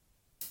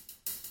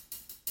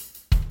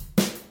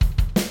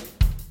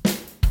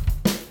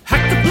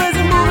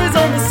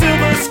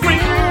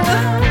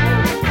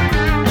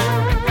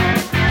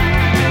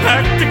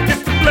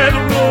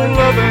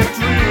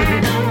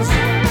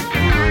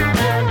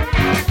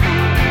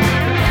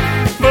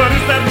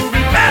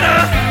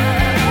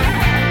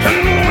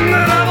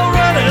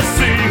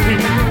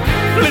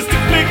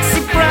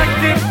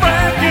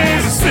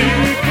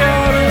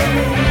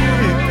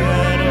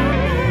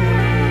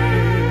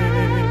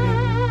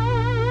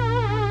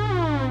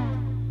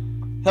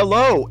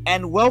Hello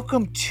and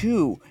welcome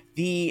to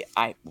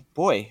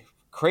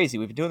crazy.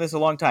 We've been doing this a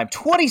long time.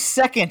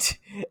 22nd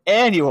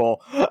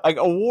annual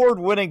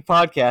award-winning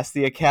podcast,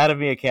 the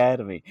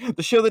Academy,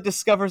 the show that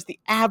discovers the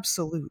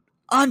absolute,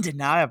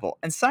 undeniable,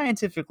 and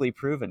scientifically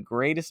proven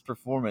greatest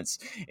performance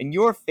in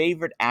your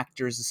favorite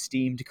actor's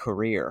esteemed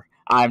career.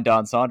 I'm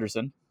Don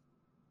Saunderson.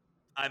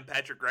 I'm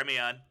Patrick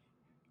Remion.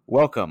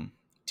 Welcome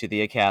to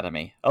the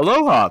Academy.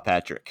 Aloha,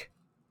 Patrick.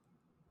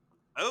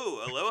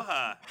 Oh,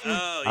 aloha.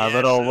 Oh, A yes.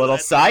 little That's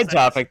always side nice.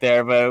 topic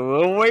there, but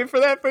we'll wait for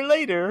that for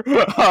later.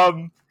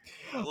 We'll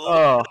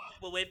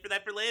wait for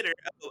that for later.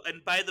 Oh,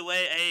 and by the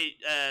way, hey,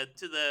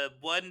 to the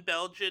one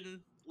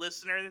Belgian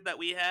listener that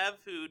we have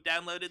who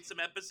downloaded some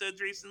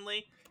episodes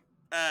recently,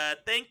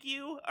 thank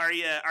you. Are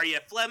you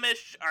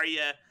Flemish? Are you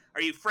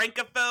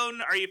francophone?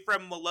 Are you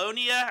from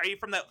Wallonia? Are you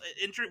from that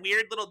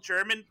weird little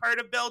German part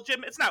of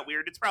Belgium? It's not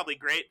weird. It's probably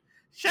great.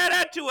 Shout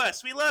out to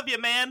us. We love you,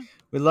 man.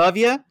 We love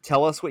you.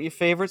 Tell us what your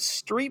favorite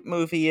street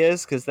movie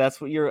is, because that's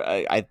what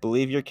I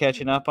believe you're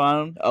catching up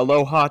on.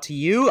 Aloha to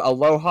you.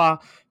 Aloha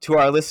to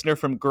our listener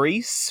from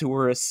Greece, who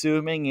we're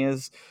assuming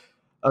is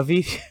a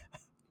video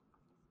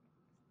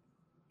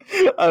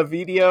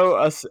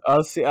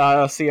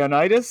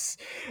Oceanitis.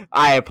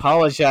 I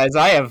apologize.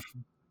 I have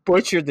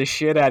butchered the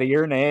shit out of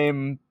your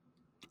name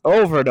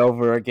over and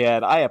over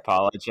again. I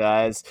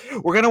apologize.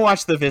 We're going to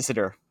watch The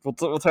Visitor.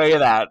 We'll tell you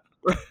that.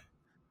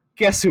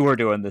 Guess who we're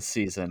doing this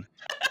season?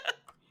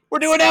 We're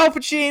doing Al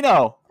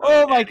Pacino.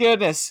 Oh my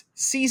goodness.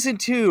 Season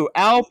 2,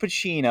 Al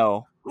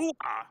Pacino.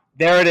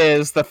 There it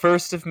is, the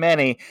first of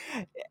many.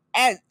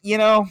 And,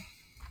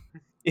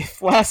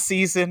 if last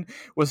season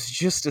was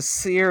just a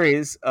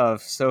series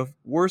of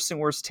worse and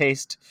worse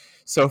taste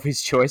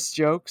Sophie's Choice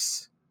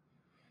jokes,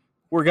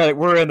 we're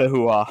in the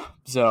hoo-ah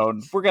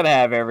zone. We're gonna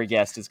have every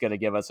guest is gonna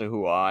give us a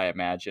hoo-ah, I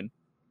imagine.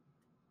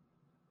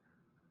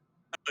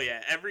 Oh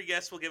yeah, every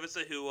guest will give us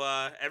a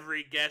hoo-ah.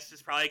 Every guest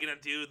is probably gonna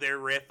do their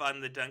riff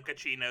on the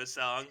Dunkachino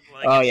song.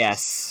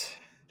 Yes.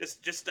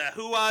 Just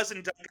hoo-ahs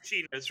and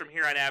Dunkachinos from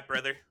here on out,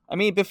 brother. I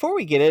mean, before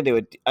we get into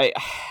it, I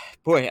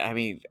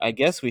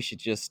guess we should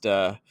just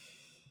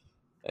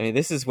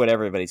this is what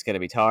everybody's going to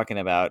be talking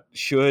about.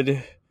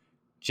 Should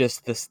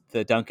just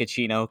the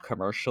Dunkachino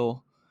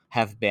commercial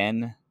have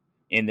been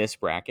in this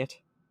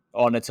bracket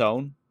on its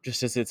own,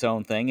 just as its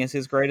own thing, as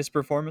his greatest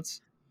performance?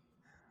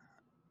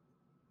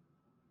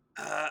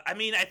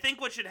 I think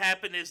what should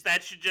happen is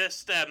that should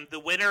just the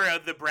winner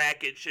of the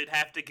bracket should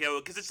have to go,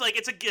 because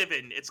it's a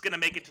given. It's gonna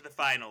make it to the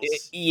finals.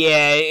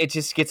 It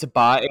just gets a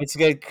bye. It's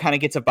gonna kind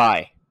of gets a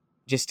bye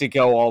just to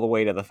go all the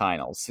way to the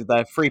finals.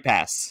 The free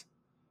pass.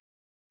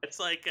 It's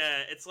like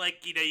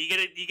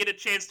you get a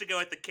chance to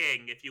go at the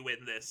king if you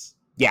win this.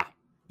 Yeah.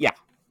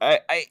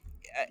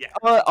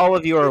 All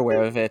of you are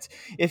aware of it.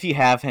 If you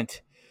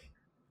haven't,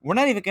 we're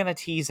not even gonna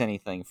tease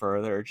anything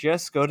further.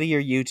 Just go to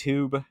your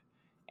YouTube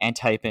and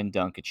type in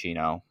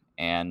Dunkachino,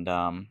 and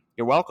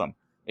you're welcome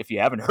if you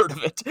haven't heard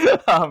of it.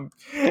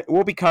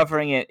 We'll be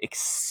covering it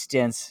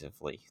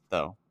extensively,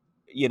 though.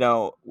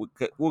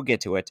 We'll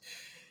get to it.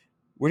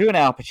 We're doing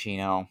Al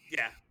Pacino.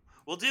 Yeah,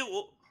 we're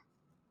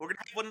gonna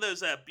have one of those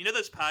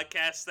those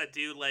podcasts that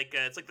do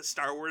it's like the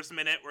Star Wars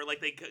Minute, where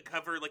like they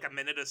cover like a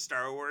minute of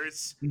Star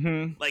Wars,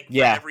 for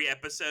every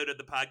episode of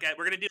the podcast.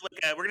 We're gonna do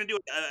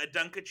a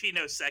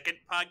Dunkachino second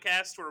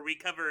podcast where we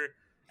cover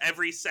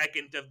every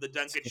second of the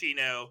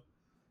Dunkachino,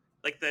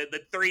 like the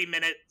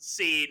 3-minute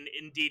scene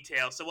in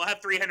detail. So we'll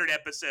have 300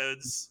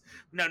 episodes.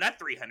 No, not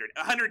 300.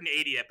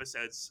 180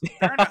 episodes.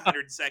 There aren't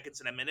 100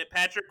 seconds in a minute.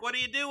 Patrick, what are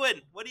you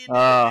doing? What are you doing,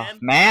 man?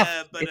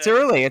 Math. It's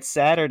early. It's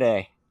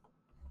Saturday.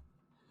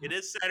 It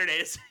is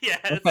Saturday.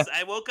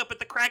 I woke up at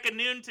the crack of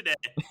noon today.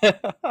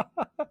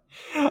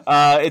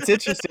 It's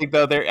interesting,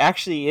 though. There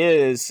actually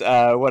is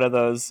one of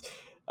those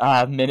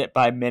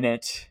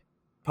minute-by-minute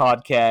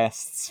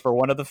podcasts for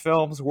one of the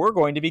films we're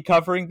going to be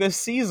covering this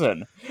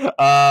season.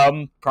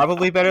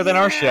 Probably better than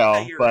our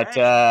show, but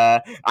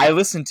right. I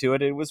listened to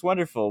it. It was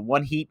wonderful.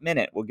 One Heat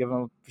Minute. We'll give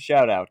them a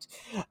shout-out.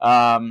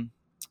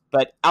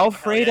 But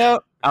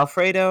Alfredo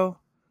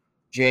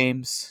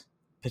James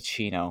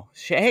Pacino.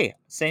 Hey,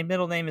 same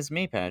middle name as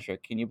me,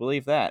 Patrick. Can you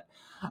believe that?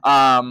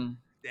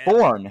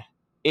 Born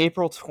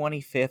April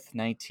 25th,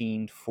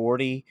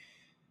 1940.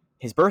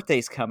 His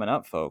birthday's coming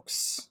up,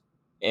 folks.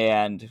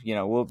 And,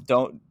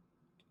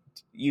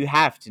 you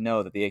have to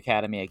know that the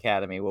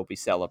Academy will be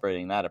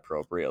celebrating that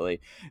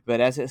appropriately.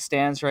 But as it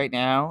stands right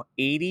now,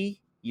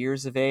 80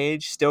 years of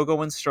age, still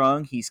going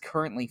strong. He's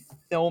currently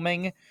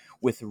filming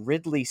with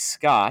Ridley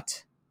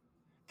Scott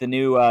the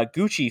new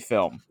Gucci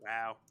film.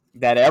 Wow.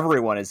 That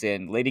everyone is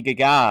in. Lady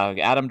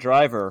Gaga, Adam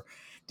Driver,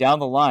 down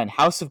the line.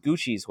 House of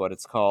Gucci is what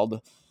it's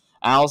called.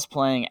 Al's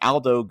playing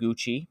Aldo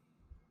Gucci.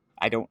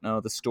 I don't know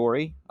the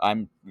story.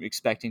 I'm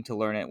expecting to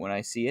learn it when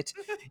I see it.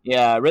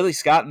 Yeah, Ridley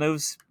Scott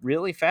moves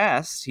really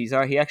fast. He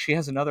actually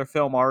has another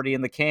film already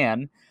in the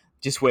can,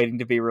 just waiting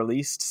to be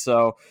released.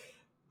 So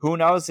who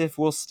knows if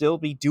we'll still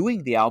be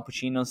doing the Al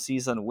Pacino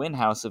season when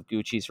House of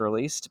Gucci's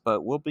released?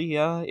 But we'll be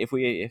if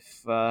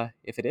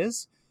it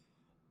is.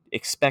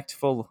 expect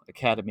full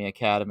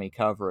Academy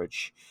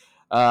coverage.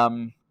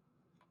 Career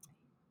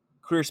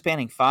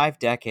spanning 5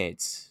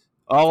 decades.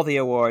 All the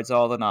awards,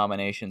 all the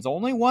nominations.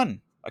 Only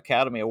one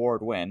Academy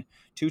Award win.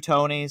 2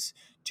 Tonys,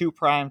 2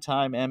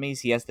 Primetime Emmys.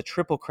 He has the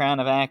Triple Crown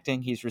of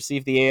Acting. He's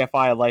received the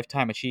AFI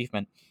Lifetime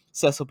Achievement,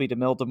 Cecil B.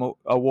 DeMille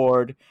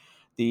Award,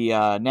 the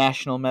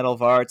National Medal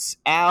of Arts.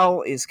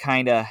 Al is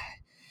kind of...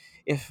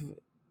 If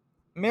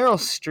Meryl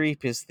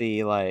Streep is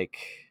the,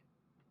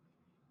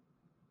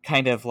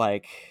 kind of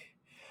I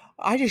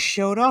just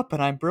showed up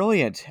and I'm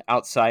brilliant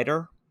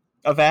outsider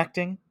of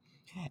acting,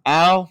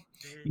 Al,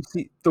 you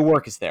see, the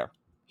work is there.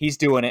 He's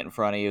doing it in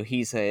front of you.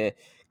 He's a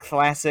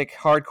classic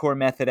hardcore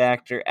method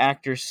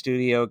actor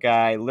studio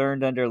guy,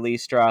 learned under Lee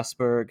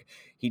Strasberg.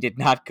 He did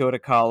not go to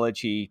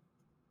college. He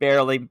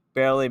barely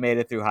made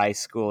it through high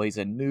school. He's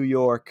a New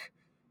York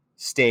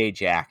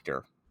stage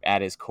actor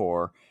at his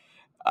core.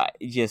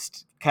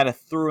 Just kind of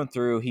through and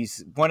through.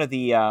 He's one of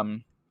the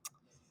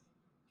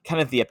one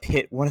of the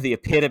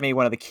epitome,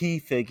 one of the key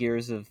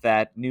figures of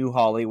that new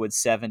Hollywood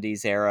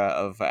 70s era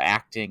of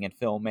acting and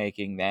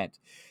filmmaking that,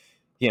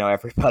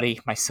 everybody,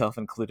 myself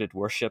included,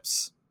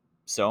 worships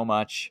so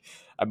much.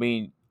 I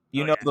mean,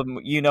 you know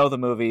the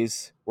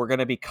movies. We're going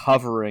to be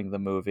covering the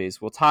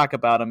movies. We'll talk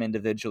about them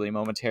individually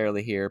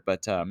momentarily here,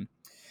 but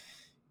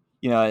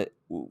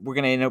we're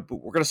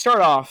gonna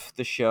start off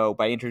the show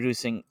by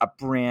introducing a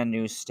brand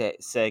new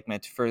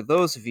segment for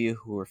those of you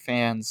who are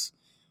fans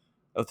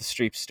of the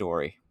Streep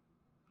story.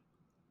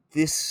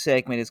 This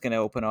segment is going to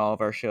open all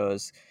of our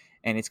shows,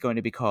 and it's going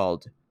to be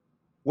called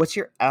 "What's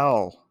Your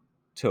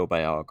Alto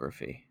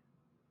Biography?"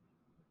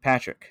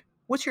 Patrick,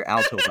 what's your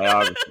alto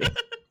biography?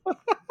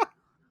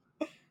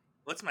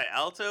 What's my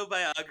alto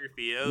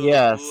biography? Oh,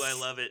 yes. Ooh, I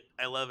love it.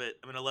 I'm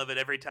gonna love it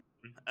every time.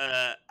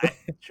 I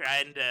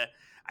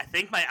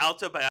think my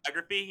alto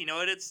biography, you know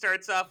what it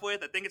starts off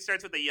with? I think it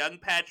starts with a young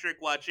Patrick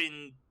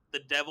watching The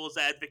Devil's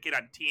Advocate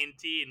on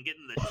TNT and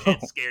getting the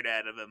shit scared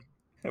out of him.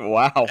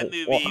 Wow. That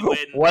movie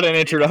what an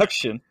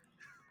introduction.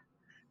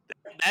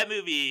 That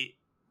movie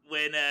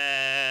when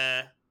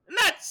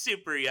not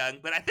super young,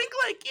 but I think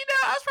I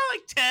was probably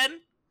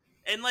 10.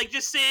 And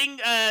just seeing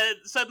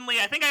suddenly,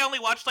 I think I only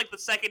watched the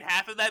second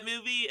half of that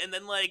movie, and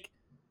then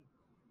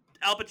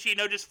Al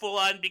Pacino just full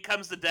on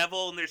becomes the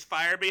devil, and there's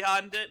fire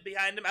behind him.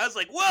 I was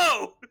like,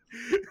 whoa!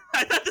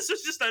 I thought this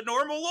was just a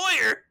normal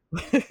lawyer.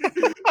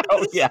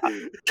 Oh yeah,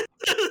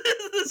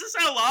 this is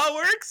how law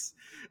works.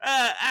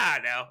 I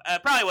don't know.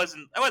 Probably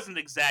wasn't. I wasn't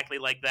exactly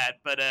like that,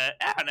 but I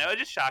don't know. It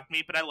just shocked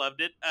me, but I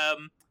loved it.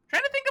 Trying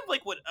to think of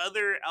what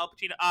other Al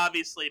Pacino.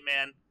 Obviously,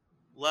 man,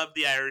 loved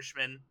The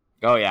Irishman.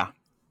 Oh yeah.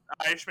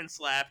 Irishman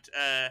slapped.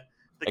 The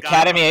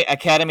Academy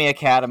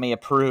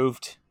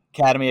approved.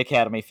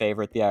 Academy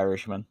favorite, The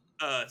Irishman.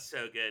 Oh,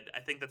 so good. I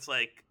think that's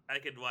I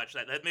could watch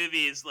that. That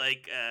movie is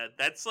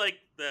that's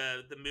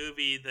the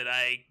movie that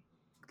I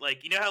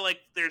you know how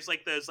there's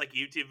those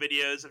YouTube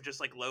videos of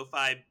just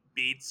lo-fi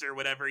beats or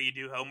whatever you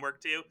do homework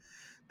to.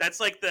 That's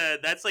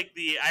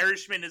the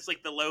Irishman is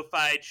the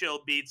lo-fi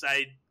chill beats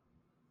I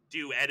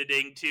do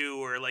editing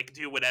to or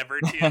do whatever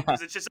to,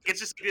 because it's just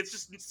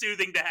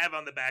soothing to have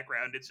on the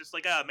background. It's just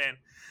oh man,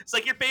 it's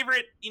your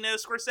favorite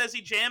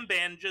Scorsese jam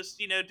band, just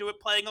do it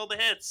playing all the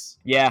hits.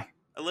 Yeah.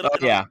 A little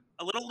a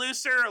little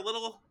looser, a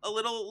little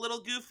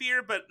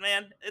goofier, but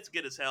man, it's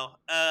good as hell.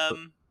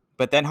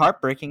 But then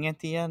heartbreaking at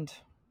the end.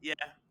 Yeah.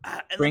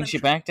 Brings you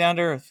back down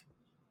to earth.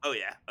 Oh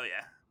yeah.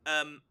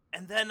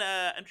 And then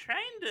I'm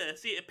trying to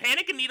see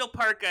Panic in Needle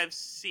Park. I've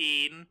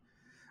seen.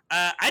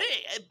 I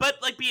didn't,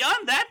 but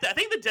beyond that, I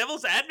think The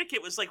Devil's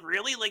Advocate was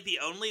really the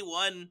only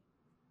one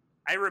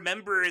I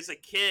remember as a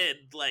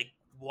kid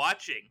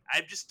watching.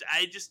 I just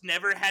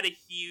never had a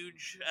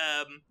huge.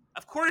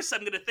 Of course,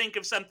 I'm gonna think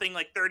of something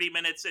 30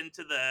 minutes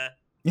into the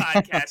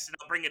podcast, and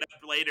I'll bring it up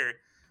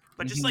later.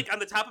 But just on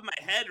the top of my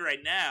head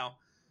right now,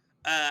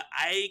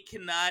 I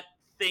cannot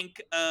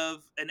think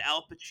of an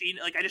Al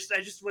Pacino. I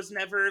just was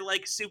never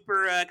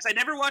super, because I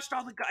never watched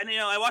all the.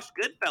 I watched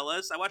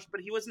Goodfellas. But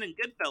he wasn't in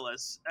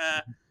Goodfellas.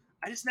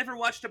 I just never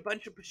watched a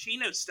bunch of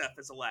Pacino stuff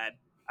as a lad.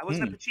 I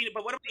wasn't a Pacino.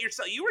 But what about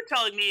yourself? You were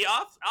telling me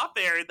off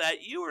air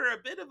that you were a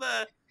bit of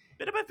a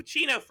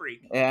Pacino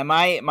freak. Yeah,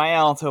 my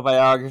alto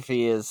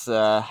biography is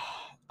I'm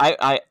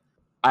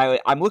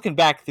looking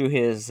back through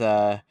his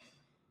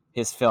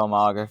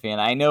filmography, and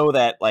I know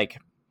that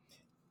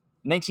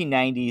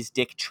 1990s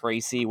Dick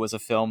Tracy was a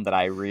film that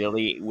I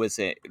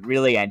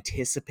really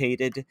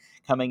anticipated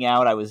coming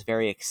out. I was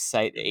very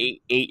excited.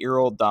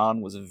 8-year-old Don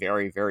was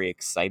very, very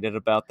excited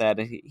about that.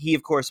 He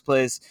of course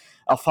plays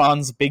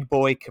Alphonse Big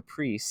Boy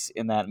Caprice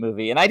in that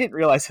movie, and I didn't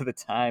realize at the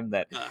time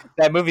that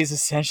that movie is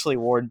essentially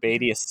Warren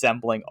Beatty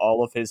assembling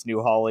all of his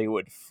new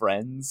Hollywood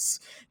friends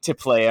to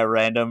play a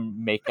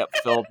random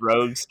makeup-filled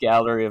rogues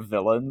gallery of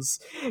villains.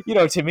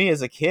 To me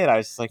as a kid, I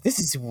was like, this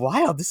is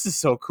wild. This is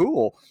so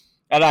cool.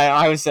 And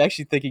I was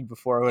actually thinking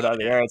before I went on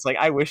the air, it's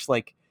I wish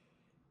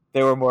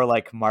they were more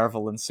like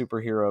Marvel and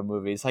superhero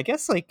movies. I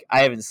guess I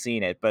haven't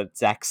seen it, but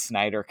Zack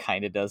Snyder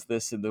kind of does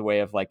this in the way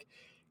of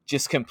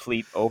just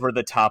complete over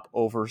the top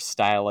over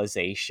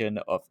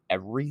stylization of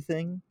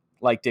everything.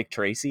 like Dick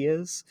Tracy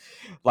is.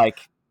 Like,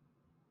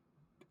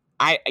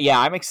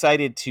 I'm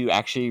excited to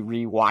actually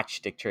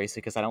rewatch Dick Tracy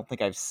because I don't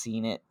think I've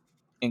seen it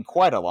in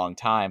quite a long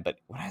time. But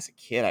when I was a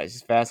kid, I was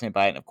just fascinated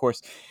by it. And of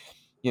course,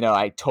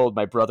 I told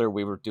my brother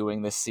we were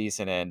doing this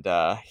season, and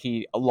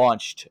he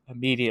launched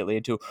immediately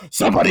into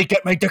 "Somebody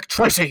get me Dick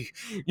Tracy,"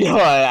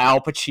 Al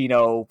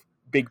Pacino,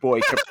 Big Boy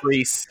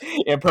Caprice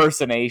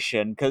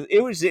impersonation, because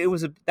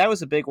that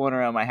was a big one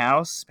around my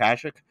house.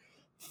 Patrick,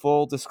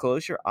 full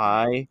disclosure,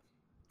 I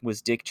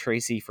was Dick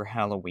Tracy for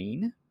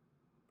Halloween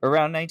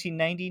around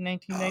 1990,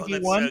 Oh, that's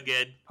 1991, so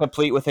good.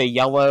 complete with a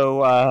yellow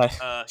You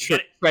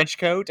got trench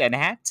coat and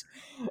hat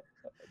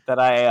that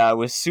I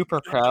was super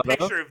to have a proud of.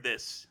 picture of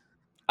this.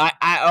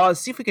 I'll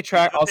see if we could You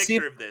track. have a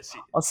picture of this.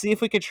 I'll see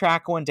if we could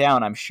track one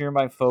down. I'm sure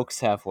my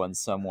folks have one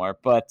somewhere.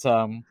 But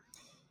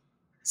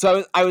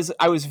so I was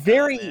Oh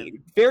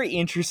man. very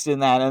interested in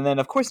that, and then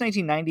of course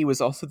 1990 was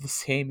also the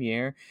same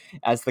year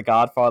as The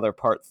Godfather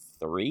Part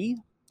 3,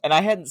 and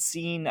I hadn't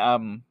seen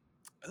Oh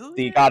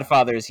The yeah.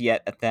 Godfathers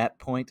yet at that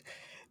point.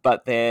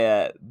 But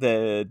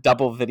the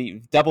double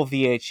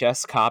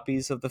VHS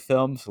copies of the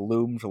films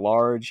loomed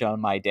large on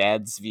my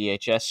dad's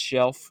VHS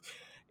shelf,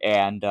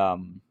 and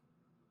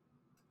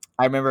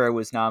I remember it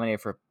was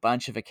nominated for a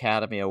bunch of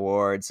Academy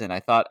Awards, and I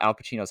thought Al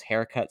Pacino's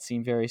haircut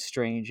seemed very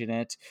strange in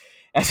it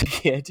as a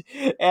kid.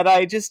 And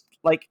I just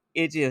like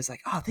it was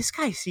like, oh, this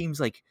guy seems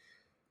like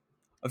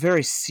a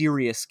very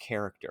serious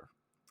character.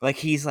 Like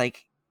he's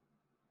like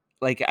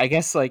I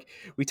guess like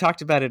we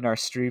talked about it in our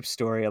Streep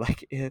story.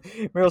 Like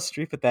Meryl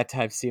Streep at that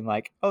time seemed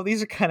like, oh,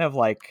 these are kind of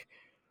like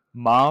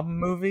mom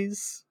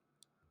movies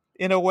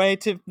in a way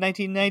to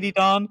 1990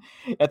 Dawn,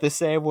 at the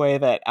same way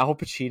that Al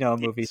Pacino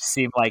movies Yes.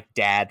 seem like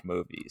dad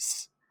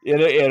movies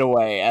in a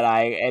way.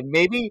 And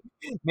maybe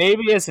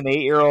as an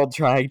 8-year-old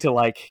trying to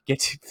like get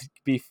to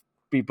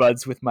be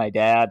buds with my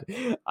dad,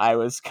 I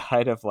was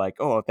kind of like,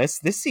 oh, this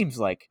seems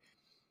like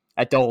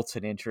adult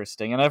and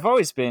interesting. And I've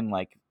always been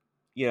like,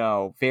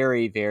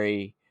 very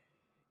very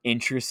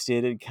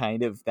interested in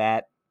kind of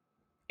that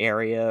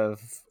area of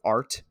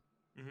art.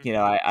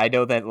 Mm-hmm. I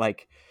know that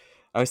like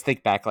I always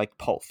think back like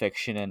Pulp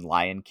Fiction and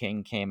Lion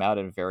King came out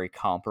in a very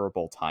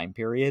comparable time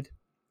period.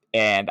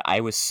 And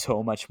I was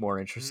so much more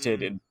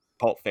interested Mm. in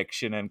Pulp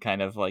Fiction and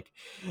kind of like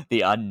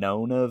the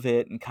unknown of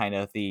it and kind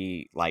of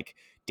the like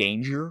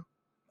danger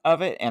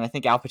of it. And I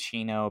think Al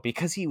Pacino,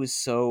 because he was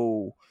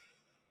so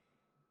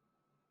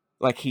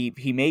like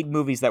he made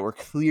movies that were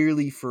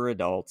clearly for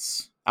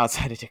adults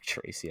outside of Dick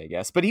Tracy, I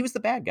guess. But he was the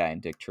bad guy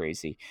in Dick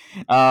Tracy.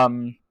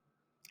 And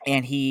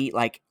he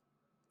like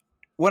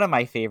one of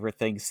my favorite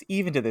things,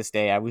 even to this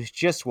day, I was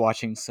just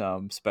watching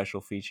some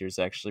special features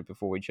actually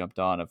before we jumped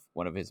on of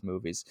one of his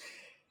movies.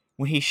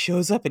 When he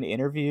shows up in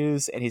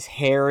interviews and his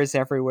hair is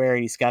everywhere,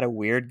 and he's got a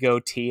weird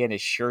goatee and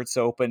his shirt's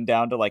open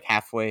down to like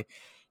halfway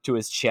to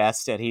his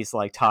chest, and he's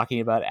like talking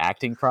about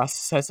acting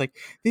process. I was like,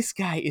 this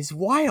guy is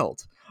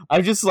wild.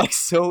 I'm just like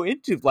so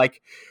into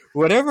like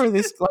whatever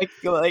this like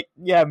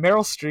yeah,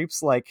 Meryl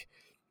Streep's like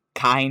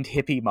kind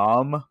hippie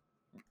mom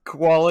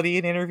quality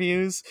in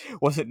interviews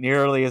wasn't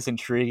nearly as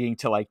intriguing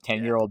to like Yeah.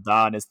 10-year-old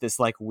Don as this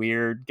like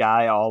weird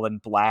guy all in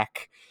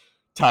black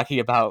talking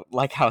about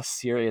like how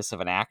serious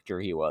of an actor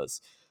he was.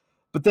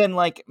 But then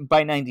like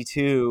by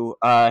 92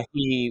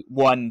 he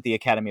won the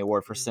Academy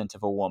Award for Mm. Scent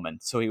of a Woman,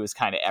 so he was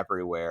kind of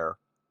everywhere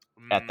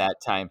at Mm. that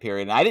time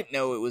period. And I didn't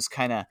know it was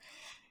kind of,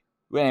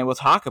 and we'll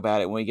talk about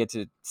it when we get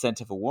to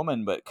Scent of a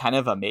Woman, but kind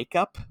of a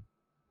makeup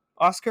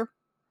Oscar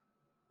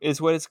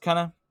is what it's kind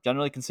of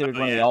generally considered Oh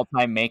one of the yeah.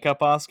 all-time makeup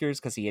Oscars,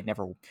 because he had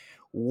never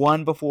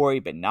won before.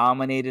 He'd been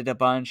nominated a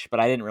bunch, but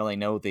I didn't really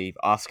know the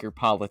Oscar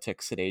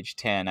politics at age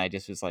 10. I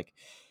just was like,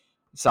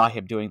 saw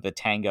him doing the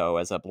tango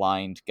as a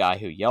blind guy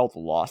who yelled a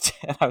lot,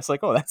 and I was like,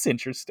 oh, that's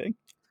interesting.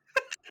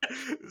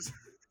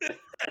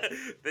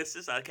 This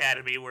is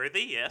Academy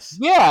worthy, yes.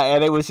 Yeah,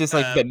 and it was just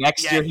like the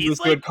next Yeah, year he was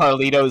he's doing like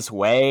Carlito's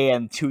Way,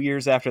 and 2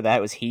 years after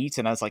that was Heat,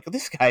 and I was like,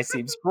 this guy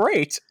seems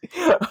great.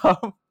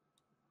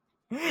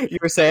 You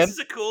were this saying? is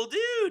a cool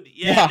dude.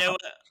 Yeah, Yeah. no,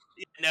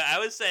 no, I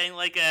was saying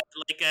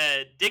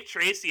Dick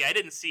Tracy. I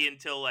didn't see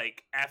until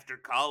like after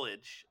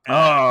college,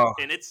 Oh,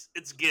 and it's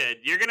good.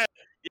 You're gonna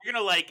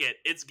like it.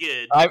 It's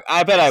good. I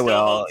bet It I still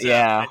will. holds up.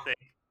 Yeah. I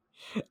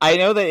think. I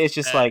know that it's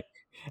just Uh, like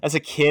as a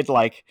kid,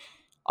 like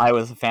I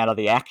was a fan of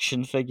the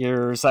action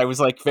figures. I was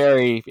like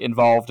very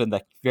involved in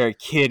the very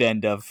kid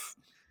end of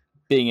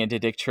being into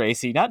Dick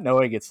Tracy, not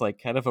knowing it's like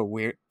kind of a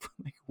weird,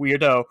 like,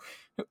 weirdo,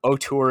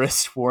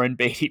 tourist Warren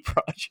Beatty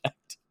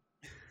project.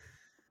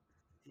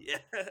 Yeah,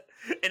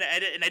 and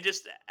I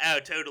just oh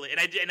totally, and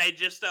I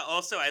just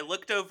also I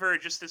looked over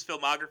just his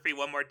filmography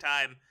one more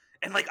time,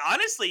 and like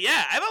honestly,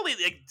 yeah, I've only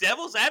like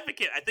Devil's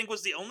Advocate. I think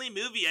was the only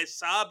movie I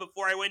saw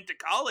before I went to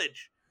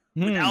college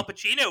with Hmm. Al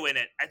Pacino in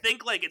it. I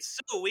think like it's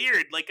so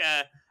weird. Like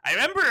I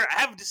remember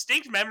I have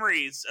distinct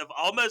memories of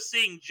almost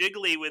seeing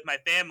Jiggly with my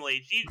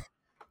family.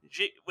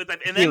 With my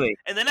Gigli.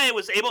 and then I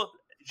was able.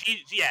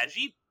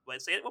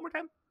 Wait, say it one more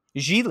time.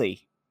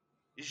 Gigli.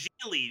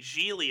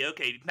 Gigli,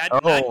 okay, not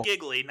Oh,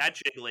 Giggly, not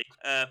Jiggly.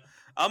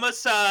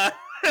 Almost saw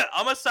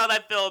almost saw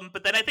that film,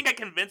 but then I think I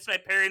convinced my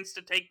parents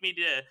to take me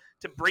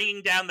to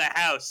Bringing Down the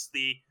House,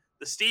 the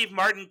Steve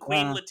Martin,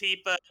 Queen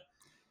Latifah.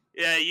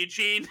 Yeah,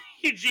 Eugene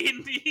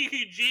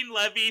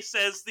Levy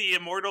says the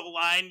immortal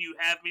line, "You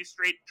have me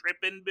straight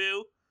trippin',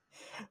 boo."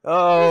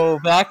 Oh,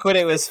 back when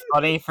it was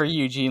funny for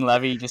Eugene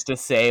Levy just to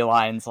say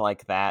lines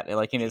like that,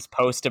 like in his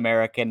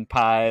post-American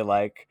Pie,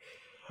 like,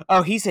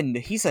 "Oh, he's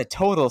a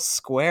total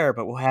square,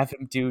 but we'll have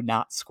him do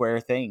not square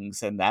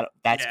things, and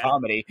that's Yeah.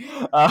 comedy."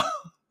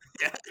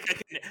 Yeah,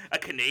 a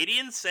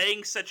Canadian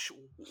saying such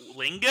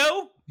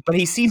lingo? But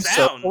he seems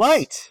so Sounds.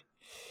 polite.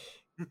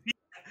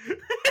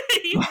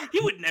 He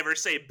would never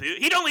say boo.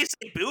 He'd only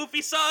say boo if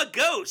he saw a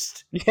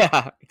ghost.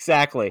 Yeah,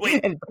 exactly. Wait,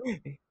 And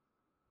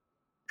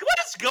what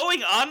is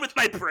going on with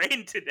my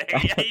brain today?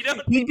 Yeah,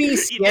 he'd be you don't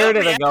scared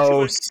of the react to it.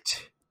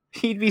 ghost.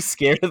 He'd be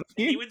scared of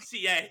He the would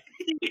see, yeah.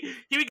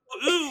 He would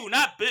go, ooh,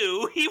 not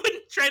boo. He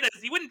wouldn't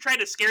try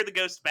to scare the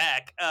ghost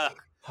back.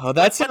 Oh, that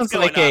What's sounds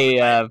going on with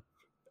my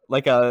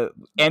like a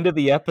end of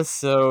the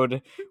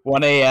episode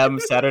 1 a.m.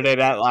 Saturday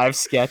Night Live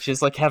sketches,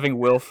 like having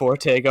Will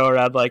Forte go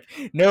around like,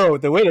 no,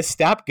 the way to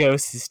stop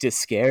ghosts is to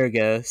scare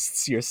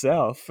ghosts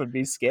yourself and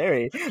be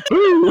scary.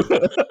 Boo!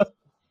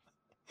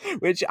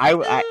 Which I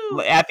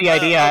ooh? at the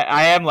idea,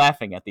 I am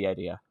laughing at the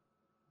idea.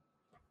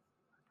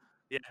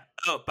 Yeah.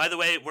 Oh, by the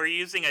way, we're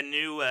using a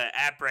new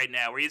app right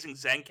now. We're using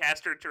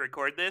Zencaster to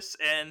record this,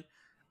 and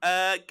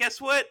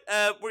guess what?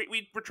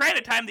 We're trying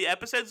to time the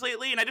episodes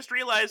lately, and I just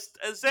realized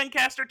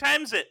Zencaster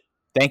times it.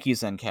 Thank you,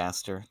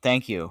 Zencaster.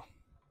 Thank you.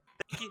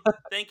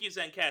 Thank you,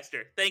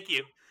 Zencaster. Thank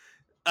you.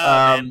 Oh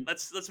man, Um,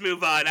 let's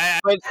move on.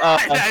 but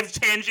I've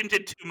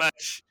tangented too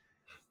much.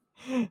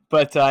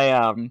 but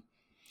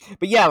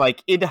but yeah,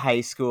 like into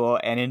high school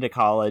and into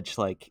college,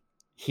 like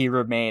he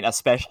remained,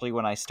 especially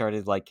when I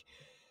started like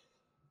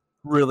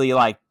really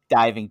like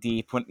diving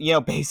deep when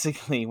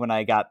basically when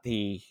I got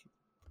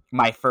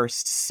my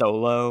first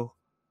solo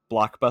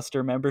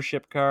Blockbuster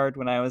membership card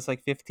when I was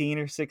like 15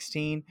 or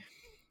 16.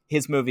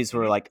 His movies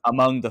were Mm-hmm. like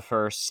among the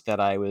first that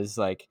I was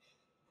like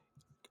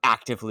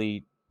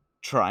actively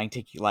trying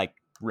to like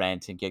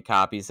rent and get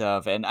copies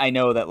of. And I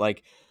know that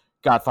like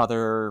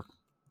Godfather,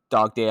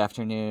 Dog Day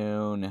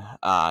Afternoon,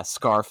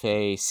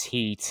 Scarface,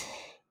 Heat,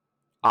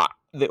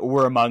 that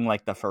were among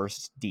like the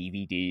first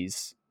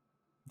DVDs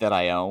that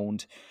I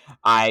owned.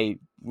 I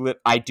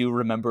do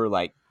remember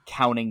like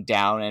counting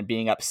down and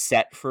being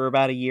upset for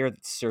about a year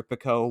that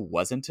Serpico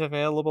wasn't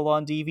available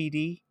on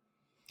DVD.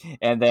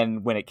 And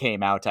then when it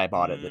came out, I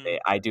bought it the day. Mm.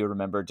 I do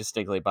remember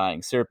distinctly buying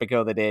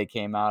Serpico the day it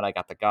came out. I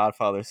got the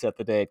Godfather set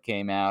the day it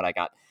came out. I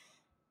got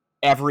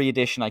every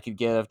edition I could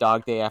get of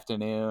Dog Day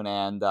Afternoon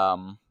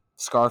and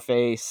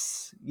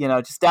Scarface.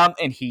 Just down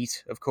and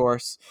Heat, of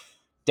course.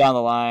 Down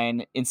the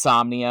line,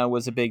 Insomnia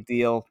was a big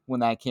deal when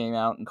that came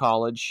out in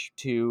college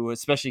too,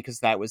 especially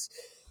because that was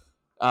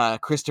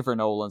Christopher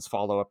Nolan's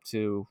follow up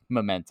to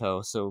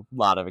Memento, so a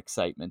lot of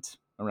excitement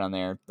around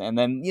there. And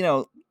then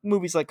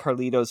movies like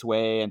Carlito's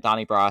Way and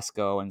Donnie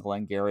Brasco and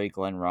Glengarry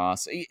Glen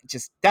Ross,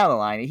 just down the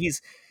line.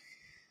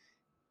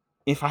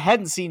 If I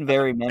hadn't seen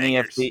very many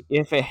of Bangers.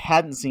 if I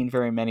hadn't seen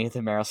very many of the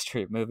Meryl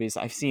Streep movies,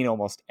 I've seen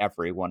almost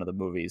every one of the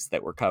movies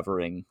that we're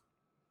covering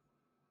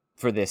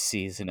for this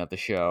season of the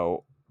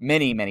show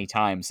many, many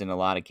times in a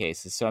lot of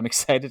cases. So I'm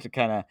excited to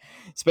kind of,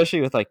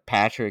 especially with like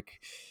Patrick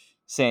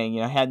saying,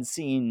 hadn't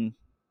seen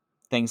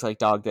things like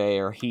Dog Day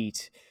or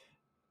Heat.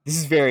 This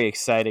is very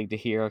exciting to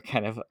hear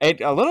kind of a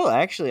little,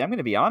 actually, I'm going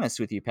to be honest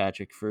with you,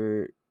 Patrick,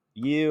 for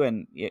you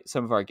and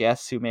some of our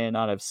guests who may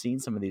not have seen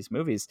some of these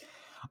movies.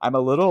 I'm a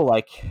little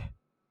like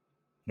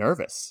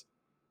nervous,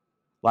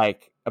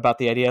 like about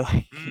the idea,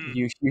 like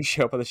Mm. you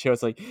show up on the show.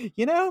 It's like,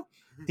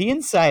 the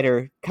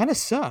insider kind of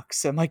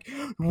sucks. I'm like,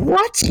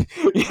 what?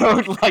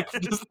 Like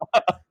just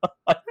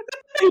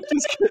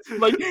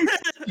like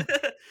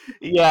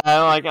yeah,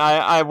 like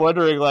I'm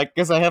wondering, like,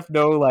 because I have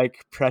no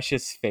like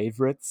precious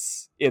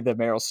favorites in the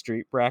Meryl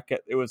Streep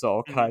bracket. It was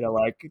all Mhm. kind of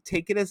like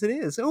take it as it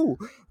is. Oh,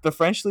 the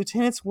French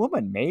lieutenant's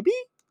woman, maybe,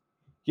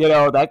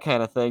 that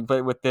kind of thing.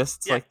 But with this,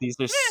 it's Yeah. like these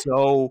are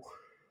so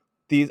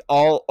these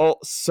all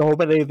so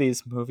many of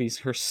these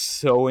movies are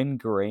so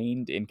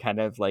ingrained in kind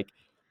of like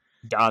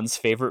Don's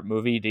favorite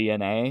movie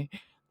DNA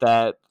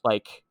that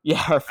like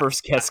yeah, our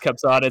first guest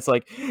comes on, it's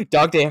like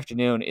Dog Day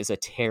Afternoon is a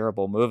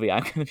terrible movie.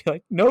 I'm gonna be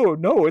like, no,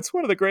 it's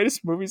one of the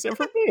greatest movies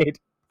ever made.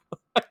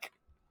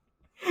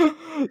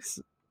 It's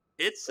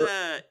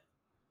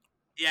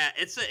yeah,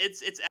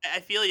 I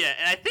feel you,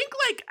 and I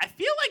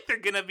feel like they're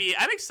gonna be.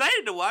 I'm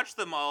excited to watch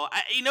them all.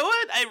 You know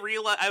what?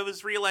 I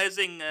was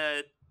realizing,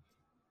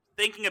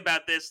 thinking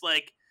about this,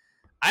 like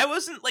I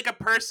wasn't like a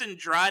person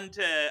drawn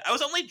to. I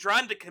was only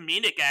drawn to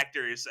comedic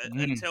actors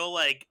Mm, until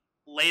like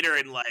later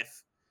in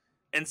life,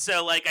 and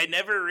so like I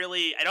never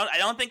really. I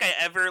don't think I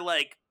ever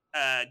like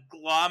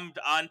glommed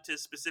onto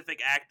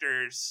specific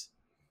actors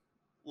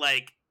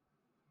like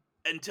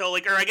until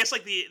like, or I guess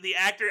like the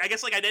actor. I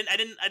guess like I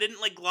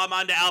didn't like glom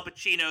onto Al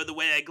Pacino the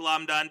way I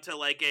glommed onto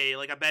like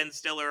a Ben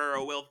Stiller or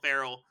a Will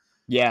Ferrell.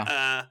 yeah.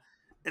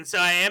 Uh, And so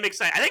I am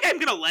excited. I think I'm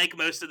gonna like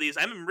most of these.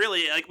 I'm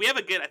really like we have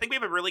a good. I think we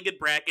have a really good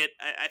bracket.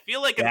 I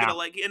feel like I'm Yeah. gonna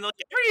like and like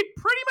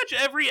pretty much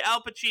every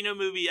Al Pacino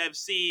movie I've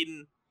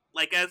seen,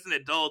 like as an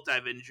adult,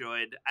 I've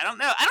enjoyed. I don't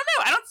know. I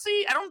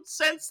don't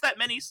sense that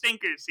many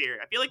stinkers here.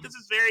 I feel like this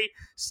is very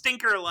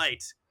stinker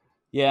light.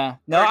 Yeah.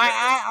 No, Or,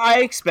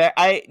 I expect,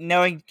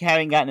 knowing,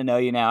 having gotten to know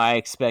you now, I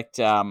expect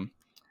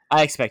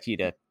you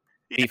to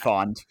be yeah,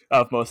 fond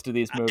of most of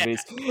these yeah.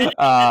 movies. Yeah,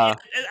 I'd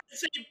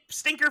say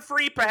stinker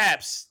free,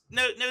 perhaps.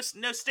 No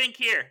stink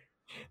here.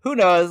 Who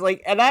knows?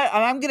 Like, and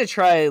I'm gonna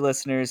try,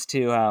 listeners,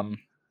 to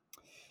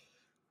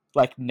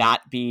like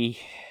not be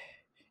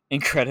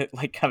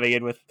like coming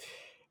in with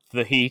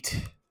the heat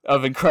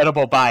of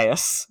incredible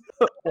bias.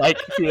 Like,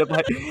 being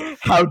like,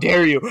 how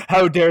dare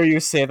you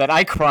say that?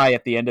 I cry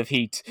at the end of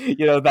Heat,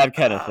 that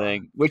kind of Uh,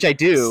 thing, which I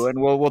do, and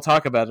we'll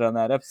talk about it on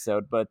that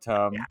episode. But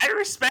I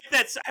respect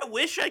that. I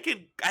wish I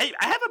could. I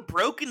have a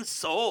broken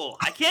soul.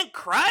 I can't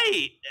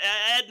cry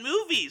at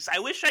movies. I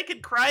wish I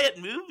could cry at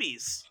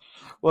movies.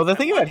 well, the I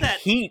thing about want that.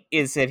 Heat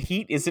is that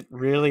Heat isn't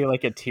really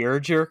like a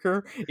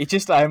tearjerker. It's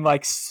just I'm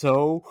like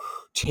so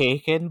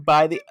taken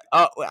by the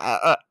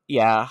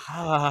yeah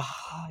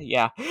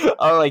yeah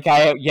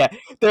yeah,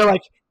 they're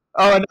like,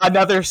 oh, and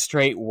another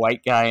straight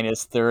white guy in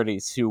his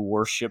 30s who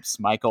worships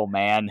Michael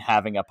Mann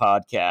having a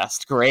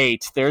podcast.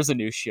 Great, there's a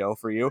new show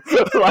for you.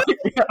 Like,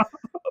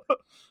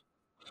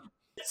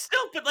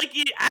 Still, but like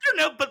I don't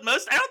know. But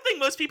I don't think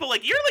most people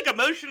like you're like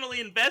emotionally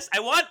invested.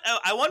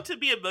 I want to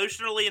be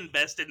emotionally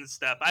invested in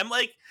stuff. I'm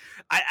like,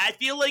 I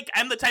feel like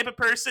I'm the type of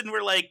person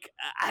where like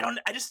I don't.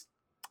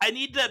 I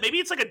need to. Maybe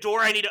it's like a door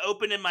I need to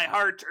open in my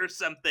heart or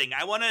something.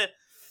 I want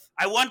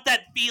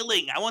that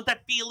feeling. I want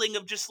that feeling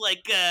of just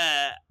like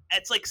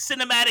it's like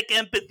cinematic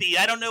empathy.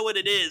 I don't know what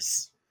it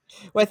is.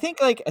 well, I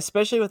think, like,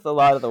 especially with a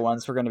lot of the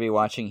ones we're going to be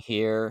watching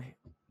here,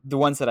 the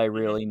ones that I Mm-hmm.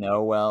 really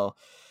know well,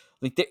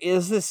 like, there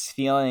is this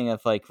feeling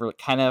of like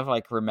kind of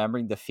like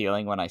remembering the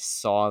feeling when I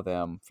saw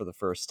them for the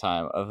first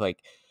time, of like,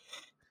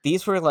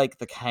 these were like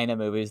the kind of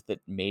movies that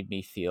made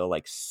me feel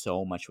like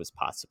so much was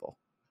possible.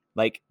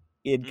 Like,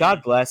 Mm-hmm.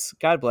 God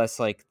bless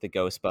like the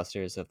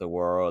Ghostbusters of the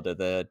world, or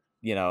the,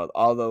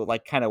 all the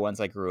like kind of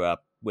ones I grew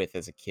up with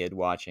as a kid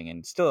watching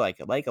and still like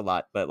a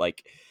lot. But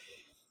like,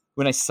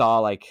 when I saw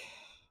like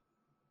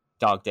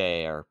Dog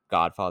Day or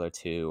Godfather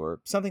 2 or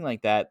something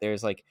like that,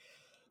 there's like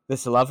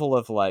this level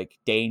of like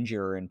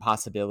danger and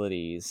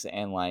possibilities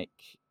and like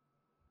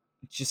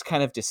just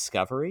kind of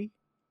discovery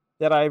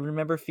that I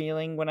remember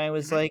feeling when I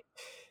was Mm-hmm. like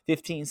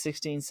 15,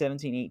 16,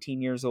 17,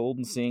 18 years old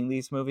and seeing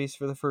these movies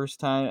for the first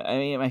time. I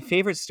mean, my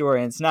favorite story,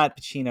 and it's not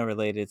Pacino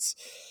related, it's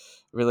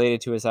related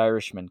to his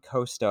Irishman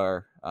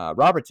co-star,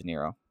 Robert De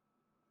Niro.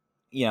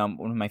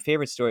 One of my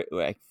favorite story,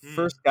 I Mm.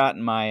 first got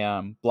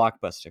my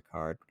Blockbuster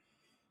card,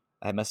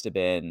 I must have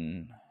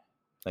been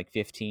like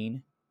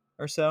 15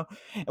 or so.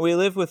 And we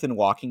lived within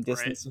walking Right.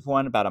 distance of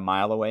one, about a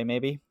mile away,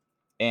 maybe.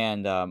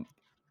 And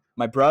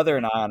my brother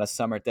and Mm-hmm. I, on a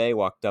summer day,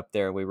 walked up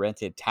there. We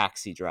rented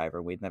Taxi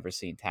Driver. We'd never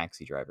seen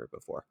Taxi Driver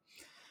before.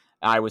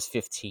 I was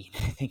 15. I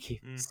think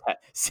Mm.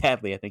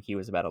 sadly, I think he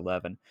was about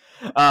 11.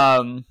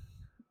 Um,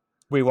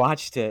 we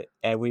watched it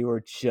and we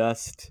were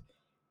just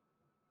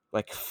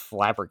like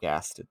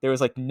flabbergasted. There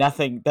was like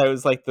nothing. That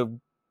was like the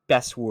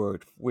best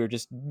word. We were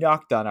just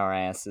knocked on our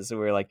asses. And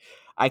we were like,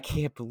 I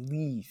can't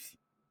believe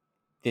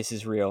this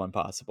is real and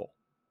possible.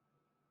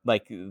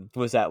 Like,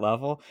 was that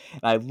level.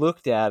 And I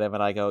looked at him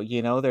and I go,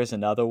 there's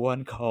another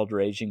one called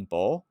Raging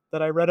Bull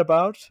that I read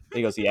about.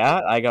 He goes,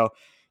 yeah. I go,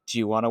 do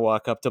you want to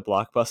walk up to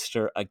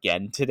Blockbuster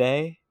again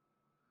today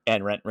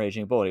and rent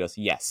Raging Bull? And he goes,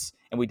 yes.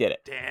 And we did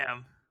it.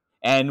 Damn.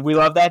 And we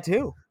love that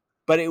too.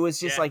 But it was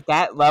just Yeah. like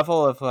that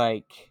level of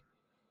like,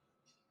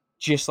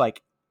 just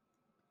like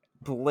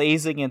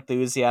blazing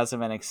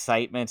enthusiasm and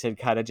excitement, and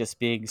kind of just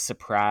being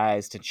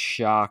surprised and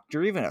shocked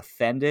or even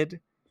offended,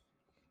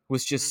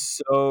 was Mm-hmm. just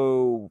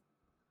so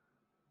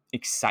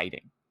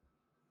exciting.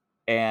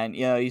 And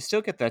you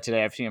still get that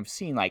today. I've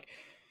seen like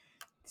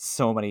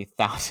so many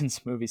thousands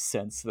of movies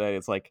since that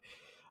it's like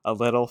a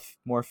little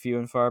more few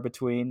and far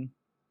between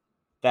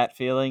that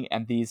feeling,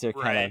 and these are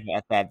kind Right.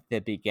 of at the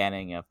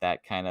beginning of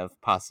that kind of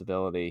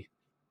possibility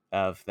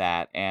of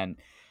that. And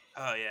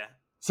Oh yeah.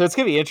 so it's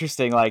gonna be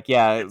interesting. Like,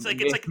 yeah, It's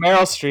if like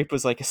Meryl Streep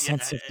was like a yeah.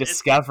 sense of It's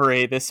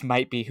discovery, this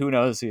might be. Who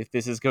knows if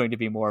this is going to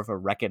be more of a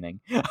reckoning?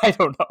 I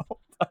don't know.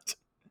 But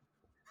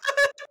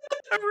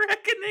a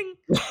reckoning.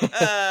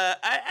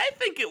 I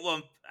think it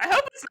won't. I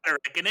hope it's not a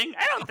reckoning.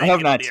 I don't I think hope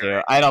it'll not be a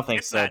too. I don't reckoning. think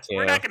It's so not.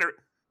 We're not too. gonna.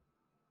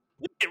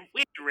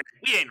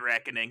 We ain't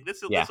reckoning. Yeah.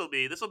 This will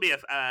be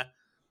a.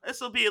 This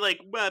will be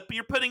like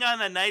you're putting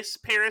on a nice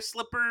pair of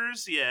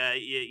slippers. Yeah.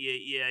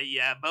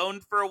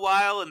 Boned for a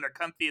while, and they're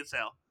comfy as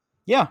hell.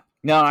 Yeah.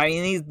 No, I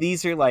mean,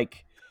 these are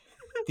like,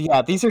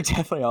 yeah, these are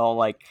definitely all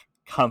like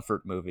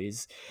comfort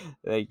movies.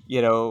 Like,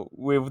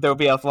 there'll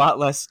be a lot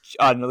less,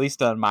 on at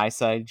least on my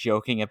side,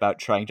 joking about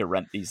trying to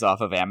rent these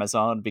off of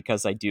Amazon,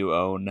 because I do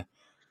own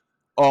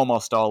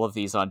almost all of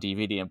these on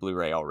DVD and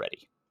Blu-ray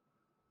already.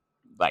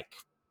 Like,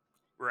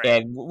 Right.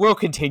 and we'll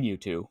continue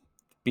to.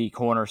 be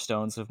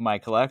cornerstones of my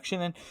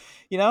collection. And,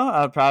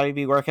 I'll probably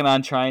be working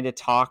on trying to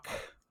talk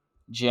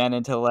Jen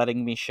into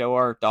letting me show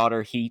our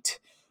daughter Heat,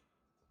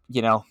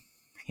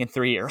 in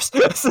 3 years.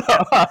 So,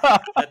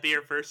 That'd be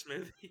your first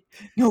movie.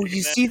 no,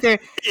 you see there,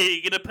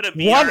 You're gonna put a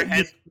one, VR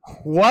head.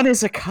 one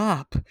is a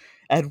cop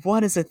and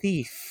one is a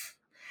thief.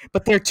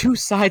 But they're two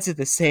sides of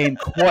the same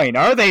coin,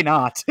 are they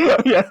not?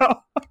 I'm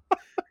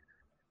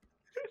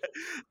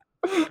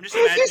just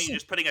imagining you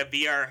just putting a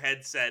VR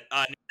headset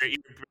on your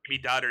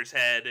baby daughter's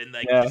head and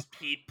Yeah. just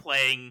Pete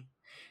playing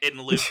in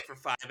loop for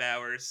 5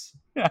 hours.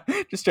 Yeah,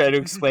 just trying to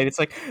explain. It's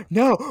like,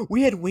 no,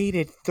 we had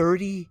waited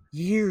 30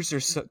 years or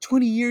so,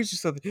 20 years or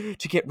so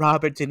to get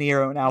Robert De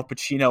Niro and Al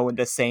Pacino in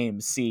the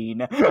same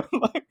scene.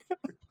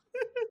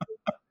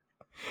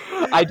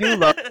 I do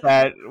love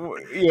that,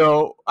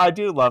 I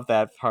do love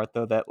that part,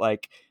 though, that,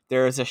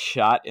 there is a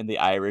shot in The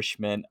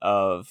Irishman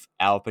of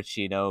Al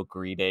Pacino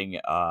greeting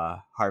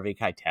Harvey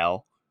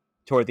Keitel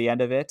toward the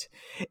end of it.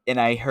 And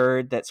I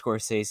heard that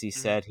Scorsese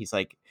said, he's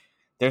like,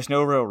 there's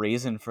no real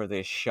reason for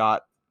this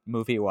shot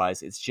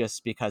movie-wise. It's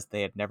just because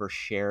they had never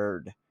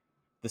shared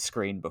the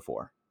screen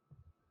before.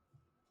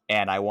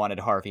 And I wanted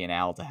Harvey and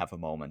Al to have a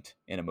moment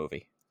in a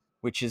movie,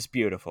 which is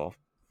beautiful.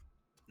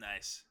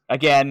 Nice.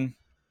 Again,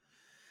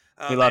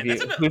 we love you.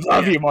 We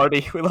love you,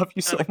 Marty. We love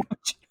you so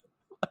much.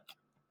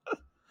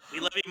 We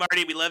love you,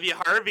 Marty. We love you,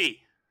 Harvey.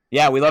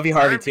 Yeah, we love you,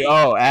 Harvey too.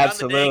 Oh,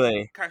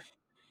 absolutely.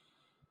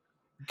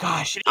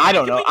 Gosh, I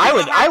don't know.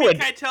 I would.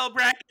 Keitel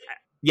bracket?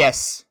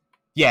 Yes.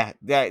 Yeah,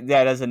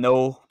 that is a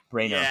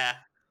no-brainer. Yeah.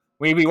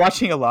 We'd be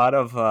watching a lot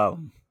of. Oh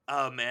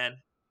man.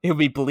 It would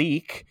be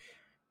Bleak.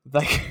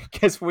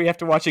 Guess we have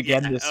to watch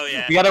again this. Oh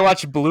yeah. We got to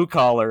watch Blue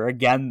Collar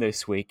again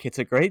this week. It's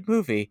a great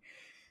movie,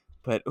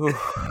 but ooh.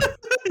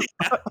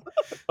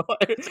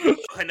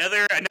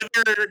 another round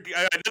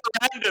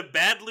of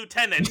Bad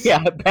Lieutenant.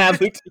 Yeah,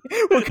 Bad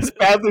Lieutenant. Well, because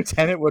Bad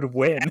Lieutenant would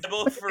win.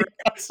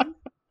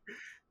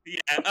 Yeah,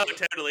 oh,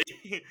 totally.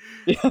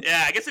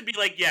 Yeah, I guess it'd be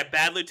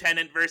Bad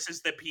Lieutenant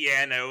versus The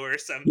Piano or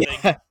something.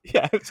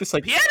 Yeah, it's just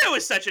like... Piano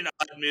is such an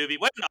odd movie.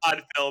 What an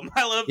odd film.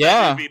 I love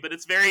that movie, but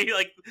it's very,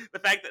 the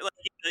fact that,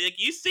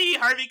 you see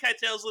Harvey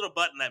Keitel's little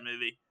butt in that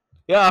movie.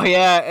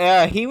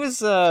 Yeah, he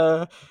was,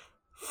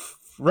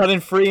 running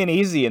free and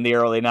easy in the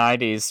early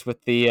 90s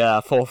with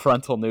the full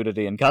frontal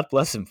nudity, and God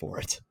bless him for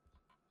it.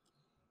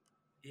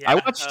 Yeah, I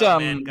watched,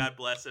 man, God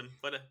bless him.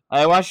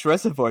 I watched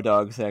Reservoir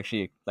Dogs,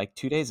 actually,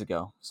 2 days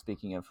ago,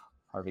 speaking of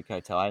Harvey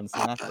Keitel. I hadn't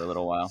seen that for a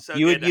little while. So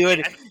you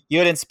had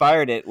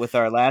inspired it with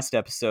our last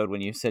episode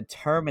when you said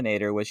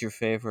Terminator was your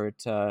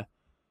favorite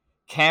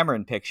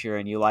Cameron picture,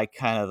 and you like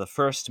kind of the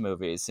first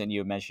movies, and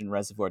you mentioned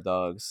Reservoir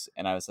Dogs,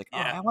 and I was like,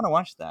 I want to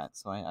watch that.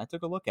 So I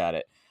took a look at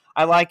it.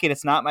 I like it.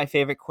 It's not my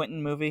favorite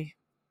Quentin movie,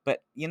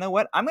 but you know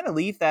what? I'm going to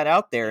leave that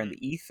out there in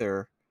the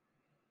ether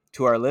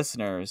to our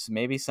listeners.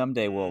 Maybe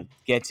someday we'll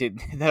get to...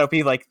 That'll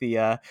be like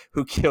the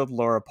Who Killed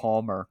Laura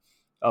Palmer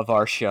of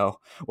our show.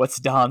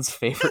 What's Don's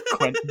favorite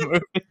Quentin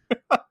movie?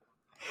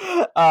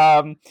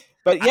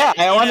 But yeah,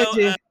 I wanted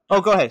to...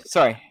 go ahead.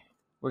 Sorry.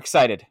 We're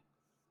excited.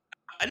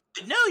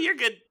 No, you're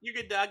good. You're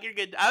good, dog. You're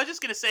good. I was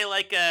just gonna say,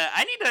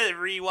 I need to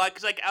rewatch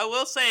because, I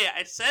will say,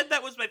 I said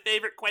that was my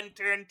favorite Quentin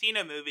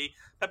Tarantino movie,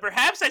 but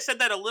perhaps I said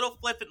that a little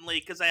flippantly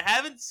because I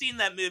haven't seen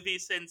that movie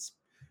since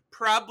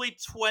probably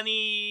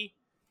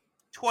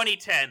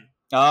 2010.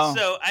 Oh.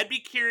 So I'd be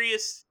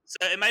curious. So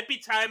it might be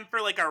time for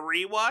a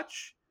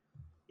rewatch.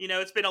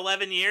 It's been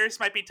 11 years.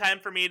 Might be time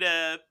for me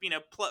to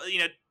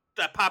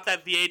pop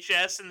that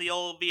VHS in the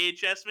old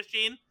VHS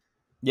machine.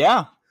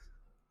 Yeah.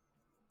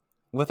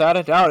 Without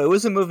a doubt, it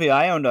was a movie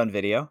I owned on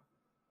video.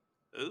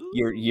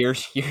 Ooh.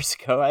 Years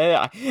ago.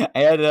 I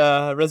had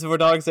Reservoir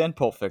Dogs and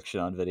Pulp Fiction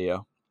on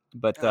video,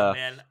 but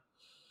man.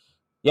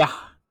 Yeah,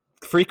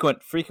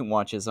 frequent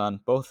watches on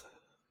both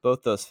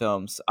those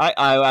films.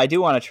 I do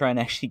want to try and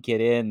actually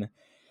get in.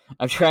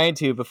 I'm trying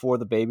to, before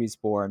the baby's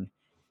born,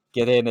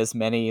 get in as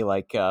many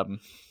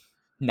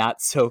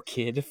not so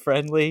kid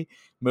friendly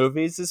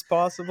movies as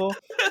possible.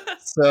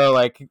 So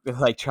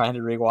trying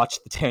to rewatch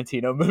the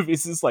Tarantino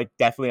movies is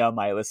definitely on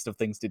my list of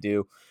things to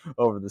do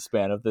over the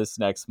span of this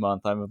next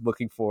month. I'm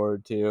looking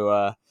forward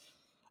to.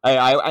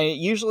 I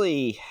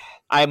usually,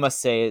 I must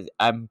say,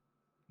 I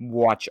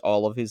watch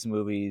all of his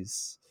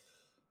movies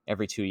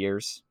every 2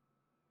 years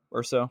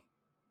or so,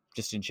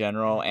 just in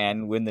general.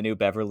 And when the new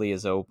Beverly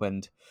is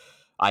opened,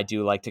 I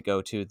do like to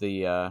go to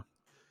the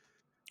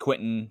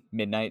Quentin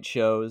midnight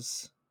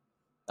shows.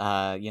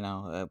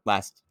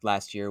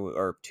 Last year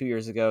or 2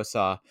 years ago,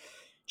 saw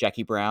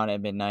Jackie Brown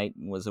at midnight,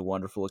 and was a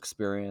wonderful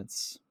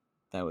experience.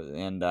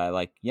 Going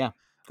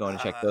to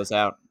check those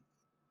out.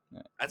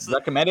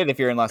 Recommend it if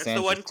you're in Los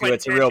Angeles too.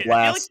 It's a real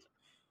blast.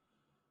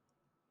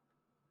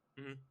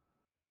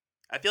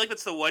 I feel like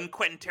that's the one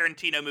Quentin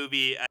Tarantino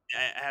movie I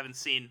haven't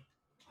seen.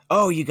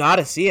 Oh, you got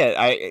to see it.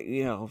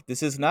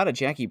 This is not a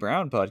Jackie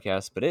Brown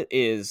podcast, but it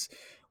is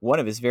one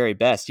of his very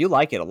best. You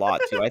like it a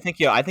lot too. I think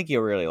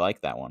you'll really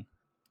like that one.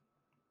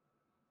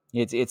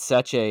 It's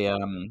such a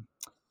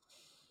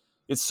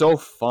it's so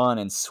fun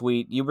and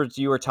sweet. You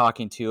were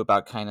talking too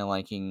about kind of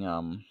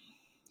liking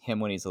him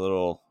when he's a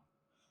little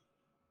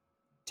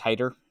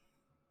tighter,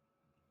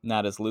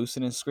 not as loose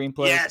in his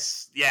screenplays.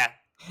 Yes, yeah.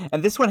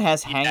 And this one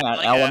has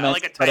hangout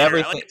elements, but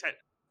everything.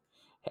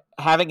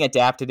 Having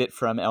adapted it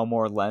from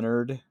Elmore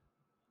Leonard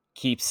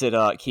keeps it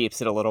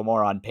a little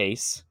more on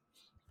pace.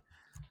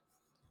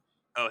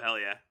 Oh hell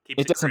yeah!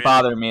 It doesn't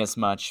bother me as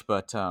much,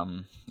 but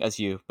as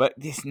you. But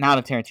it's not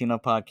a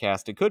Tarantino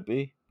podcast. It could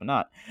be, but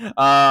not.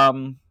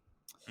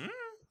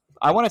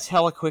 I want to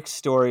tell a quick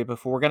story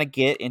before we're gonna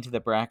get into the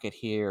bracket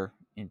here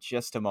in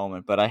just a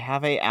moment. But I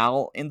have a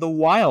Al in the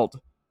Wild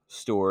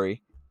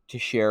story to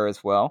share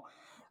as well.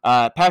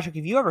 Patrick,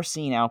 have you ever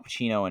seen Al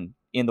Pacino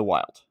in the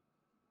Wild?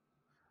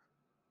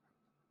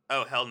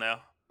 Oh hell no!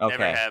 Okay.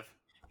 Never have.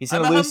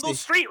 I'm a humble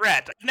street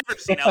rat. I've never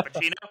seen Al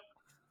Pacino.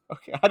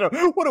 Okay, I don't.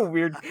 What a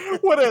weird,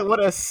 what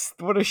a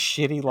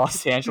shitty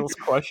Los Angeles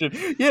question.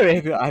 Yeah,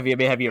 have you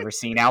ever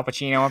seen Al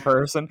Pacino in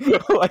person?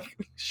 Like,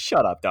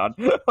 shut up, Don.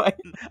 Like,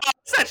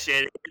 it's not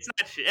shitty.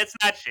 It's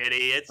not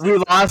shitty.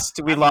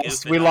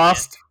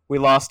 We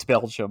lost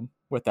Belgium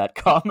with that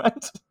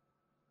comment.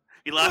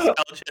 We lost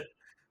Belgium.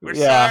 We're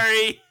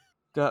sorry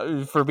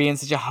for being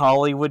such a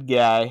Hollywood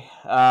guy.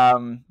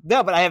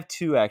 No, but I have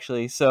two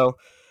actually. So.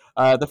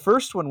 The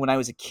first one, when I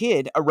was a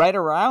kid, right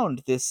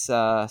around this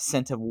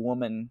Scent of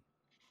Woman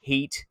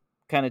hate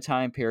kind of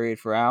time period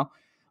for Al,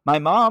 my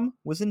mom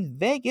was in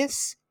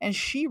Vegas and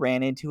she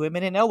ran into him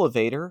in an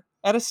elevator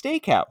at a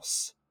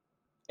steakhouse,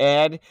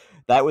 and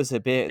that was a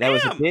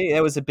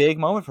big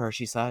moment for her.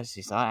 She saw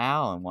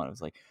Al and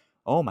was like,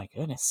 oh my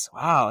goodness,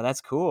 wow,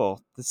 that's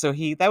cool. So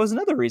that was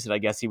another reason I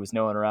guess he was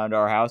known around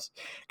our house,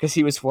 because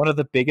he was one of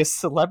the biggest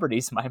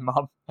celebrities my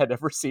mom had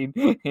ever seen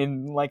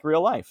in like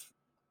real life.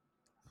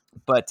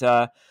 But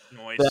the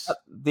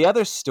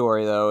other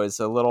story, though,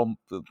 is a little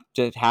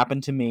that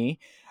happened to me.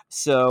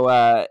 So,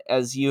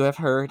 as you have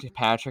heard,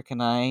 Patrick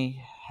and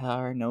I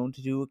are known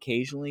to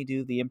occasionally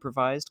do the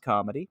improvised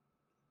comedy.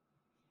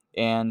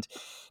 And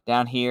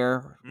down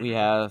here, we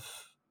have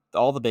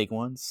all the big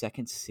ones,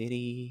 Second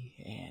City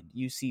and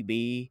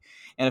UCB.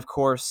 And, of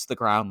course, the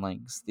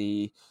Groundlings,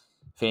 the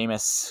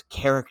famous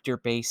character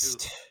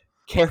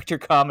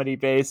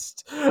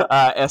comedy-based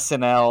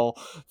SNL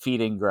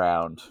feeding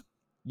ground.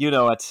 You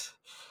know it.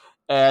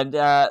 And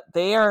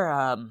they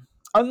are,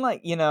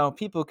 unlike,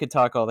 people could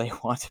talk all they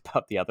want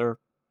about the other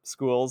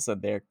schools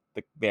and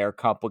their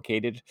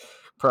complicated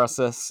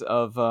process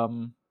of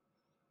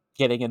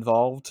getting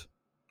involved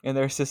in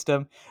their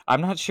system.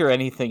 I'm not sure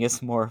anything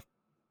is more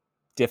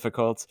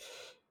difficult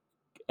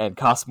and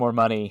costs more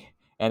money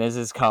and is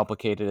as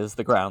complicated as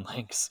the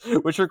Groundlings,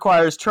 which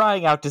requires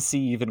trying out to see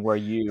even where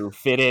you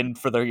fit in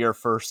for your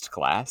first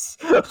class,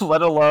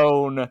 let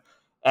alone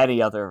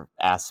any other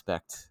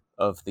aspect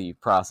of the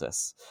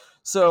process.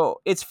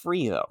 So it's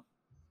free, though,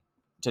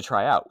 to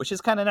try out, which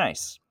is kind of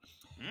nice.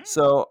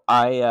 So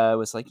I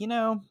was like,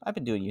 I've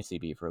been doing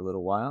UCB for a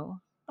little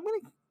while. I'm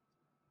going to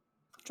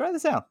try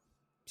this out,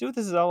 see what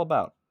this is all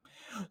about.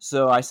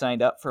 So I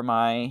signed up for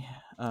my,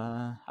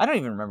 I don't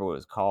even remember what it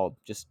was called,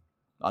 just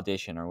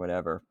audition or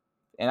whatever.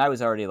 And I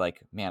was already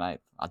like, man, I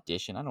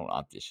don't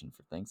audition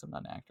for things. I'm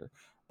not an actor.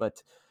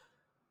 But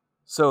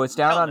so it's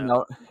down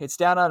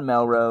on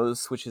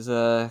Melrose, which is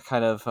a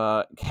kind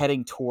of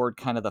heading toward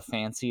kind of the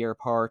fancier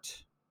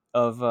part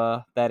of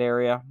that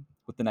area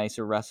with the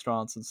nicer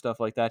restaurants and stuff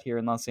like that here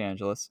in Los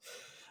Angeles.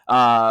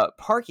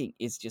 Parking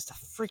is just a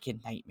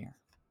freaking nightmare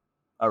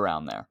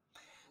around there.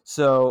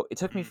 So it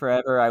took me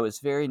forever. I was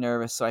very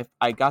nervous. So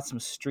I got some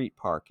street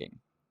parking.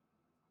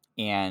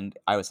 And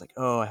I was like,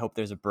 oh, I hope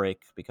there's a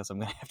break because I'm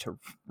going to have to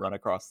run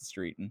across the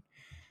street and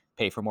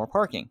pay for more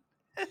parking.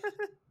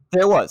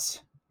 There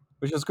was,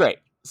 which was great.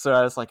 So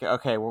I was like,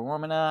 okay, we're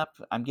warming up.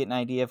 I'm getting an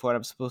idea of what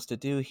I'm supposed to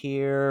do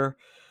here.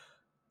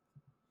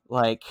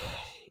 Like,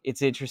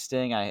 it's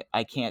interesting.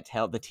 I can't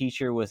tell. The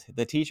teacher was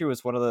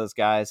one of those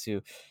guys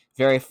who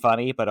very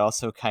funny, but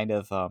also kind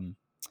of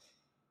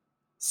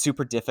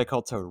super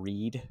difficult to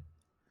read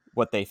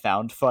what they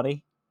found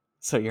funny.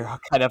 So you're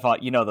kind of on,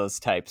 those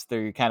types.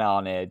 They're kind of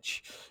on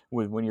edge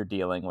when you're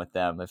dealing with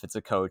them. If it's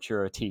a coach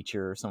or a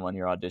teacher or someone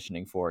you're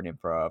auditioning for in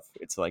improv,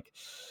 it's like,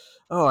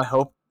 oh,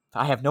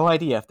 I have no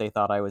idea if they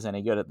thought I was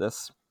any good at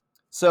this.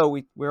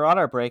 So we're on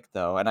our break,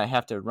 though, and I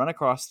have to run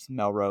across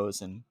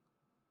Melrose and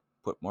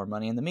put more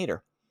money in the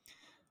meter.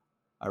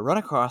 I run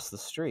across the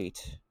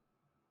street,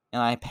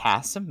 and I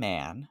pass a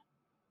man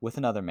with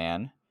another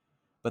man,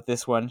 but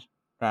this one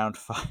around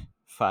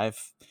 5'7",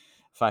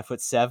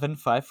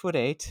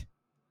 5'8",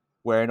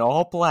 wearing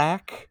all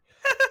black,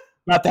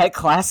 got that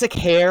classic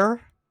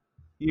hair,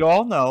 you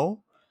all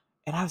know.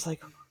 And I was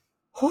like,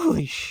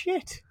 holy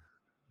shit,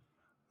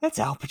 that's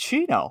Al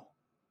Pacino.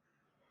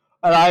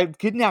 And I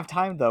didn't have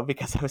time, though,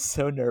 because I was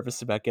so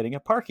nervous about getting a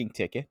parking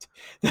ticket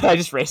that I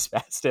just raced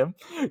past him.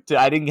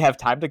 I didn't have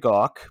time to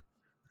gawk.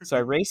 So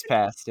I raced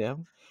past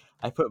him.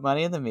 I put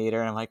money in the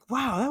meter, and I'm like,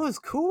 wow, that was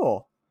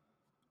cool.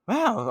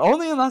 Wow,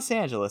 only in Los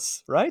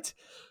Angeles, right?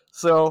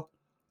 So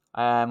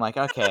I'm like,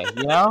 okay,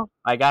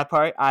 I got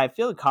part. I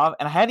feel confident,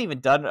 and I hadn't even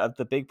done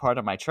the big part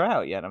of my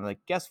tryout yet. I'm like,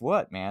 guess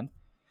what, man?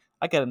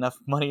 I got enough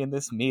money in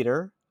this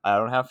meter. I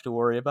don't have to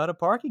worry about a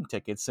parking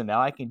ticket, so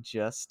now I can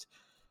just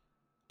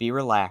be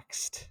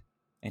relaxed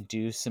and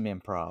do some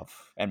improv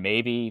and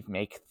maybe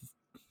make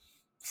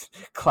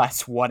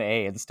class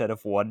 1A instead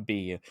of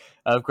 1B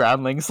of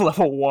Groundlings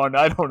level 1.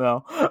 I don't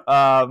know.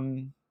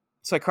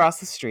 So I cross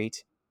the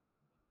street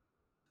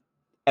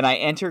and I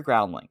enter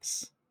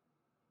Groundlings.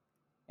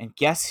 And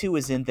guess who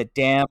is in the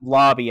damn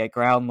lobby at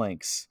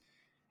Groundlings?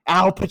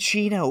 Al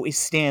Pacino is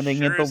standing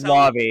in Sure the as hell.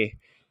 lobby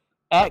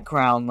at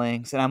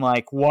Groundlings. And I'm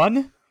like,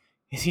 one,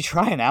 is he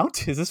trying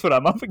out? Is this what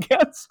I'm up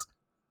against?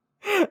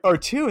 Or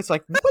two, it's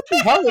like, what the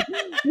hell?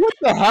 What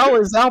the hell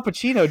is Al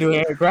Pacino doing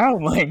at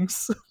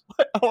Groundlings?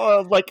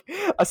 Like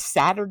a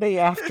Saturday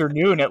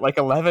afternoon at like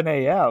 11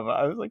 a.m.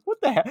 I was like, what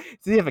the hell? Does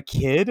he have a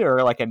kid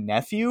or like a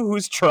nephew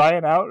who's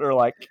trying out or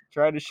like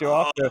trying to show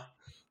off Oh, their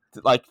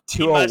like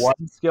he must 201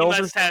 skills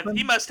or he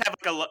something? must have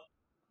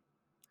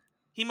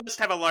he must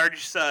have a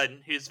large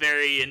son who's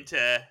very into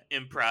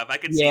improv. I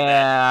could see that.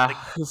 Yeah, Like,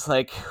 it's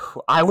like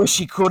I wish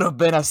he could have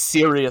been a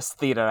serious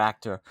theater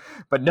actor,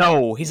 but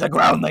no, he's a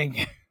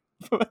groundling.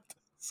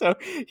 So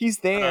he's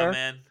oh there,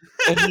 man.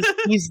 and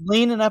he's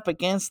leaning up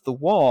against the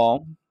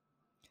wall,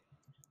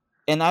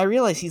 and I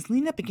realize he's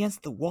leaning up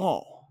against the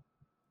wall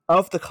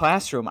of the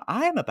classroom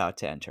I'm about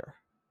to enter.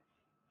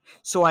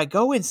 So I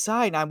go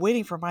inside, and I'm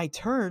waiting for my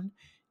turn.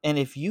 And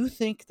if you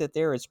think that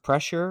there is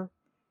pressure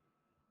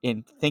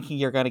in thinking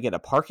you're going to get a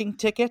parking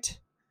ticket,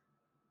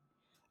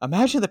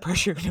 imagine the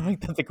pressure knowing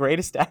that the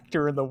greatest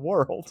actor in the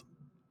world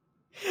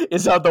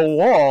is on the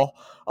wall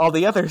on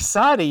the other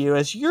side of you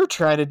as you're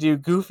trying to do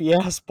goofy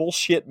ass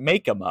bullshit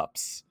make em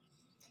ups.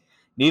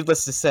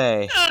 Needless to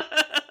say,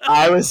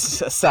 I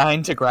was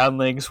assigned to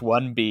Groundlings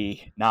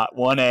 1B, not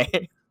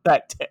 1A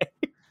that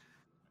day.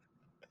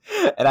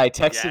 And I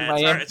texted Yeah, my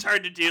it's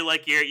hard to do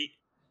like your.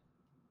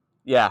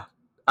 yeah,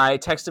 I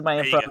texted my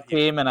There you go. improv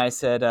team and I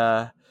said,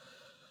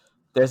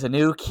 "There's a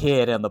new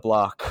kid on the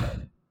block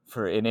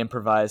for an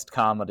improvised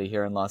comedy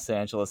here in Los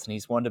Angeles, and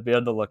he's one to be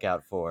on the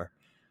lookout for.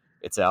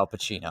 It's Al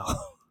Pacino."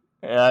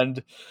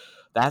 And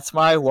that's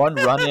my one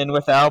run-in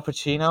with Al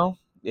Pacino.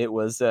 It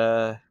was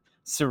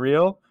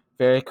surreal,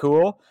 very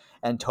cool,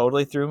 and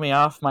totally threw me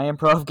off my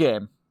improv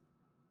game.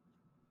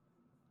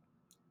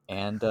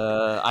 And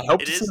I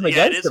hope It to see is. him Yeah,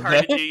 again it is hard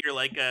someday. to do your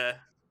like Yeah,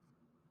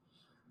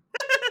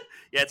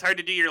 it's hard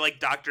to do your like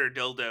Doctor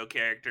Dildo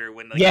character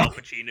when like Yeah, Al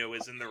Pacino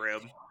is in the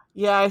room.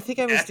 yeah. I think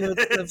I was Yeah, doing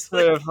some it's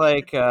sort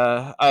like of like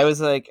I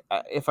was like,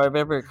 if I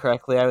remember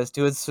correctly, I was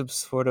doing some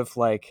sort of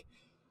like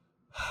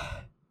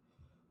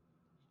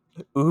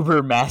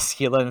uber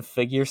masculine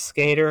figure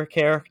skater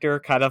character,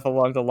 kind of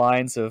along the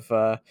lines of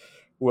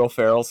Will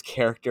Ferrell's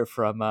character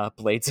from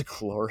Blades of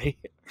Glory,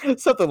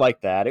 something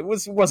like that. It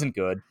wasn't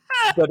good,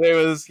 but it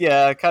was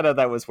kind of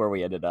that was where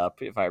we ended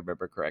up, if I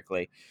remember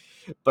correctly.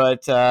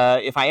 But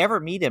if I ever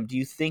meet him, do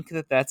you think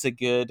that that's a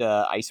good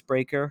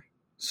icebreaker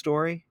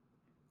story,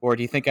 or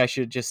do you think I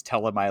should just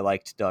tell him I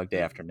liked Dog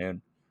Day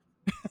Afternoon?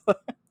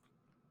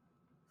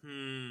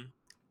 hmm.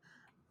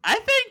 I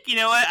think you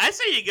know what I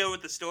say. You go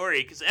with the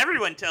story because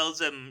everyone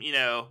tells him, you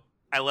know,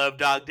 I love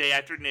Dog Day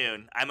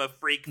Afternoon. I'm a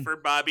freak for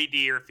Bobby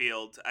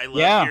Deerfield. I love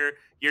Yeah,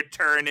 your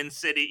turn in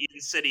City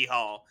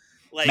Hall.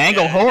 Like, yeah,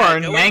 Manglehorn, go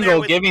in there Mangle,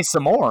 with give me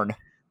some more.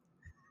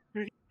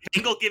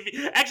 Mangle. Give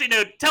you actually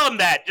no. Tell him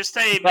that. Just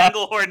say Yeah,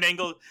 Manglehorn.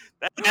 Mangle.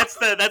 That's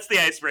the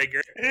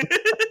icebreaker.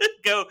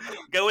 Go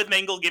with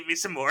Mangle. Give me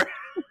some more.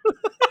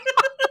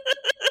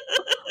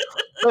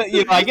 but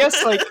I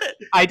guess like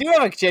I do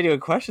have a genuine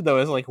question though.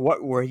 Is like,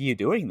 what were you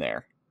doing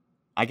there?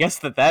 I guess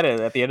that is,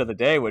 at the end of the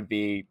day would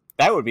be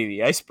that would be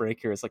the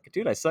icebreaker. It's like,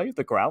 dude, I saw you at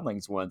the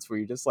Groundlings once. Were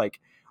you just like,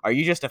 are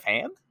you just a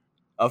fan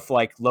of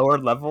like lower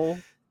level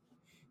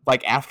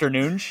like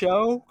afternoon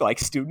show like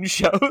student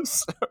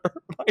shows,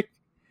 like,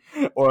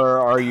 or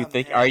are you Oh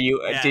think are man,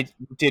 you yeah.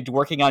 did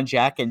working on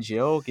Jack and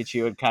Jill get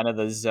you in kind of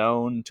the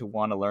zone to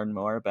want to learn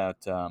more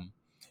about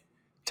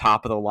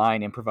top of the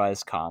line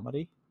improvised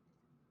comedy?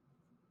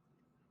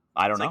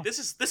 I don't It's like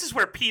know. this is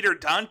where Peter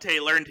Dante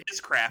learned his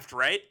craft,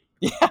 right?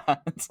 Yeah,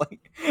 it's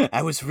like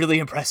I was really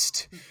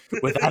impressed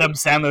with Adam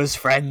Sandler's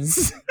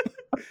friends.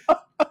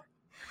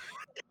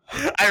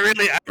 I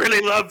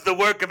really love the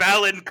work of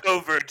Alan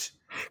Covert.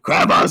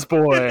 Grandma's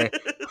boy.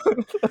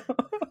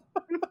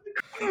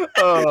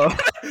 Oh,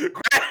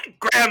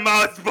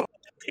 Grandma's boy.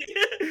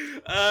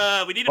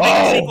 We need to make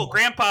a sequel. oh,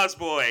 Grandpa's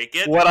boy.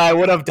 Get. what I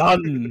would have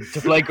done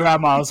to play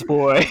Grandma's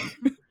boy.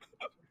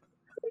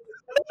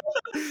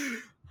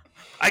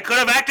 I could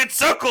have acted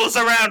circles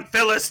around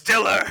Phyllis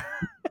Diller.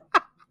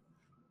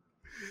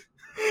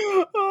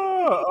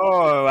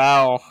 Oh,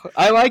 wow,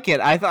 I like it.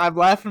 I'm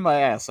laughing my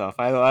ass off.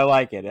 I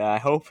like it. I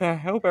hope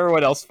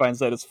everyone else finds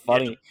that as Yeah,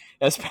 funny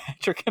as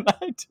Patrick and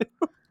I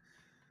do.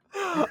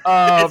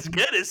 it's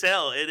good as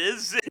hell. It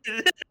is.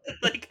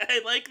 Like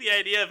I like the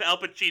idea of Al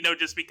Pacino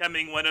just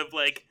becoming one of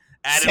like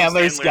Adam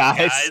Sandler's Sandler's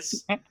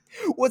guys. guys.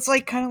 Well, it's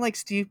like kind of like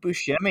Steve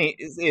Buscemi.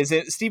 Is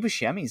it Steve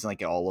Buscemi's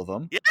like all of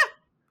them? Yeah.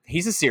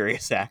 He's a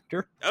serious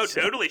actor. Oh,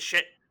 So, totally.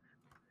 Shaq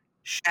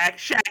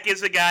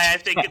is a guy I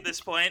think at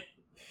this point.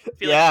 I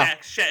feel like yeah.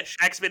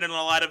 Shaq's been in a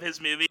lot of his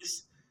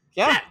movies.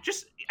 Yeah.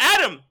 Just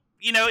Adam.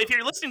 If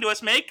you're listening to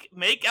us, make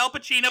Al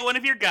Pacino one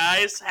of your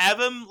guys. Have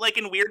him like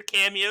in weird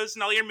cameos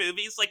in all your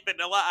movies, like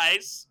Vanilla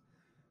Ice.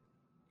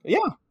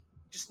 Yeah.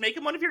 Just make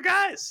him one of your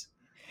guys.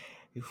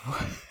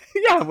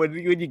 Yeah, when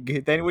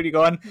you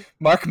go on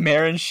Mark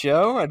Maron's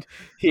show and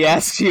he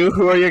asks you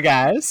who are your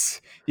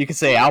guys, you can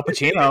say Al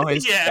Pacino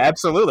is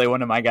absolutely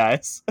one of my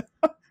guys.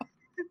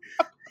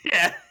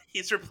 Yeah,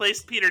 he's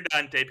replaced Peter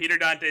Dante. Peter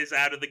Dante's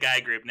out of the guy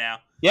group now.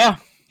 Yeah,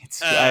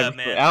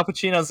 man. Al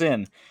Pacino's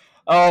in.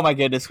 Oh my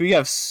goodness, we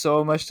have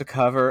so much to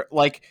cover.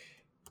 Like,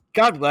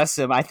 God bless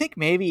him. I think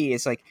maybe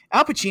it's like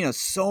Al Pacino's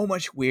so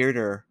much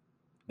weirder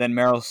than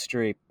Meryl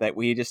Streep that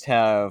we just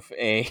have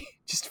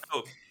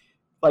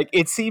like,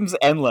 it seems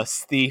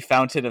endless, the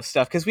fountain of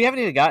stuff, because we haven't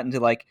even gotten to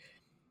like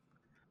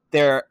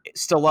their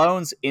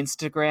Stallone's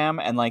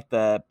Instagram and like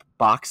the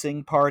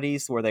boxing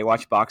parties where they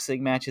watch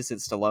boxing matches at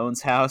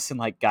Stallone's house, and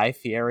like Guy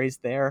Fieri's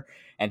there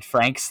and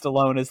Frank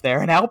Stallone is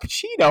there and Al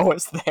Pacino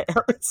is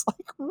there. It's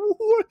like,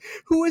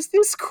 who is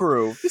this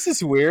crew? This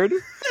is weird.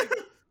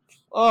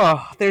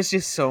 Oh, there's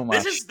just so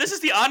much. This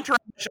is the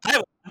entourage I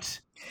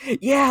want.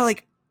 Yeah,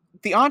 like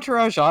the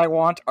entourage I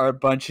want are a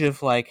bunch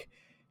of like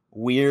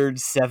weird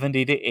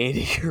 70 to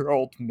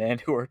 80-year-old men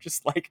who are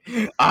just like,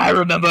 I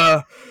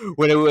remember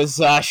when it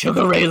was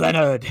Sugar Ray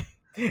Leonard.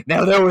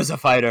 Now there was a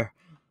fighter.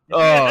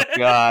 Oh,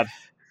 God.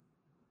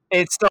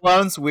 It's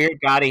Stallone's weird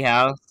gaudy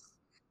house.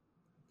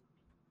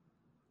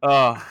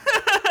 Oh.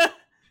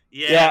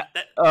 Yeah.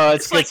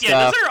 It's like, those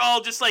are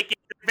all just like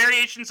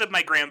variations of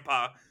my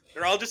grandpa.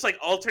 They're all just like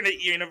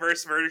alternate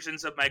universe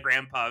versions of my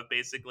grandpa,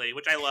 basically,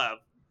 which I love.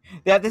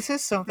 Yeah, this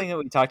is something that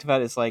we talked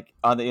about is like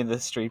in the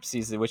Streep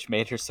season, which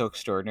made her so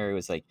extraordinary,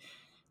 was like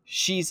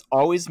she's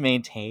always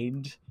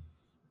maintained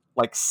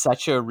like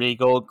such a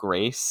regal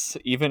grace,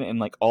 even in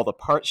like all the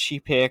parts she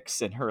picks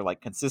and her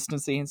like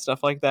consistency and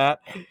stuff like that.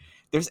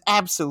 There's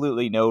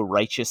absolutely no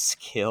righteous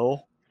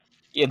kill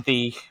in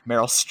the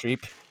Meryl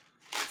Streep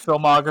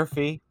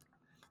filmography.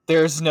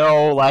 There's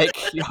no like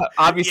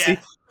obviously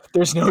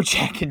there's no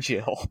Jack and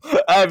Jill.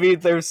 I mean,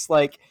 there's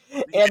like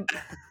and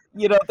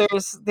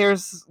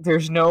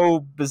there's no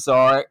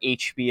bizarre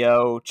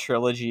HBO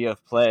trilogy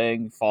of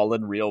playing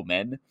fallen real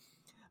men.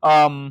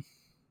 Al.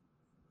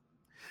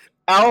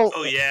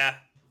 Oh yeah.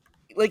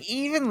 Like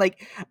even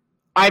like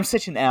I'm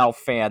such an Al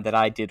fan that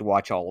I did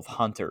watch all of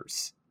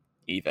Hunters,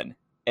 even,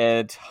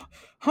 and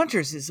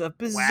Hunters is a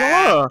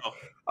bizarre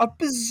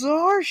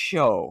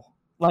show.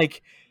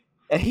 Like,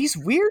 and he's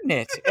weird in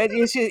it, and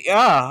it's just,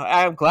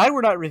 I'm glad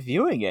we're not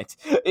reviewing it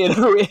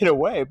in a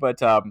way,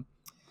 but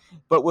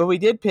when we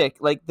did pick,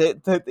 like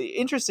the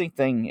interesting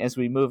thing as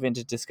we move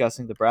into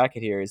discussing the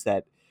bracket here is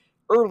that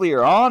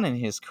earlier on in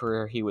his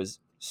career he was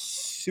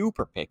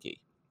super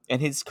picky,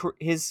 and his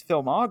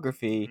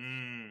filmography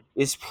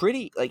is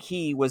pretty like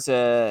he was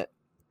a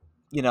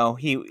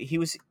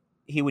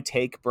he would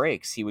take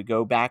breaks. He would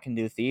go back and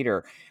do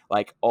theater.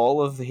 Like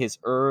all of his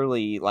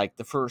early, like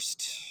the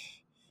first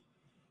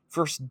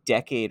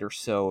decade or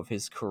so of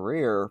his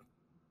career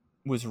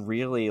was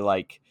really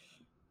like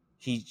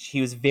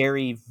he was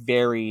very,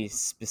 very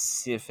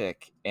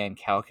specific and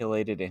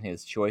calculated in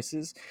his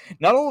choices.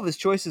 Not all of his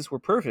choices were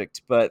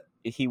perfect, but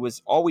he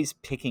was always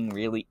picking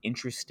really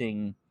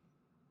interesting,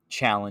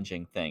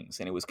 challenging things.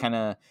 And it was kind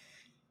of,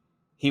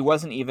 he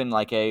wasn't even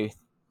like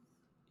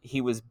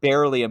he was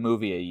barely a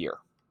movie a year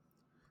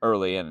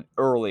early on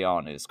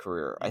in his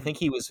career. I think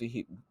I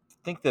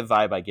think the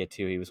vibe I get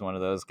to, he was one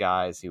of those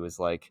guys. He was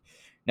like,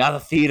 now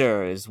the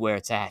theater is where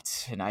it's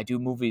at, and I do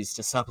movies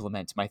to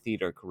supplement my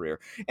theater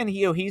career. And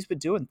he's been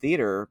doing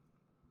theater.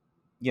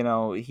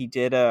 He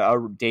did a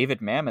David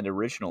Mamet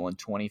original in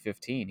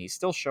 2015. He's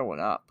still showing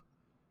up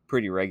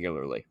pretty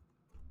regularly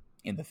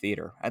in the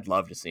theater. I'd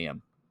love to see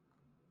him.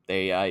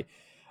 I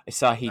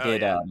saw he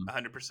did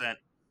 100%.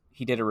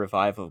 He did a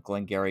revival of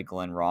Glengarry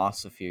Glen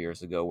Ross a few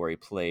years ago where he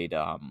played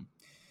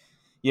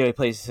he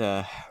plays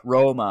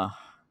Roma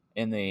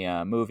in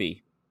the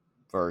movie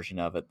version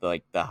of it,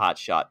 like the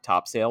hotshot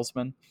top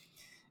salesman.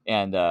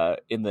 And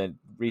in the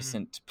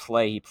recent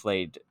play, he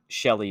played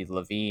Shelley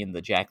Levine,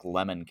 the Jack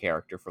Lemmon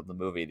character from the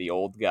movie, the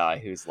old guy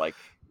who's like,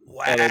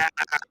 wow. Yeah,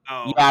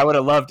 I would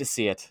have loved to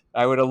see it.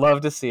 Oh,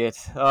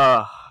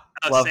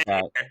 love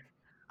that.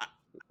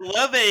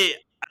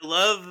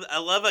 I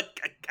love a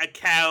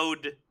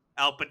cowed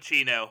Al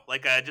Pacino.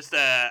 Like I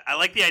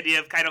like the idea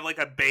of kind of like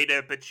a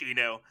beta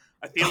Pacino.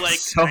 I feel like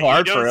so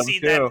hard you for don't him see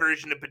too. That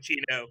version of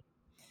Pacino.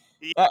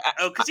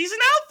 Because he's an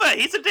alpha.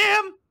 He's a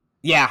damn.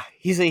 Yeah,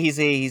 he's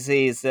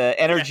a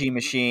energy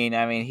machine.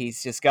 I mean,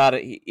 he's just got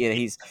it.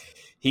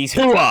 He's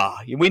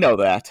hoo-ah. We know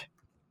that.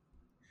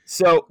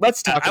 So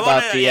let's talk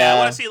about I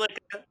want to see like.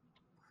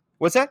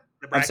 What's that?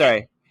 I'm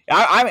sorry.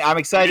 I'm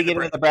excited to get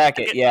into the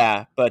bracket.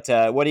 Yeah, but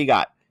what do you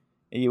got?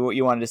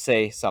 You wanted to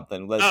say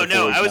something?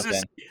 I was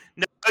just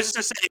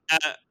gonna say.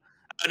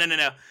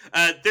 No.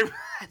 There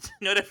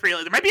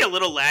might be a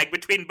little lag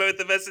between both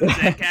of us and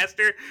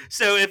Zencaster.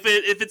 So if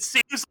it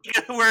seems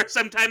like we're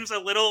sometimes a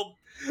little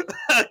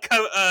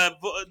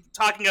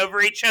talking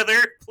over each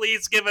other,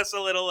 please give us a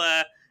little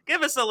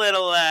give us a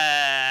little,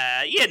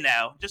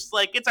 just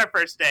like it's our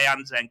first day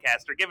on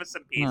Zencaster. Give us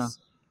some peace.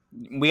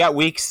 We got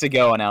weeks to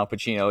go on Al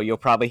Pacino. You'll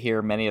probably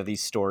hear many of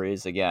these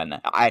stories again.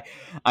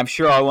 I'm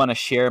sure I want to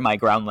share my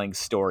Groundlings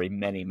story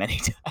many, many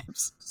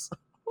times.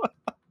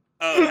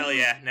 Oh hell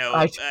yeah! No,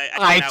 I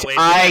cannot wait.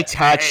 I Hey,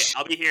 touched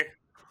I'll be here.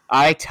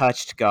 I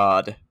touched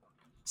God.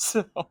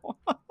 So God,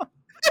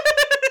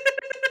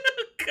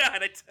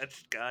 I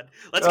touched God.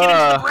 Let's get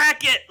into the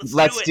bracket.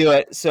 Let's do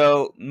it.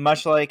 So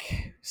much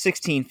like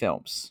 16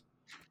 films,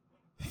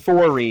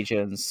 4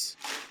 regions.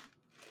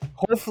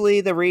 Hopefully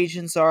the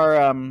regions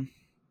are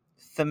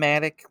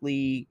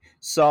thematically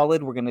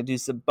solid. We're going to do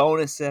some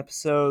bonus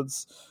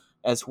episodes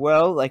as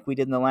well, like we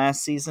did in the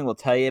last season. We'll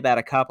tell you about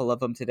a couple of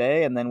them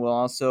today, and then we'll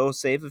also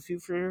save a few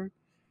for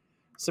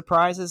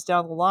surprises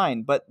down the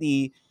line. But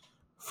the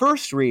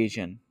first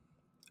region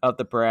of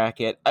the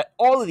bracket,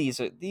 all of these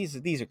are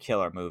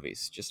killer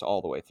movies, just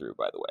all the way through,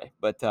 by the way.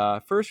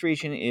 But first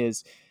region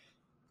is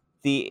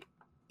the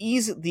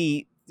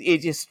it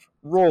just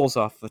rolls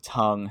off the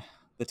tongue.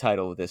 The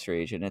title of this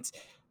region, it's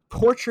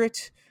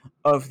Portrait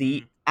of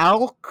the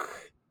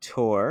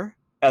Alctor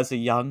as a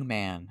Young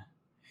Man.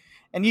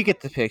 And you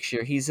get the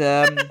picture. These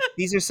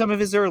are some of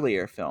his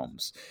earlier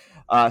films.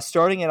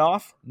 Starting it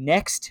off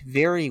next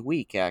very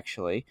week,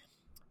 actually,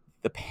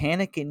 The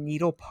Panic in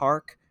Needle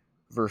Park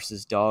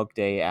versus Dog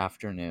Day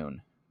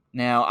Afternoon.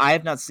 Now, I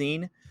have not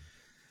seen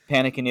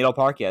Panic in Needle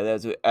Park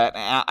yet.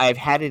 I've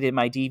had it in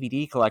my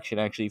DVD collection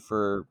actually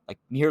for like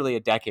nearly a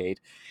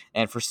decade,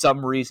 and for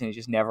some reason it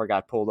just never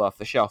got pulled off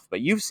the shelf. But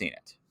you've seen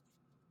it.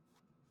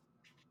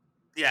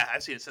 Yeah,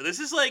 I've seen it. So this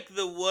is like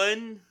the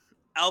one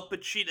Al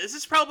Pacino. This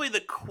is probably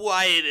the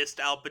quietest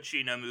Al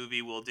Pacino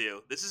movie we'll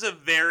do. This is a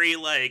very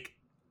like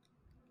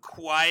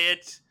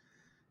quiet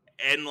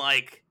and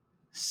like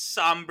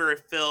somber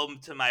film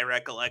to my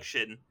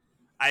recollection.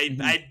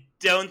 I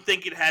don't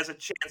think it has a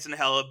chance in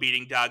hell of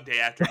beating Dog Day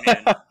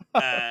Afternoon.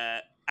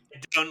 I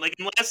don't like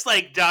unless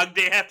like Dog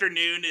Day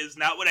Afternoon is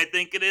not what I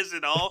think it is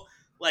at all.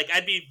 Like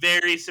I'd be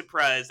very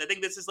surprised. I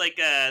think this is like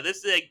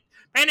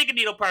Panic in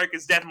Needle Park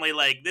is definitely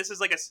like this is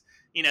like this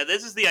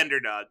is the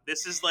underdog.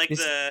 This is like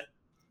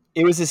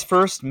It was his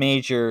first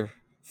major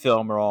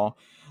film role.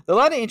 There are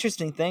a lot of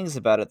interesting things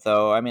about it,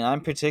 though. I mean, I'm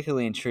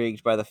particularly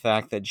intrigued by the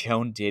fact that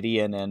Joan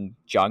Didion and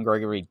John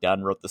Gregory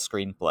Dunn wrote the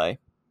screenplay.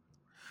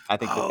 I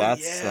think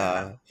that's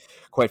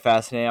quite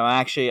fascinating.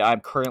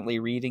 I'm currently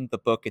reading the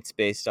book it's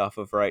based off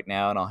of right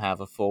now, and I'll have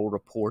a full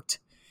report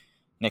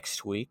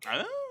next week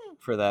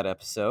for that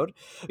episode.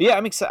 Yeah,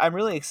 I'm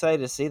really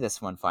excited to see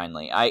this one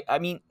finally. I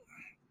mean,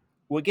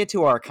 we'll get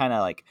to our kind of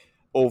like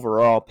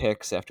overall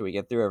picks after we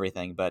get through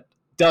everything, but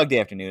Dog Day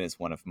Afternoon is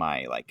one of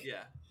my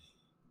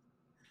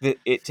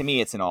to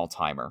me it's an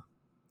all-timer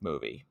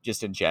movie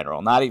just in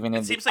general, not even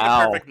in the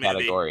Al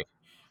category.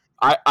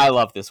 I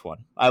love this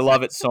one. I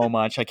love it so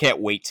much. I can't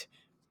wait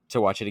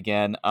to watch it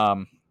again.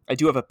 I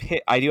do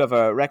have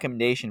a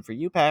recommendation for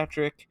you,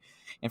 Patrick,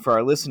 and for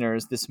our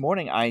listeners. This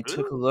morning I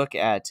took a look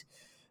at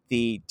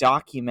the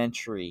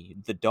documentary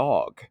The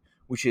Dog,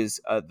 which is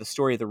the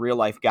story of the real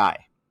life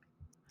guy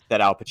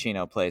that Al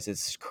Pacino plays.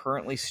 It's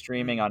currently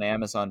streaming on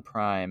Amazon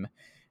Prime.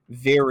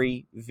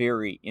 Very,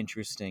 very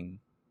interesting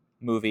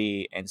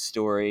movie and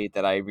story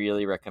that I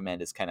really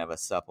recommend as kind of a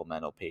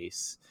supplemental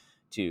piece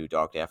to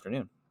Dog Day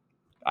Afternoon.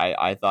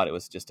 I thought it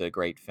was just a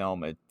great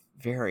film. A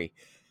very,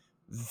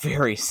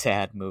 very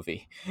sad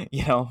movie.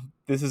 You know,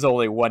 this is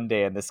only one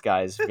day in this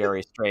guy's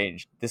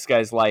this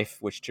guy's life,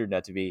 which turned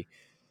out to be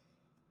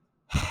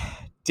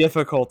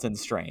difficult and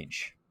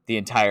strange the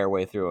entire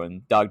way through,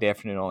 and Dog Day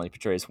Afternoon only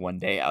portrays one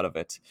day out of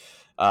it.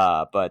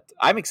 But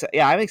I'm excited.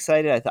 Yeah, I'm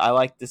excited. I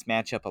like this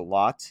matchup a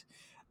lot.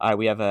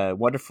 We have a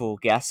wonderful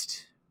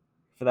guest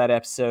for that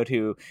episode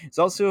who is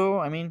also,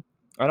 I mean,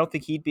 I don't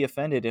think he'd be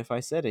offended if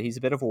I said it. He's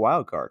a bit of a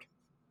wild card.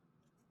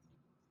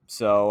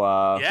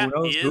 So who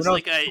knows? Who knows?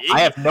 Like I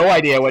have no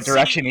idea what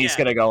direction he's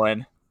going to go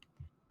in.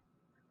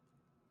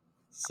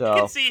 So I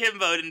can see him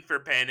voting for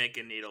Panic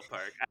in Needle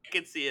Park. I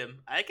can see him.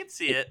 I can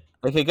see it.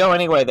 It could go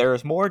anyway. There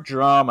was more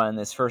drama in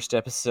this first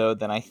episode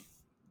than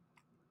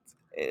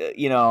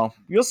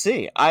you'll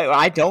see.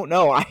 I don't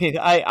know.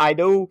 I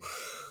know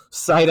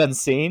sight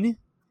unseen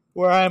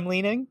where I'm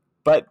leaning,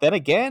 but then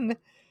again,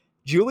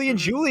 Julie and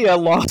Julia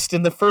lost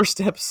in the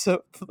first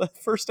episode. The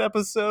first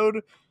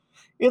episode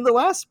in the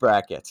last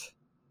bracket,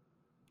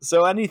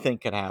 so anything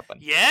could happen.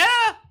 Yeah,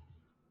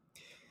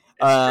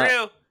 it's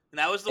true. And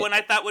that was the one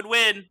I thought would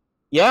win.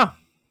 Yeah.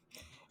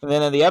 And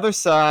then on the other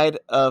side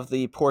of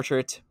the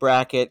portrait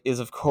bracket is,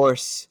 of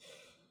course,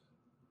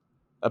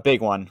 a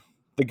big one.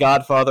 The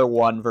Godfather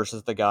 1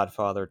 versus The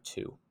Godfather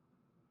 2.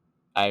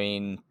 I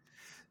mean...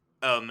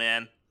 Oh,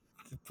 man.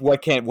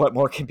 What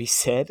more can be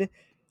said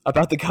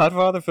about the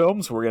Godfather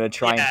films? We're going to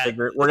try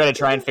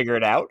and figure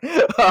it out.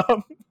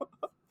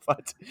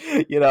 But,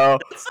 you know...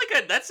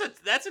 That's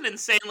an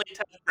insanely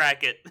tough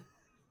bracket.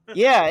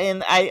 Yeah,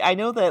 and I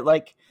know that,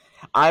 like,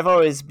 I've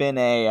always been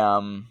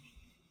a...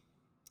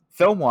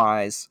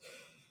 film-wise,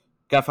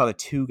 Godfather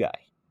 2 guy.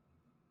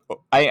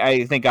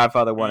 I think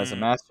Godfather 1 is a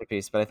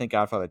masterpiece, but I think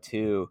Godfather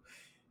 2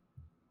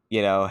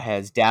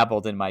 has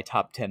dabbled in my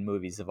top 10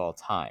 movies of all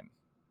time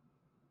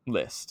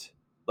list.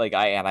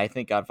 I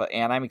think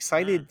and I'm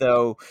excited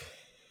though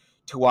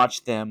to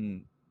watch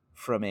them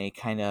from a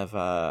kind of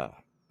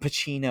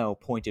Pacino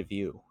point of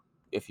view,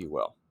 if you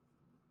will.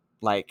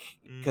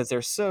 Because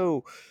they're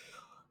so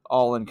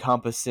all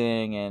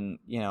encompassing, and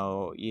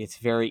it's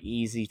very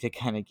easy to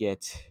kind of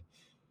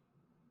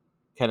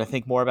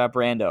think more about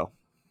Brando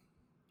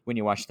when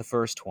you watch the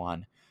first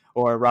one,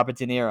 or Robert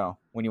De Niro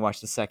when you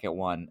watch the second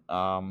one.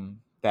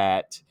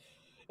 That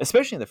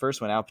especially in the first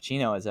one, Al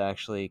Pacino is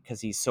actually, because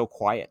he's so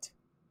quiet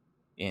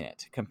in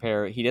it.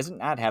 He doesn't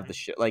not have the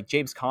show, like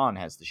James Caan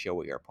has the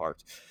show your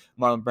part,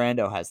 Marlon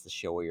Brando has the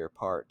show your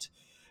part,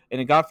 and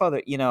in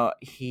Godfather,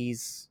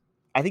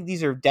 I think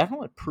these are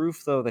definitely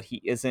proof though that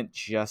he isn't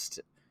just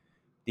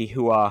the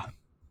hoo-ah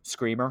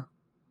screamer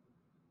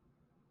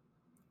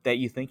that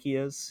you think he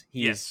is.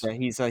 He's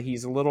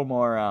a little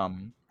more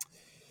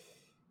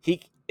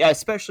he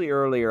especially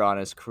earlier on in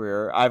his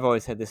career. I've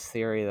always had this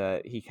theory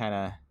that he kind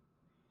of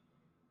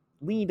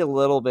leaned a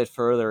little bit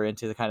further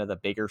into the kind of the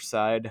bigger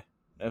side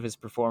of his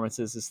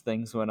performances as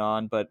things went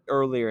on, but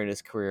earlier in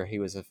his career he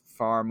was a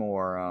far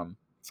more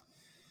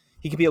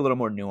he could be a little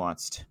more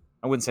nuanced.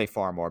 I wouldn't say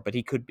far more, but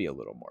he could be a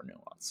little more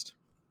nuanced.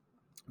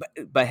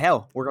 But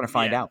hell, we're gonna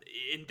find out.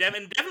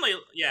 Definitely,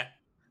 yeah.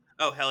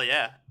 Oh hell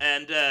yeah!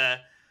 And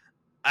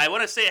I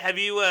want to say, have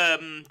you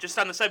just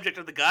on the subject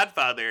of The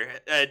Godfather?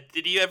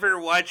 Did you ever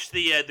watch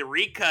the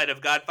recut of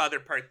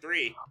Godfather Part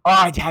 3? Oh,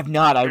 I have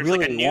not. I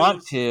really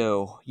want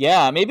to.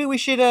 Yeah, maybe we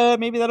should.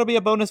 Maybe that'll be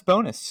a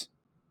bonus.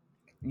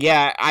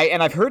 Yeah,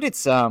 I've heard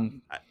it's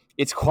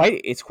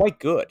quite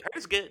good.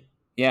 It's good.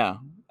 Yeah.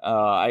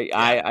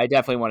 I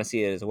definitely want to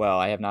see it as well.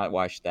 I have not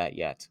watched that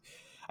yet.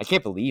 I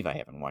can't believe I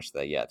haven't watched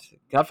that yet.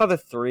 Godfather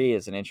 3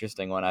 is an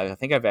interesting one. I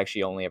think I've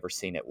actually only ever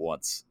seen it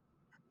once.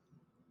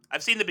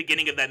 I've seen the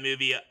beginning of that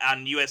movie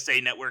on USA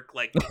Network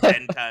like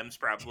 10 times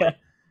probably. Yeah.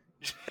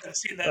 I've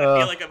seen that. I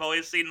feel like I've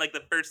always seen like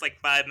the first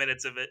 5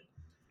 minutes of it.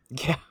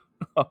 Yeah.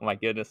 Oh my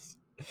goodness.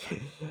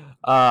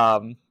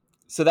 So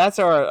that's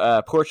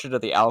our Portrait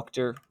of the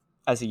Actor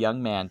as a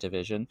Young Man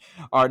division.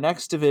 Our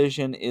next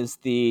division is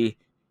the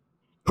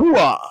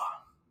Hooah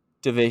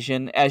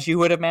division. As you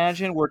would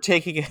imagine, we're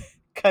taking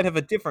kind of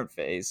a different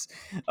phase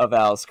of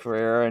Al's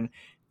career, and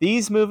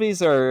these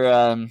movies are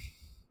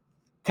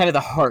kind of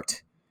the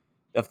heart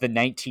of the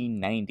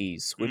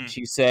 1990s, wouldn't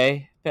you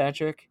say,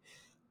 Patrick?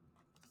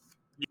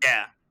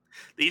 Yeah.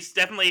 This is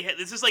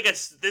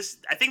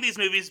I think these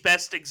movies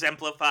best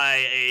exemplify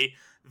a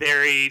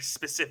very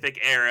specific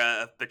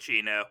era of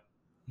Pacino.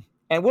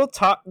 And we'll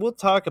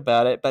talk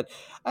about it, but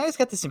I just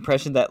got this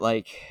impression that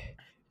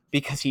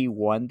because he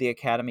won the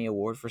Academy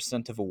Award for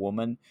Scent of a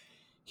Woman,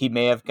 he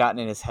may have gotten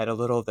in his head a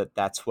little that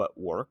that's what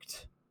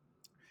worked,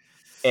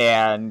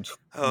 and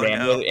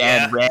ran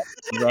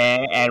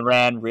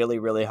really,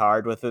 really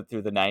hard with it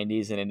through the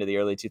 90s and into the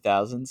early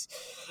 2000s.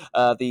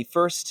 The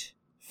first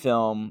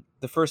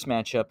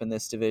matchup in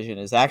this division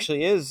is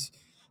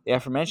the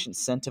aforementioned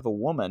Scent of a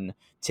Woman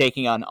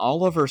taking on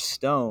Oliver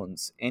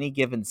Stone's Any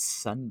Given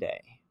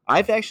Sunday.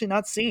 I've actually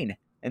not seen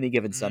Any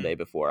Given Sunday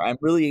before. I'm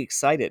really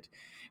excited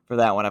for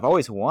that one. I've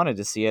always wanted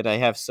to see it. I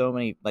have so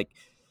many,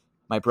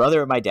 my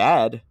brother and my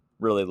dad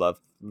really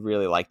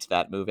liked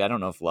that movie. I don't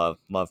know if love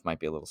might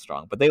be a little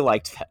strong, but they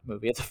liked that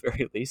movie at the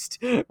very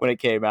least when it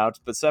came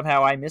out, but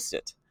somehow I missed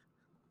it.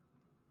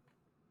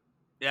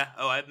 Yeah,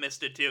 I've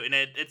missed it too. And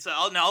it's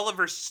an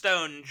Oliver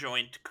Stone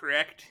joint,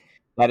 correct?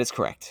 That is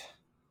correct.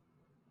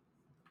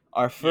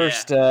 Our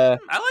first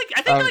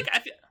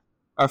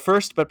our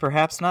first, but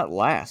perhaps not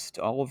last,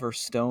 Oliver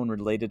Stone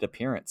related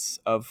appearance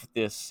of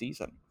this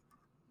season.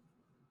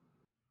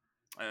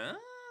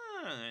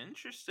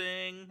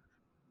 Interesting.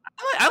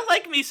 I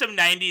like me some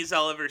 90s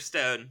Oliver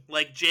Stone,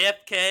 like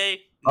JFK,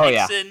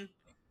 Nixon.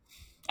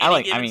 Oh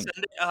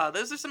yeah.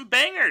 Those are some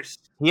bangers.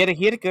 He had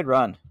a good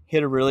run. He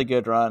had a really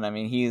good run. I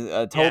mean, he's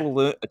a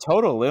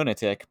total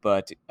lunatic,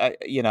 but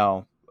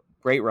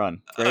great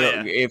run.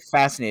 A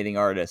fascinating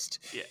artist.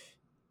 Yeah.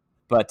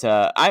 But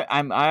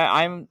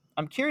I'm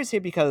curious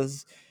here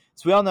because,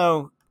 as we all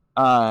know,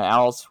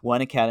 Al's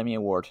won Academy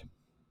Award.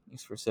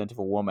 He's for Scent of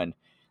a Woman.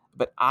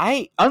 But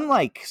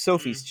unlike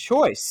Sophie's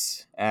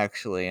Choice,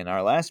 actually, in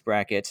our last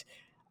bracket,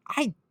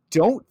 I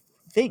don't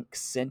think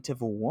Scent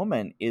of a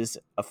Woman is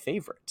a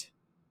favorite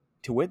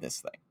to win this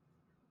thing,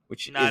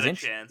 which is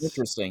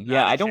interesting.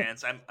 I don't.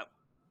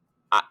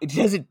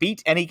 Does it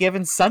beat Any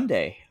Given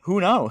Sunday?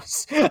 Who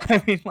knows?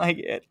 I mean,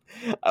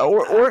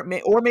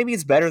 or maybe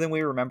it's better than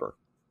we remember.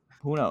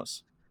 Who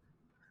knows?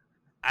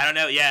 I don't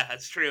know. Yeah,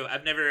 that's true.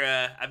 I've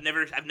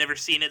never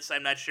seen it, so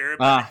I'm not sure.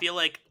 But I feel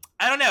like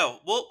I don't know.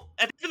 Well,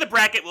 at the end of the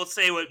bracket, we'll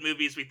say what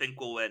movies we think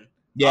will win.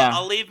 Yeah,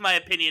 I'll leave my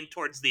opinion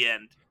towards the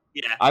end.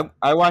 Yeah,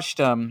 I watched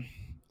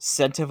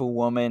Scent of a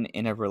Woman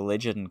in a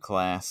religion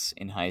class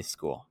in high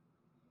school.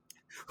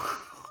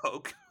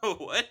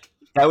 What?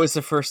 That was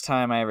the first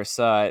time I ever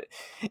saw it,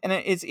 and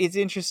it's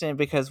interesting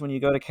because when you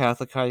go to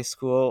Catholic high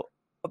school,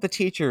 the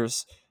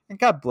teachers, and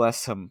God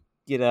bless them,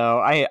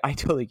 I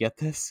totally get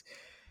this.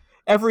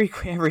 Every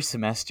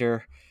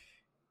semester,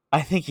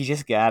 I think you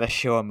just gotta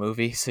show a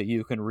movie so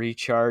you can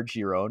recharge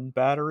your own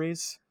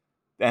batteries.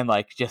 And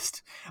like,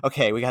 just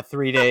okay, we got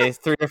 3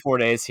 or 4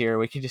 days here.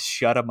 We can just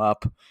shut them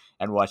up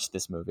and watch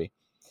this movie.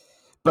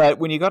 But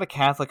when you go to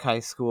Catholic high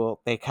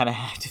school, they kind of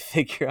have to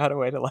figure out a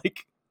way to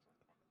like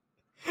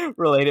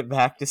relate it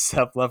back to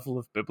some level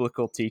of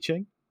biblical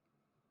teaching.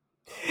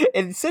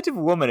 And Scent of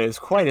a Woman is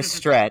quite a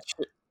stretch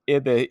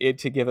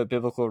to give a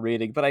biblical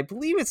reading, but I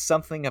believe it's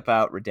something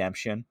about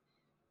redemption,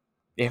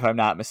 if I'm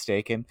not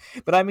mistaken.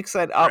 But I'm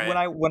excited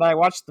Right. when I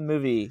watch the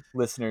movie,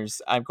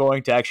 listeners. I'm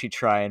going to actually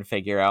try and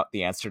figure out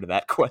the answer to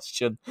that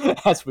question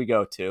as we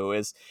go. To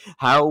is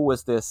how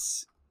was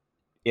this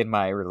in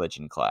my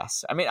religion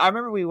class? I mean, I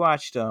remember we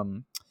watched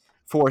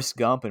Forrest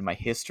Gump in my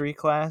history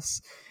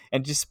class,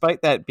 and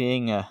despite that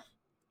being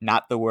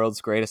not the world's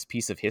greatest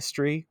piece of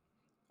history,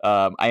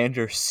 I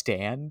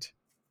understand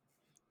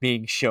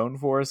being shown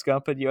Forrest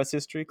Gump in U.S.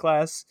 history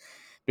class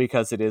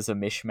because it is a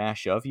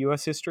mishmash of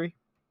U.S. history.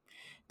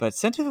 But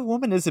Scent of a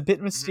Woman is a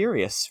bit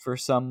mysterious for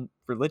some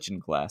religion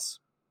class.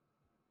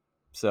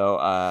 So,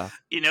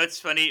 it's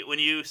funny when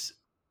you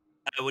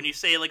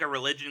say like a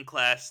religion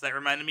class. That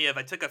reminded me of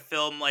I took a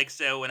film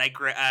when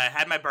I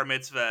had my bar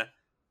mitzvah.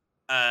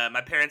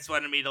 My parents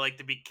wanted me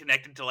to be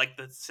connected to like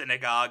the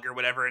synagogue or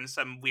whatever in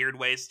some weird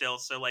way still.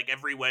 So like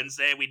every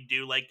Wednesday we'd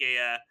do like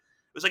it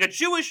was like a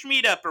Jewish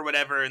meetup or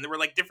whatever, and there were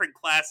like different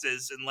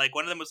classes, and like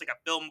one of them was like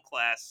a film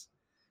class,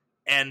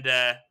 and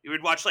you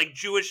would watch like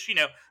Jewish, it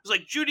was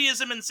like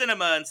Judaism and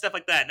cinema and stuff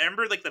like that. And I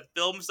remember like the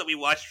films that we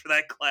watched for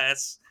that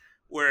class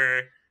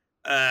were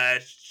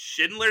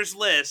Schindler's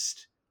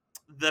List,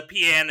 The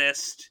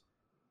Pianist,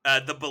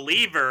 The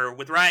Believer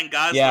with Ryan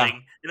Gosling, yeah,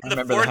 and I then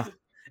remember that.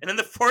 and then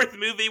the fourth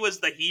movie was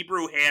The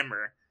Hebrew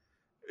Hammer.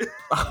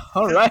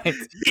 All right.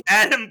 The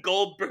Adam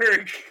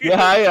Goldberg.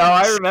 Yeah,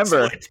 I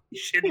remember.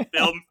 Exploitation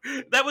film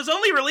that was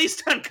only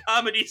released on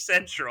Comedy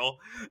Central.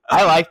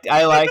 I liked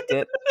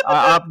it.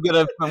 I'm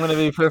gonna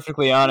be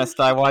perfectly honest.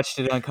 I watched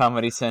it on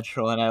Comedy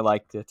Central and I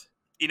liked it.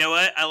 You know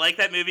what? I like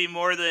that movie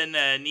more than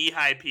Knee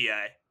High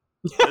PI.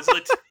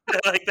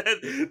 Like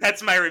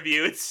that's my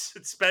review.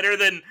 It's better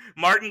than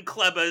Martin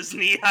Kleba's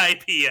Knee High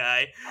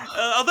PI.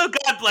 Although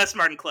God bless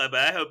Martin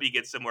Kleba, I hope he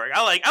gets some work.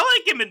 I like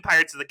him in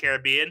Pirates of the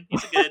Caribbean.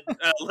 He's a good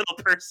little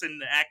person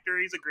actor.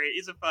 He's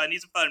a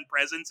fun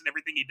presence in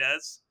everything he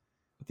does.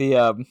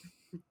 The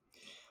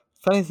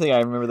funny thing I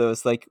remember though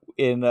is like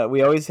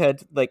we always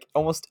had like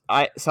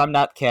so I'm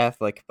not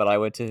Catholic, but I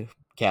went to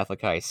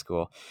Catholic high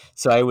school,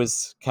 so I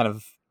was kind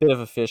of bit of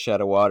a fish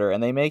out of water,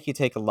 and they make you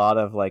take a lot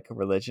of like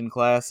religion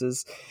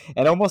classes,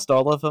 and almost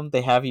all of them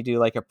they have you do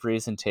like a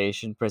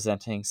presentation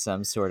presenting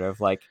some sort of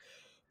like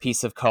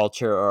piece of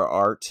culture or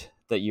art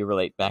that you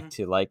relate back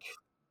to, like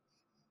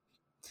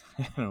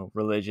I don't know,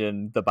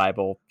 religion, the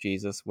Bible,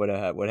 Jesus, what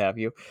have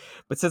you.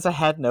 But since I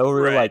had no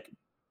real like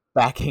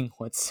backing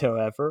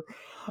whatsoever,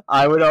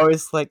 I would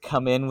always like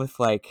come in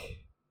with like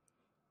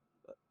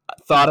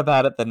thought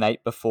about it the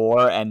night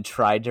before and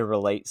tried to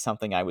relate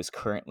something I was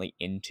currently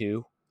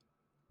into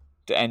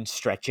and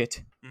stretch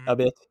it a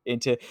bit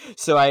into.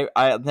 So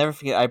I'll never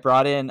forget, I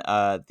brought in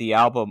the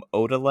album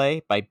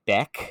Odelay by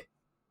Beck,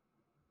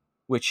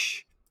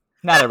 which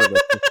not a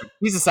religion.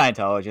 He's a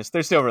Scientologist.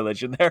 There's no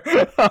religion there.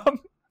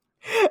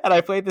 And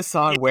I played the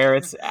song Where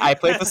It's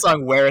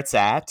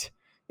At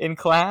in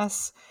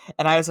class,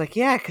 and I was like,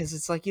 yeah, because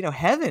it's like,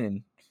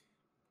 heaven,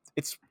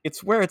 it's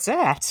where it's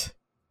at.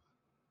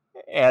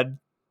 And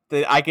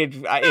if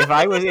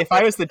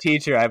I was the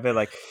teacher, I'd be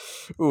like,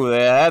 ooh,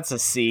 that's a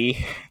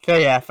C.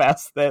 They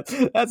half-assed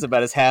that. That's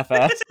about as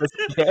half-assed as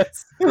it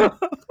gets.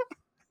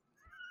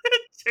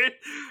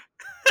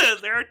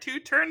 There are 2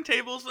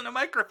 turntables and a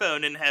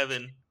microphone in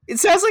heaven. It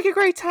sounds like a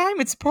great time.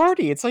 It's a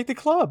party. It's like the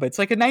club. It's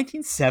like a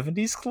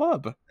 1970s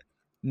club.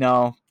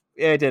 No,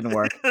 it didn't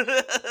work.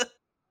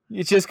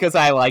 It's just because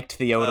I liked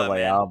the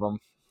Odelay album.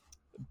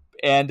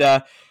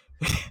 And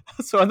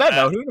so on that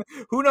note,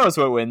 who knows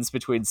what wins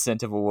between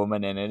Scent of a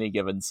Woman and Any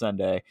Given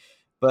Sunday?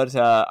 But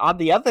on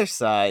the other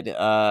side,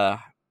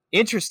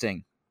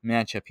 interesting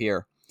matchup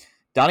here.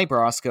 Donnie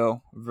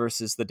Brasco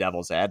versus the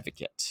Devil's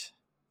Advocate.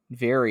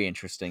 Very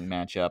interesting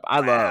matchup.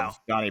 I love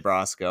Donnie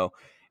Brasco,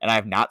 and I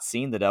have not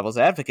seen the Devil's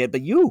Advocate,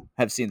 but you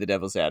have seen the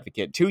Devil's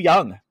Advocate. Too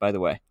young, by the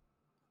way.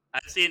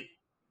 I've seen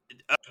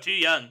too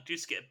young, too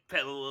scary.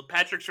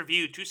 Patrick's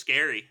review, too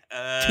scary.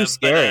 Too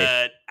scary.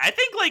 But I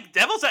think like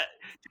Devil's too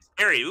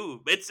scary.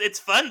 Ooh, it's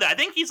fun. I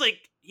think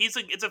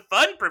it's a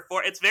fun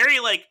performance. It's very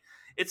like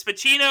it's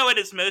Pacino at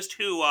his most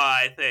hoo-ah.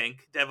 I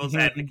think Devil's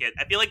Advocate.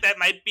 I feel like that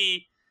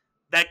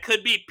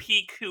could be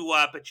peak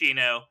hoo-ah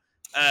Pacino.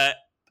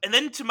 And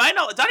then to my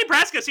knowledge, Donnie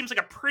Brasco seems like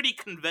a pretty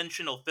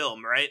conventional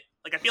film, right?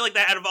 Like I feel like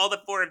that out of all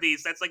the 4 of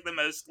these, that's like the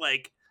most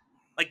like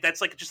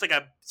that's like just like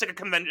a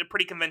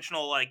pretty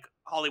conventional like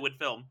Hollywood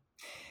film.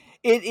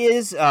 It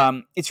is.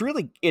 It's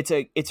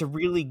a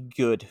really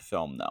good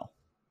film though.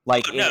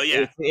 Like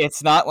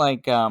it's not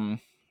like I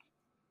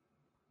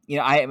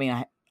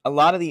mean a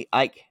lot of the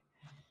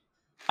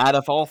out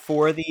of all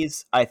 4 of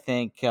these, I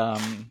think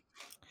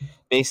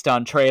based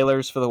on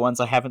trailers for the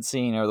ones I haven't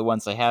seen or the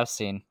ones I have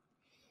seen,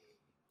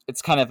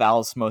 it's kind of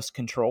Al's most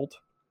controlled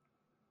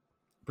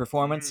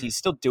performance. Mm-hmm. He's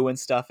still doing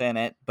stuff in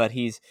it, but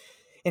he's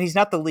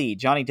not the lead.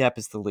 Johnny Depp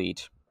is the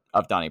lead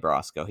of Donnie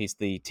Brasco. He's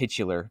the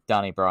titular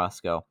Donnie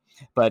Brasco.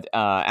 But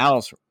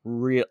Al's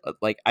real.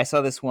 Like I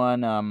saw this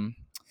one at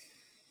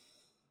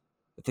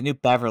the New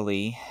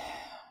Beverly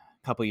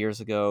a couple years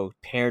ago,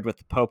 paired with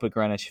the Pope of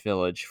Greenwich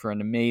Village for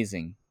an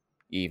amazing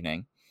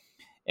evening,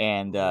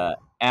 and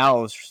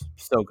Al's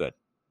so good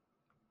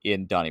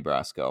in Donnie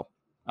Brasco.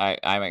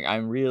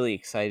 I'm really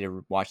excited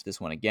to watch this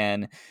one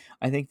again.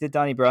 I think that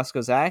Donnie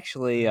Brasco's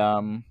actually,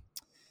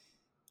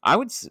 I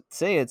would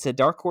say it's a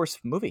dark horse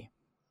movie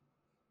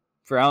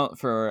for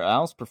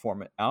Al's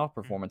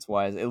performance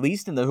wise, at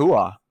least in the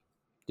Hua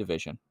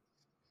division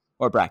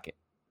or bracket.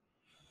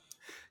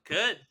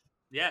 Could.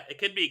 Yeah, it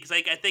could be because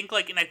I think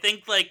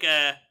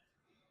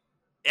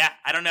yeah,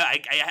 I don't know.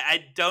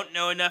 I don't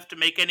know enough to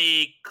make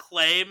any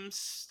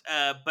claims,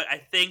 but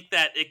I think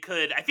that it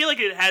could. I feel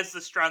like it has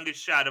the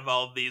strongest shot of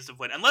all of these of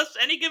win. Unless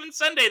Any Given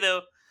Sunday,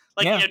 though,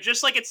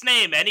 just like its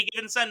name, Any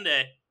Given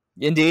Sunday.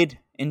 Indeed.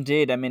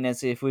 I mean,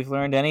 as if we've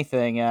learned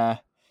anything,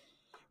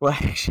 well,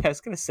 actually, I was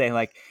going to say,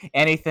 like,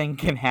 anything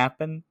can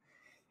happen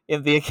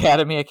in the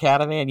Academy,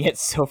 and yet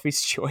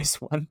Sophie's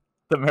Choice won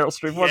the Meryl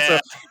Streep one.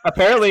 So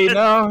apparently,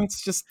 no,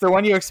 it's just the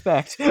one you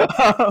expect. Yeah.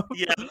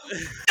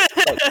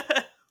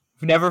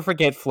 Never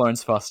forget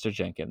Florence Foster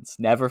Jenkins.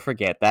 Never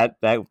forget that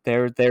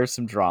there's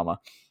some drama.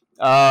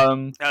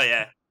 Oh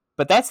yeah.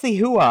 But that's the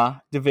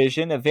Hua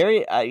division. A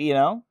very I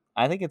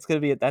think that's gonna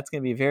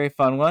be a very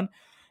fun one.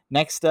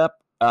 Next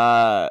up,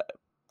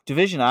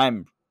 division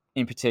I'm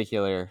in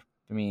particular.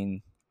 I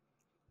mean,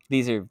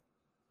 these are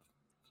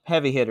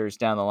heavy hitters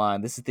down the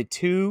line. This is the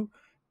two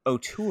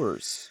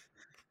auteurs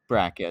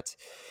bracket.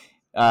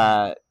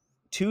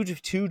 Two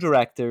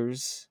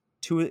directors,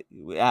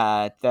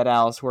 that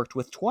Al's worked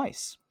with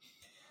twice.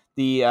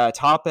 The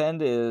top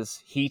end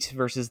is Heat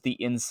versus The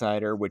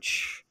Insider,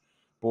 which,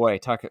 boy,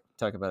 talk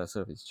about a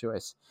Sophie's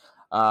Choice.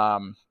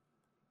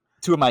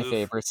 Two of my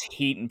favorites,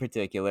 Heat in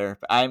particular.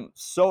 I'm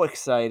so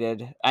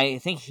excited. I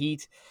think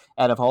Heat,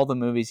 out of all the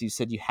movies you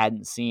said you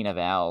hadn't seen of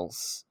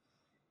Al's,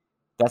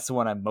 that's the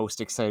one I'm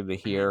most excited to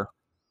hear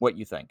what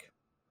you think.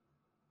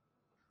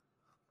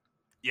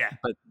 Yeah.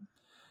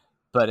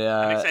 But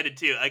I'm excited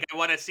too. Like, I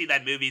want to see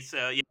that movie.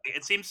 So yeah,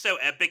 it seems so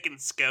epic in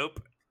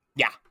scope.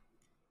 Yeah.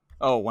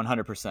 Oh,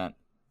 100%.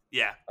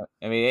 Yeah.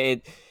 I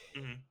mean,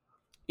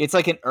 it's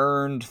like an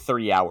earned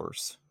 3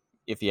 hours,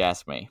 if you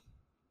ask me.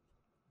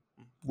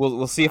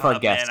 We'll see if our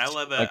guest agrees. I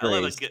love a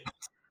good.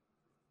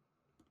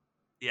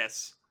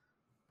 Yes.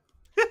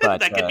 But,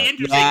 that could be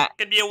interesting. Yeah.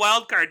 Could be a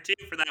wild card too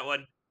for that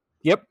one.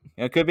 Yep,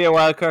 it could be a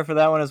wild card for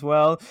that one as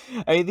well.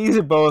 I mean, these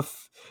are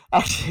both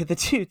actually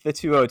the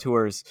two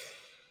auteurs.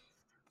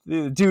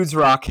 The dudes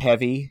rock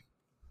heavy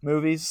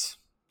movies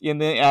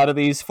out of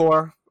these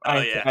four.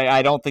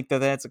 I don't think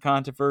that's a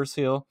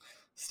controversial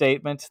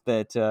statement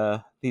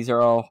that these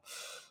are all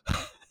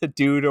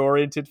dude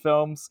oriented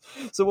films.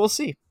 So we'll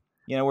see.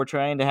 We're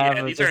trying to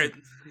have these are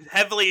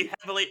heavily.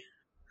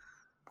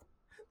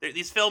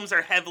 These films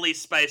are heavily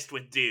spiced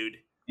with dude.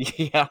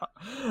 Yeah,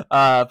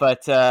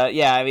 but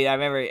yeah, I mean, I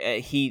remember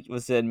Heat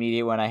was in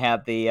media when I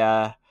had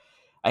I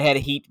had a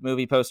Heat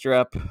movie poster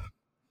up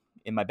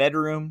in my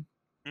bedroom.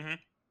 Mm-hmm.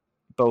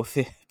 Both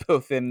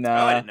in.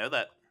 I didn't know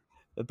that.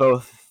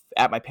 Both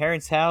at my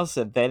parents' house,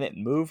 and then it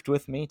moved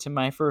with me to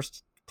my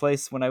first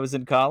place when I was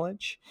in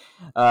college.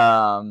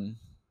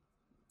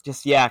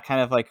 Just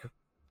kind of like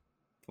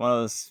one of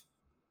those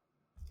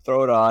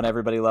throw it on,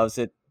 everybody loves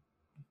it.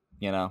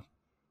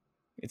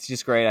 It's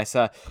just great. I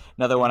saw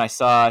another one. I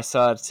saw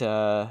it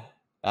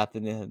at the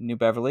New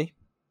Beverly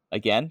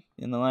again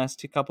in the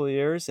last couple of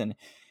years, and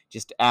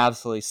just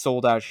absolutely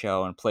sold out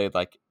show and played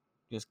like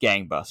just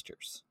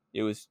gangbusters.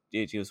 It was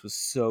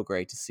so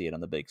great to see it on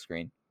the big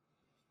screen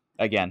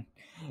again,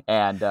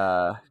 and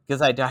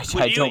because I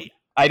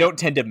don't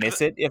tend to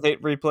miss it if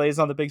it replays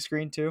on the big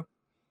screen too.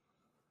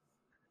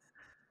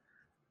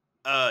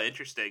 Oh,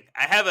 interesting.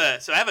 I have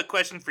a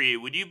question for you.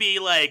 Would you be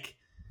like,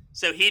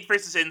 so Heat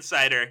versus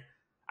Insider?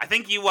 I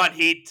think you want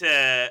Heat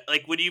to,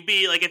 like, would you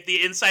be like, if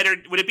the Insider,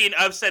 would it be an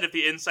upset if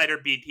the Insider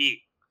beat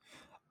Heat?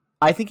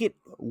 I think it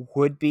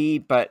would be,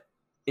 but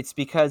it's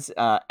because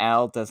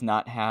Al does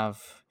not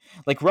have,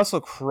 like, Russell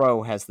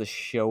Crowe has the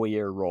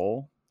showier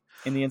role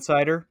in The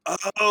Insider.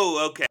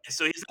 Oh, okay.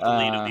 So he's not the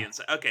lead of The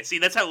Insider. Okay, see,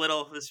 that's how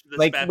little this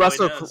like bad boy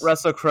knows.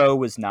 Russell Crowe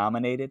was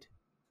nominated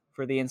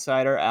for The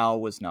Insider.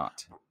 Al was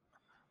not.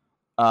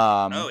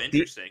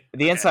 Interesting.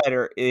 The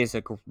Insider is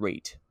a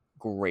great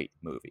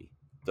movie,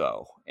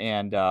 though,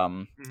 and I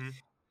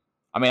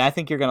mean, I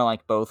think you're gonna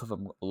like both of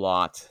them a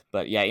lot.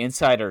 But yeah,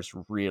 Insider's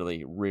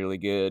really, really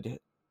good.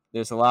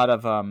 There's a lot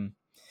of top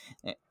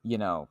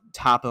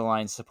of the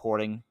line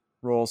supporting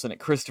roles in it.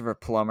 Christopher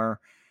Plummer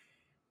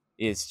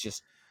is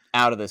just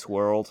out of this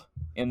world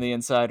in The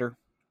Insider.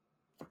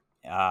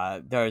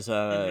 There's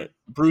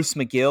Bruce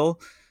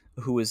McGill,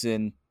 who was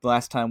in,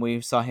 last time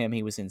we saw him,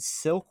 he was in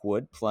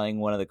Silkwood playing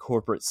one of the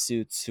corporate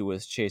suits who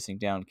was chasing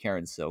down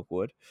Karen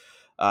Silkwood.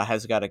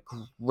 Has got a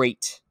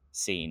great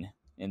scene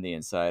in The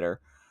Insider.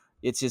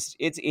 It's just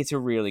it's a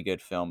really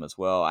good film as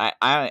well.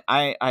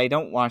 I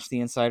don't watch The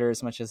Insider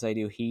as much as I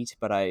do Heat,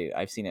 but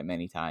I've seen it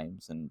many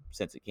times, and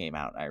since it came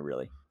out, I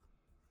really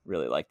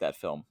like that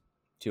film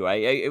too.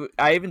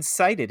 I even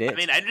cited I it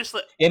mean, I just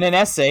in an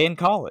essay in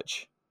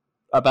college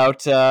about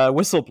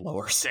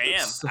whistleblowers.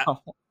 damn. So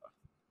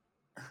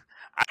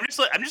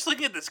I'm just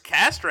looking at this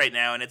cast right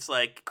now, and it's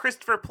like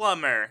Christopher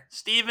Plummer,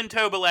 Stephen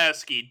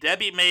Tobolowsky,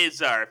 Debbie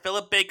Mazar,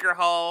 Philip Baker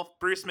Hall,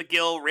 Bruce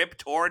McGill, Rip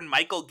Torn,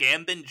 Michael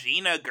Gambon,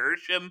 Gina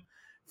Gershom,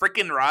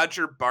 freaking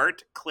Roger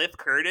Bart, Cliff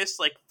Curtis.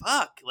 Like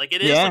fuck, like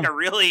it is like yeah, a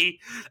really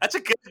that's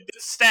a good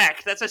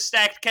stack. That's a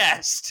stacked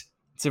cast.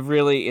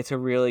 it's a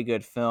really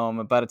good film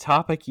about a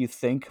topic you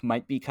think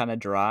might be kind of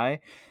dry,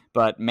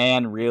 but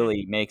man Mm-hmm.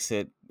 really makes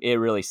it. It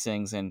really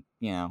sings in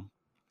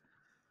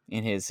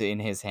in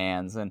his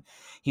hands, and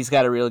he's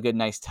got a really good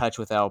nice touch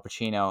with Al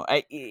Pacino.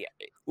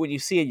 When you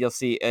see it, you'll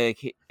see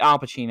Al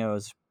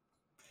Pacino's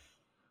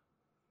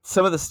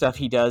some of the stuff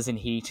he does in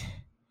Heat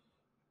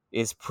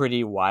is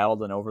pretty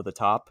wild and over the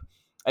top.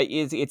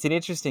 It's an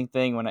interesting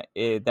thing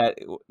that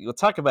we'll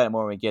talk about it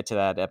more when we get to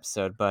that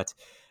episode. But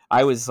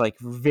I was like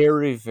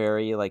very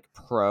very like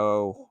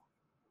pro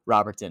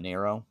Robert De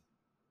Niro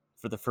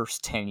for the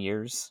first 10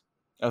 years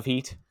of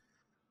Heat.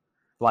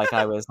 Like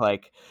I was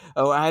like,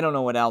 oh, I don't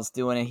know what Al's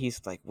doing, and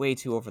he's like way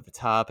too over the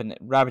top. And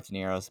Robert De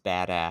Niro's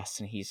badass,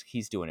 and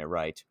he's doing it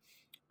right.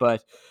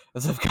 But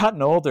as I've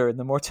gotten older, and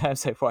the more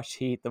times I've watched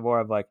Heat, the more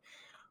I'm like,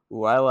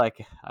 ooh,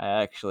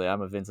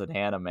 I'm a Vincent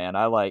Hanna man.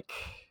 I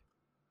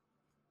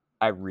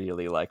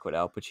really like what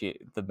Al Pacino,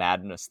 the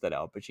madness that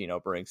Al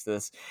Pacino brings to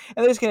this.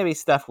 And there's going to be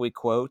stuff we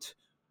quote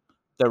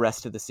the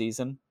rest of the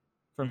season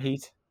from Mm-hmm.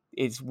 Heat.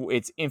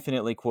 It's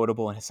infinitely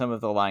quotable, and some of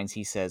the lines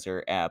he says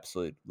are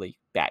absolutely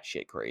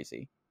batshit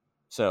crazy.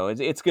 So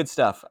it's good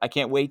stuff. I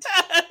can't wait.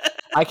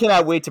 I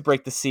cannot wait to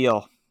break the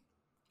seal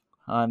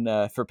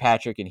on for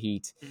Patrick and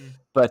Heat. Mm.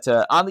 But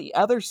on the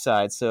other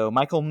side, so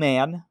Michael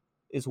Mann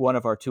is one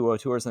of our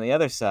 202ers. On the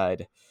other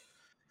side,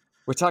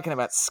 we're talking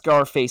about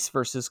Scarface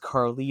versus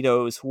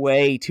Carlito's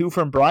Way, 2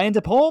 from Brian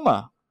De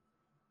Palma.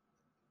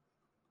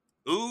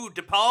 Ooh,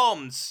 De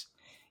Palms.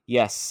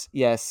 Yes,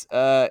 yes.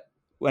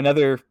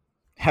 Another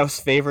house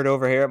favorite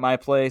over here at my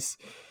place.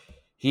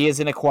 He is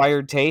an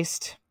acquired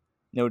taste,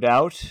 no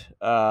doubt.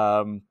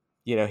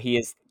 He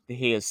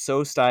is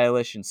so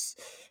stylish,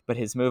 but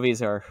his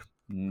movies are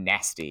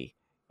nasty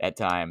at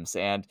times.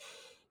 And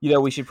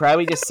we should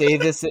probably just say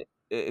this.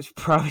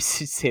 Probably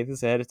should say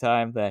this ahead of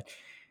time that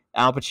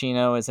Al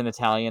Pacino is an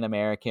Italian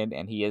American,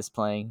 and he is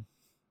playing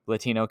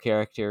Latino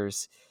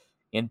characters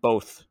in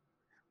both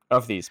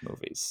of these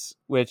movies.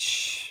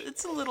 Which,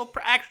 It's a little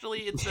actually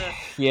it's a lot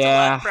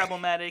yeah,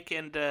 problematic,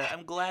 and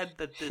I'm glad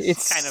that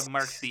this kind of it's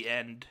marks the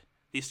end.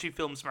 These two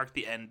films mark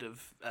the end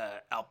of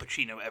Al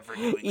Pacino ever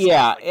doing stuff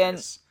yeah, like and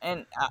this.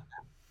 and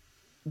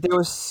there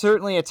was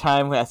certainly a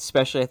time,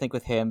 especially I think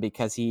with him,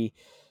 because he's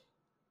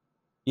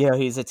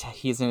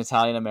an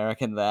Italian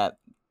American that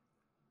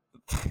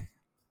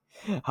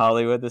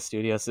Hollywood, the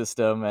studio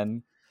system,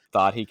 and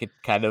thought he could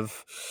kind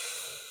of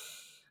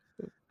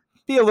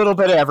be a little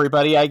bit of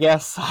everybody, I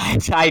guess.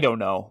 I don't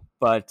know,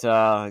 but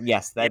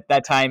yes, Yeah,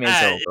 that time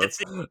is over.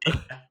 it's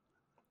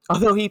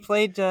Although he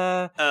played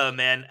oh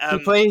man,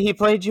 he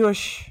played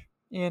Jewish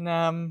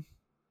in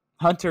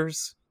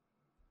Hunters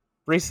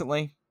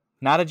recently.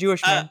 Not a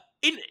Jewish uh, man.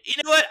 you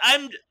know what?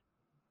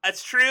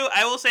 That's true.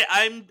 I will say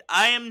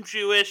I am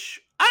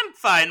Jewish. I'm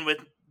fine with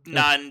Yeah.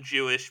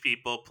 non-Jewish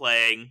people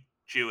playing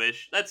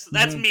Jewish. That's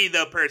Mhm. me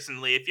though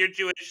personally. If you're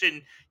Jewish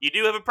and you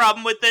do have a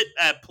problem with it,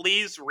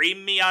 please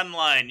ream me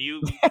online.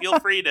 You feel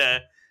free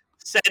to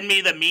send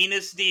me the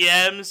meanest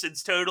DMs.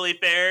 It's totally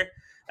fair.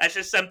 That's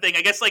just something.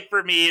 I guess like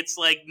for me, it's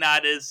like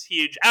not as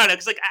huge. I don't know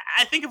because like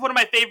I think of one of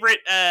my favorite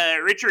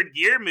Richard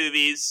Gere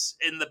movies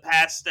in the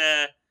past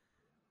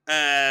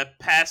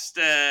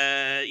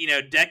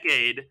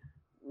decade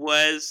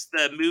was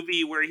the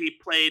movie where he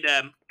played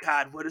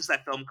God, what is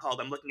that film called?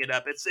 I'm looking it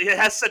up. It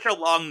has such a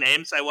long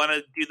name, so I want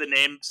to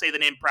say the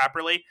name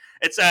properly.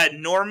 It's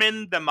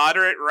Norman, the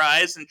Moderate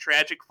Rise and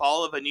Tragic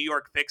Fall of a New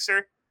York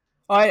Fixer,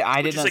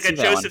 I which did is not like a see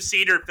that one. Joseph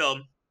Cedar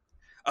film.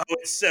 Oh,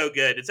 it's so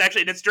good.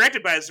 It's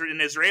directed by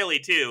an Israeli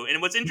too.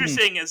 And what's Mhm.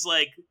 interesting is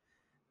like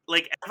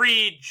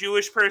every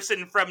Jewish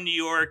person from New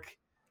York,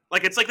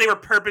 like it's like they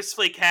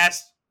purposefully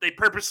cast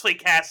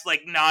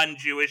like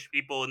non-Jewish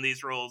people in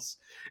these roles,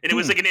 and it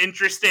was Hmm. like an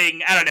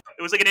interesting. I don't know.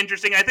 It was like an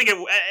interesting. I think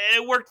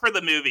it worked for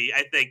the movie.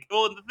 I think.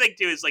 Well, the thing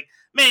too is like,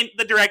 man,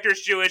 the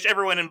director's Jewish.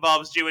 Everyone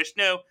involved's Jewish.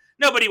 No,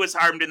 nobody was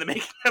harmed in the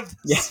making of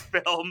Yeah. this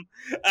film.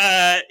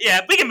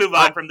 Yeah, we can move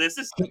I, on from this.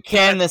 This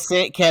can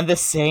the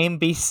same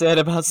be said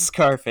about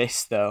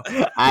Scarface though?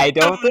 I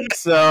don't think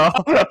so.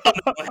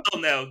 hell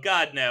no,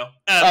 God no.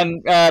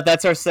 And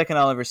that's our second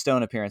Oliver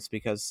Stone appearance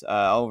because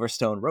Oliver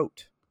Stone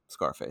wrote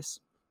Scarface.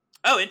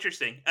 Oh,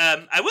 interesting.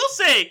 I will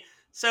say,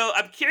 so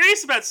I'm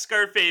curious about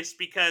Scarface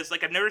because,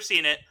 like, I've never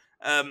seen it.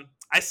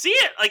 I see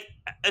it like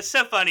it's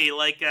so funny.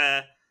 Like,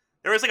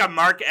 there was like a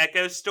Mark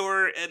Echo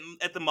store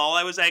at the mall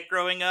I was at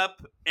growing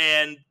up,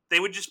 and they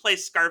would just play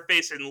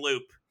Scarface in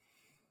loop.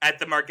 at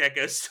the Mark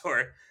Echo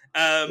store.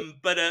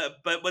 But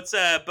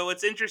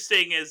what's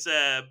interesting is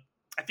I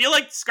feel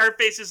like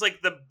Scarface is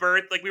like the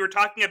birth. Like we were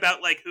talking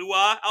about, like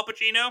Hoo-ah Al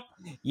Pacino.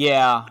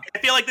 Yeah. I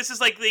feel like this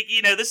is like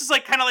this is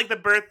like kind of like the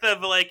birth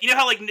of like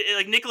how like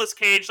Nicolas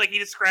Cage, like he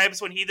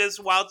describes when he does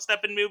wild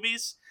stuff in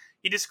movies.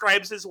 He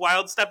describes his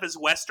wild stuff as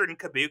Western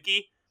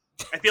kabuki.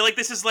 I feel like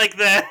this is like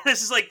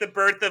the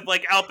birth of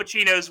like Al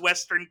Pacino's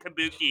Western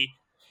kabuki.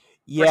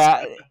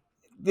 Yeah.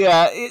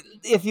 Yeah,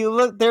 if you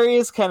look, there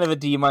is kind of a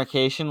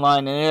demarcation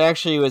line, and it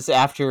actually was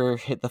after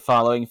the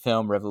following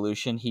film,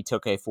 Revolution. He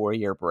took a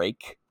 4-year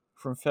break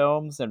from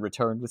films and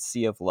returned with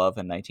Sea of Love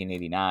in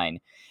 1989.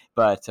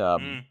 But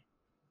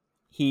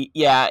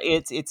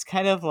it's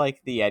kind of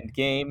like the end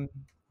game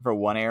for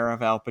one era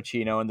of Al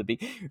Pacino and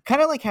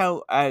kind of like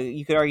how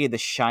you could argue The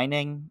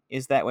Shining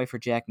is that way for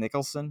Jack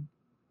Nicholson,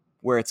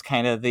 where it's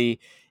kind of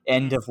the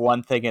end of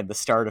one thing and the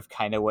start of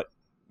kind of what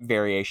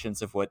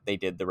variations of what they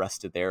did the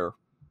rest of their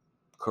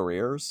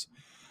careers.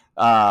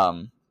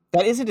 That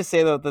isn't to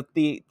say though that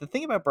the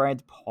thing about Brian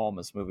De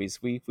Palma's movies,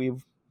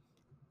 we've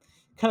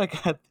kind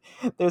of got,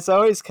 there's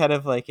always kind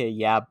of like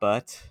a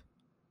but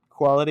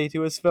quality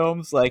to his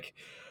films. Like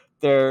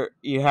there,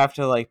 you have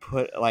to like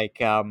put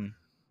like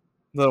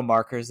little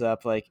markers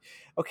up, like,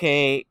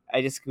 okay,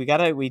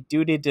 we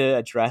do need to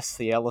address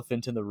the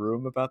elephant in the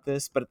room about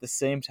this, but at the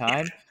same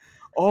time,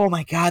 oh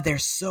my god, they're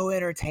so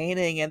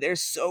entertaining and they're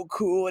so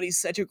cool, and he's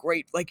such a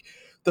great, like,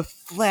 the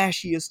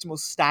flashiest,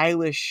 most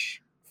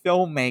stylish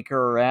filmmaker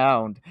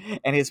around,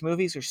 and his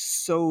movies are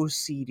so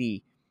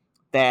seedy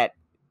that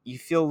you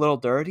feel a little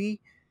dirty,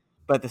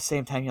 but at the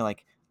same time you're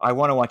like, I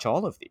want to watch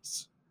all of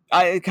these.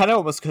 It kind of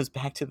almost goes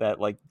back to that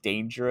like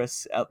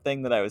dangerous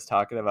thing that I was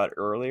talking about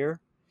earlier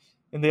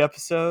in the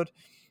episode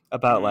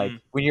about like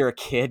when you're a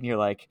kid and you're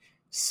like,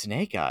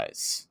 Snake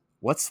Eyes,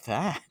 what's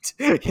that?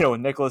 With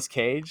Nicolas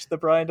Cage, the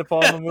Brian De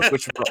Palma movie,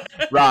 which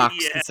rocks.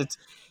 Yeah. It's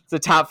a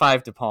top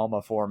 5 De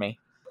Palma for me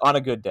on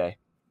a good day.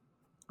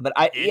 But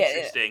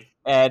interesting.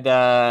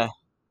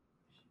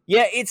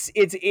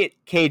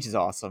 Cage is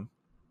awesome.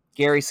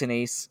 Gary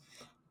Sinise,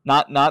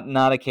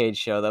 not a Cage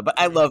show though. But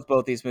I love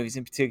both these movies.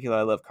 In particular,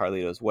 I love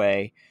Carlito's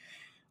Way.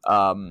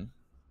 There's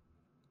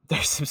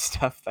some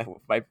stuff that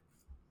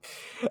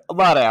a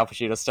lot of Al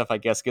Pacino stuff, I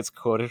guess, gets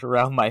quoted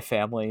around my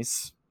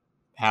family's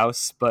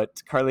house,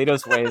 but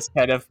Carlito's Way has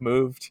kind of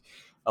moved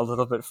a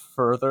little bit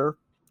further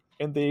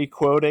in the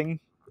quoting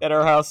at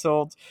our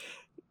household.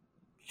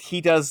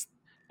 He does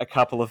a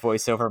couple of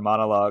voiceover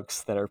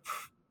monologues that are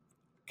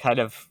kind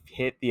of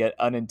hit the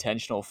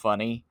unintentional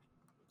funny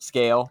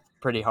scale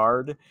pretty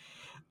hard.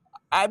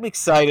 I'm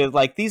excited.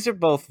 Like, these are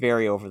both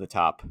very over the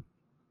top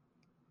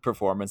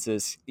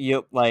performances.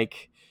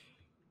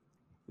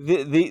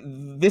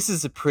 This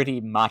is a pretty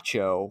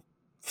macho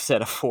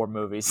set of 4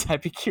 movies.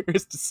 I'd be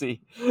curious to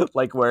see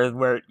like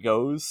where it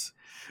goes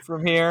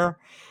from here.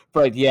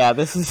 But yeah,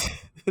 this is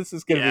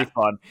gonna be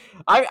fun.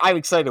 I'm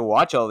excited to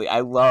watch all the.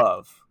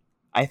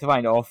 I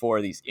find all 4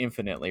 of these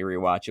infinitely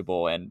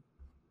rewatchable, and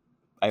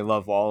I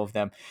love all of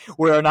them.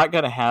 We're not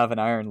gonna have an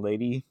Iron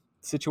Lady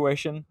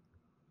situation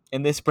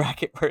in this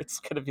bracket where it's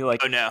gonna be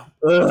like, oh no,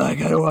 I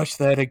gotta watch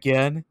that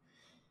again.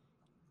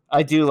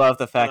 I do love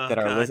the fact that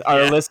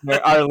our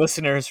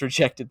listeners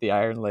rejected the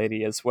Iron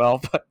Lady as well,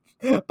 but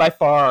by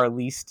far our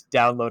least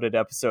downloaded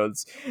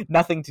episodes.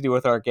 Nothing to do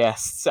with our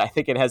guests. I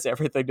think it has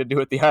everything to do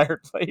with the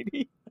Iron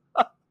Lady.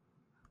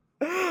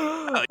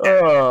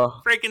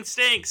 Freaking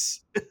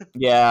stinks.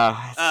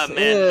 Yeah. Oh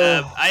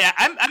man,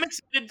 I'm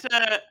excited to.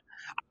 I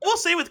will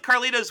say with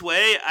Carlito's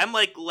Way, I'm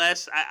like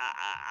less.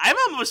 I'm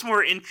almost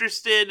more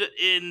interested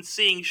in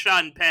seeing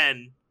Sean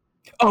Penn.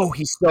 Oh,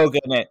 he's so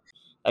good in it.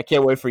 I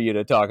can't wait for you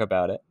to talk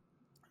about it.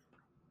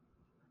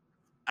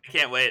 I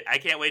can't wait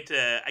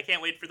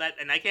for that,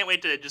 and I can't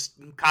wait to just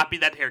copy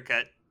that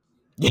haircut.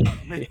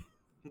 I'm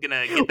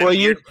gonna get that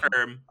weird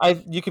perm.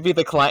 You could be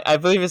the Klein. I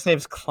believe his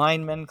name's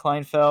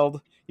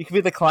Kleinfeld. You could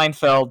be the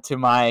Kleinfeld to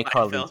my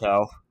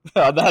Carlito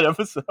on that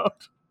episode.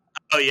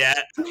 Oh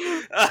yeah,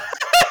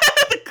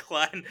 the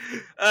Klein.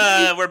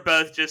 We're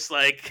both just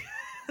like.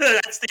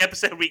 That's the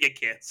episode we get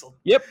canceled.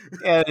 Yep,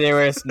 and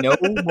there is no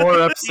more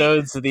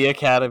episodes of the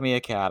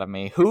Academy.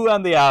 Who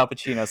on the Al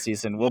Pacino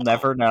season? We'll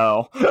never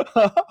know.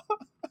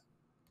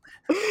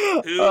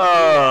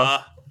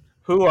 Hoo-ah.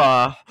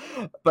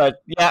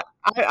 But yeah,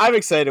 I'm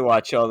excited to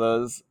watch all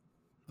those.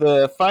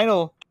 The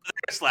final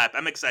slap.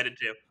 I'm excited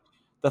too.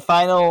 The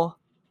final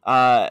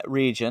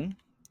region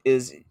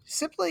is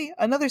simply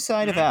another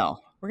side of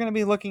Al. We're going to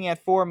be looking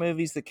at 4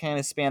 movies that kind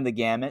of span the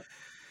gamut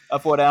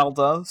of what Al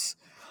does.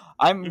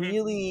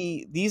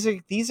 Really, these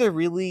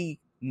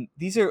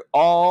are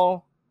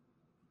all,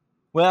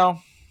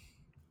 well,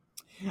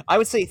 I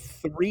would say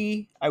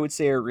 3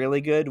 are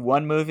really good.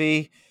 One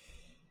movie,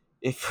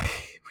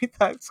 if we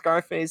thought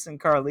Scarface and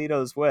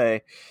Carlito's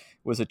Way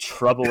was a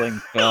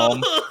troubling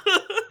film,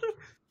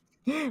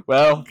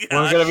 well,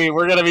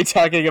 we're gonna be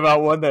talking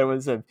about one that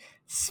was a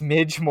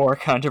smidge more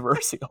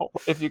controversial,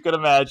 if you could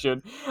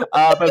imagine.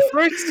 But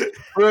first,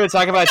 we're gonna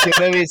talk about 2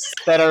 movies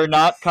that are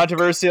not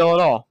controversial at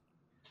all.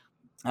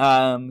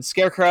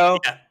 Scarecrow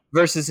Yeah.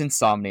 versus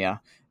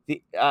Insomnia.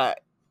 The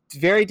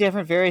very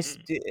different, very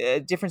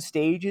Mm. different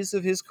stages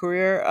of his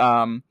career.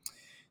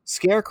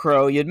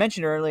 Scarecrow, you had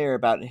mentioned earlier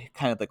about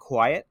kind of the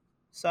quiet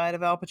side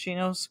of Al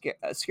Pacino.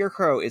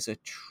 Scarecrow is a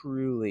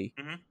truly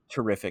Mm-hmm.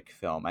 terrific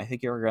film. I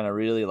think you're gonna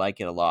really like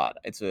it a lot.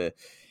 It's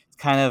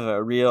kind of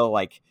a real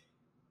like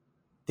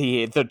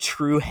the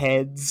true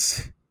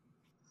heads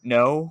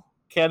know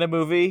kind of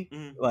movie.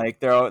 Mm. Like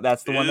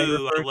that's the one they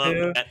Ooh, I refer love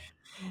to.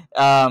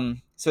 that.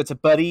 So it's a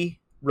buddy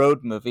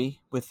road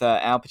movie with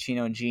Al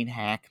Pacino and Gene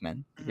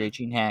Hackman, the Mm-hmm. great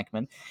Gene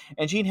Hackman,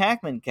 and Gene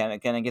Hackman kind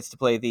of gets to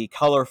play the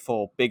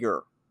colorful,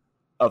 bigger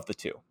of the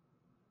two,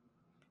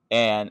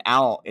 and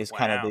Al is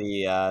kind of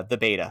Wow. the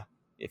beta,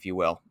 if you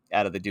will,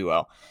 out of the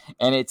duo,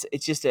 and it's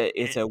just a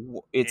In-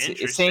 it's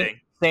Interesting.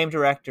 same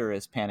director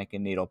as Panic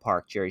in Needle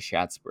Park, Jerry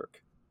Schatzberg,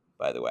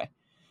 by the way,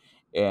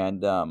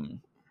 and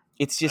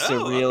it's just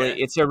Oh, okay.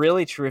 it's a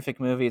really terrific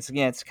movie. It's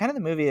kind of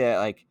the movie that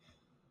like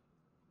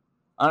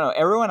I don't know.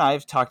 Everyone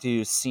I've talked to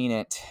who's seen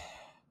it,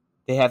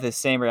 they have this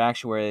same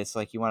reaction where it's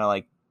like you want to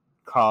like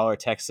call or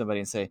text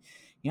somebody and say,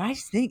 I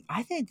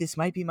think this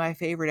might be my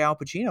favorite Al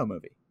Pacino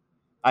movie.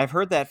 I've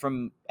heard that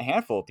from a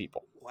handful of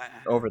people Wow.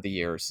 over the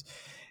years,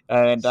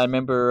 and I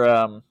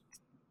remember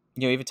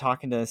even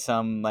talking to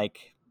some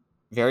like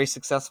very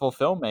successful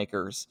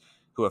filmmakers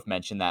who have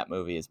mentioned that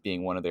movie as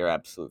being one of their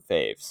absolute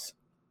faves,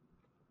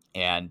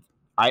 and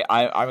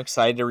I'm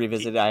excited to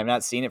revisit it. I have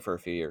not seen it for a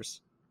few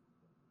years.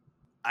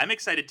 I'm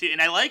excited too,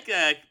 and I like.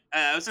 I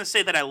was gonna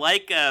say that I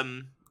like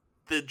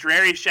the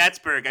Jerry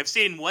Schatzberg. I've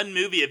seen one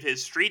movie of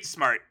his, Street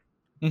Smart,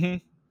 Mm-hmm.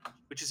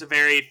 which is a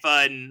very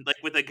fun, like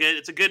with a good.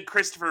 It's a good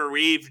Christopher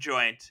Reeve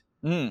joint.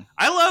 Mm.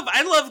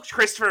 I love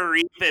Christopher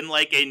Reeve in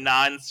like a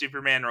non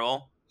Superman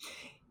role.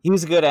 He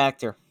was a good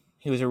actor.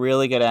 He was a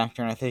really good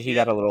actor, and I think he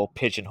got Yep. a little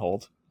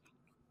pigeonholed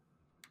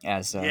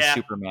as Yeah.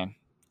 Superman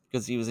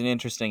because he was an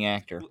interesting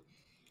actor.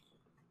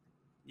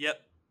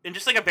 Yep. And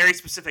just like a very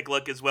specific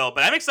look as well.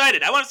 But I'm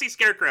excited. I want to see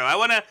Scarecrow. I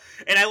want to,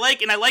 and I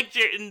like, and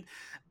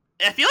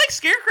I feel like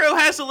Scarecrow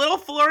has a little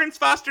Florence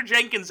Foster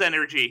Jenkins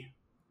energy.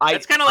 I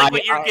That's kind of I like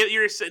what you're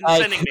I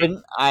sending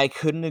me.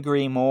 couldn't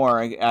agree more.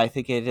 I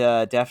think it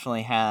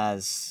definitely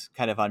has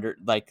kind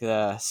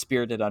of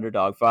spirited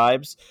underdog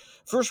vibes.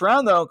 First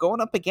round though, going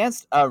up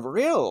against a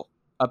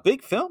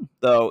big film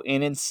though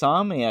in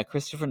Insomnia,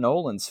 Christopher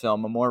Nolan's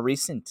film, a more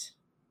recent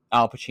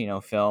Al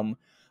Pacino film,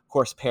 of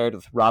course paired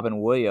with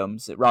Robin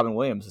Williams. Robin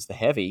Williams is the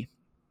heavy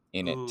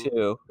in it Ooh.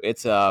 too.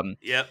 It's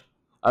Yep.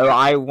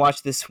 I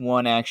watched this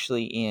one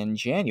actually in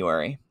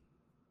January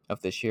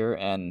of this year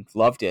and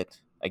loved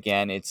it.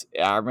 Again,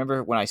 I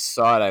remember when I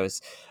saw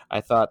it,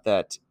 I thought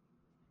that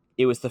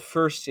it was the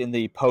first in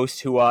the post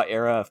Hua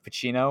era of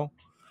Pacino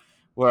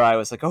where I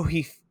was like, oh,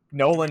 he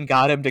Nolan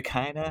got him to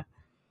kind of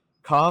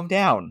calm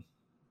down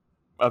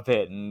a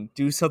bit and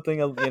do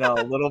something a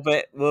little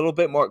bit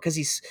more because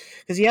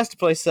he has to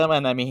play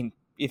someone. I mean,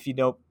 if you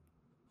know,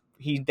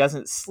 he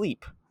doesn't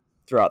sleep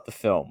throughout the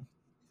film,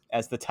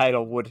 as the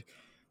title would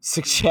Mm.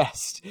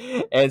 suggest.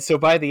 And so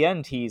by the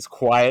end, he's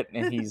quiet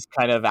and he's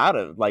kind of out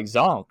of like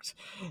zonked,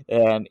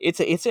 and it's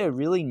a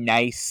really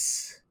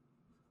nice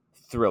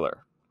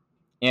thriller.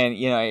 And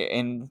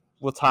and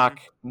we'll Mm. talk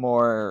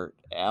more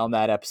on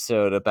that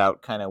episode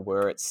about kind of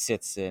where it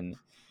sits in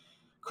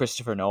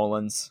Christopher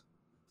Nolan's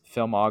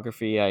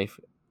filmography.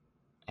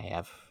 I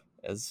have,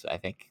 as I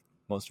think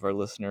most of our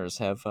listeners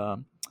have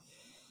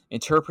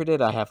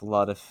interpreted, I have a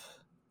lot of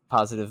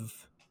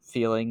positive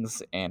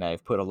feelings and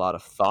I've put a lot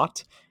of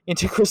thought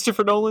into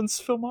Christopher Nolan's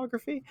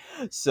filmography.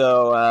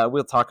 So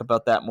we'll talk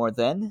about that more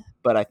then.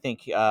 But I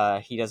think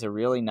he does a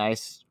really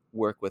nice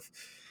work with,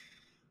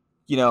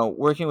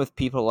 working with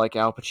people like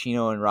Al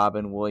Pacino and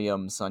Robin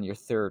Williams on your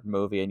third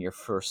movie and your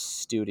first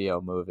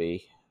studio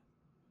movie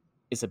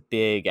is a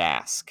big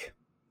ask.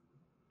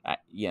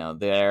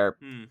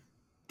 Mm.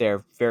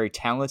 They're very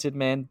talented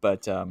men,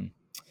 but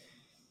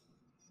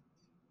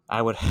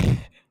I would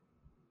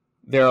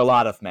there are a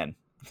lot of men.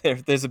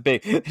 There's a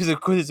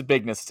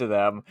bigness to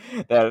them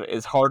that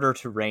is harder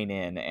to rein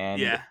in,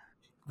 and Yeah.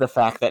 the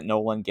fact that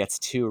Nolan gets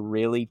two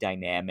really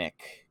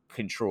dynamic,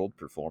 controlled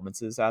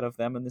performances out of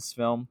them in this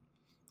film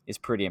is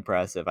pretty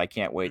impressive. I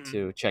can't wait Mm.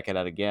 to check it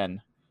out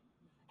again.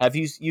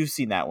 You've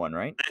seen that one,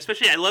 right?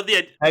 Especially, I love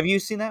the. Have you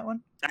seen that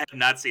one? I have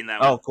not seen that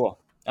one. Oh,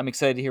 cool. I'm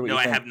excited to hear what No, you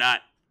I think. have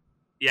not.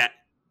 Yeah.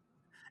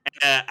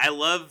 I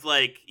love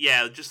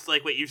just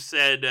like what you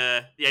said.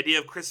 The idea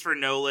of Christopher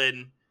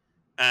Nolan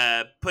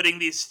putting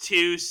these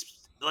two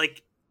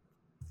like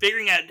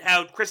figuring out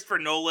how Christopher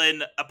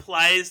Nolan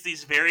applies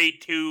these very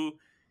two,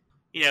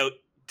 you know,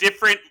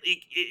 different,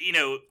 you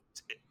know,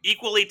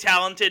 equally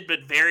talented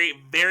but very,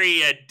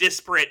 very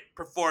disparate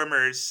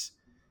performers.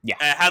 Yeah.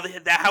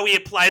 How he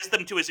applies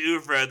them to his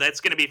oeuvre. That's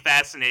going to be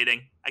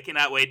fascinating. I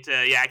cannot wait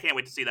to. Yeah, I can't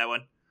wait to see that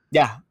one.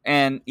 Yeah,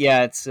 and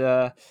it's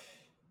I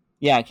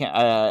can't.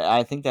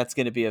 I think that's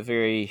going to be a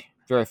very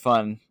very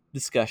fun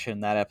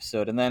discussion that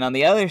episode. And then on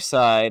the other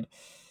side,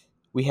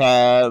 we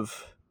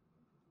have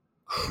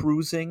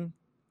Cruising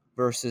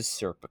versus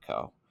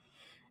Serpico.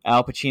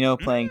 Al Pacino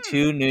playing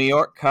two Mm. New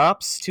York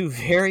cops, two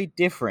very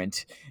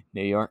different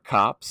New York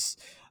cops.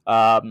 Um,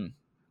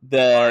 All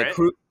the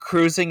right.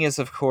 Cruising is,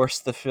 of course,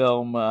 the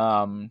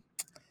film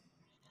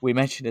we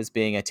mentioned as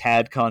being a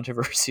tad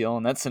controversial,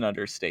 and that's an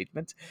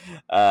understatement.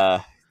 Uh,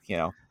 you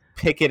know,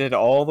 picketed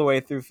all the way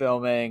through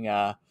filming,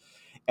 and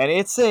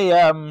it's a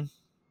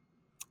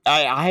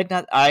I had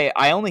not I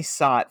only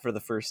saw it for the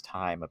first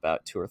time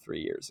about 2 or 3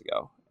 years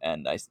ago,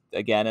 and I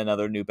again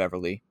another New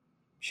Beverly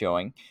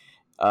showing.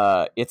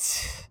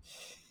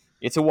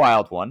 It's a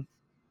wild one.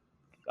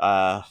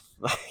 Uh,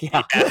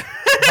 yeah, Yeah.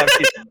 I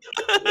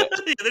mean,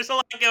 Yeah, there's a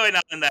lot going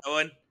on in that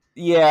one.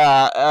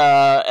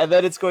 yeah, and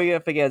then it's going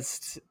up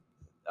against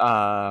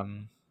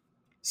um,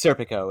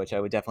 Serpico, which I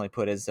would definitely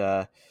put as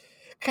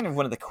kind of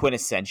one of the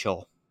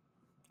quintessential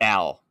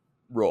Al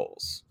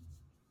roles.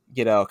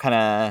 Kind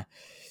of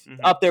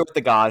Mm-hmm. up there with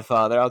The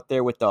Godfather, out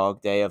there with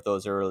Dog Day of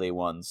those early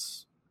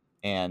ones,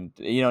 and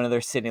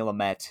another Sidney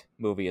Lumet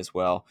movie as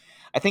well.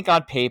 I think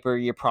on paper,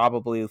 you're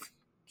probably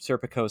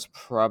Serpico's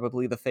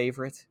probably the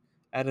favorite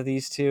out of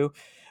these two,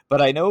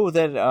 but I know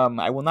that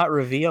I will not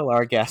reveal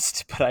our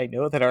guest, but I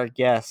know that our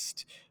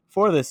guest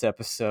for this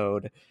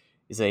episode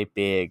is a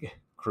big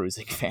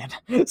cruising fan.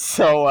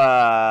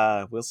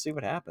 So we'll see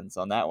what happens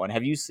on that one.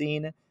 Have you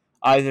seen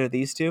either of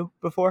these two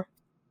before?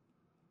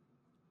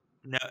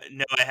 No,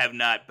 no, I have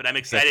not, but I'm Okay.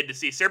 excited to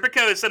see.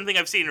 Serpico is something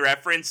I've seen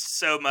referenced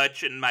so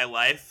much in my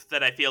life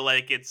that I feel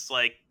like it's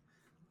like,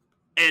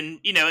 and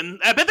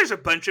I bet there's a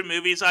bunch of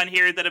movies on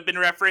here that have been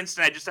referenced,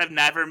 and I just have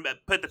never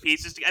put the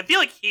pieces together. I feel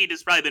like Heat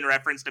has probably been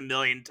referenced a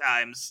million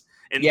times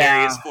in Yeah,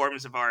 various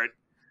forms of art.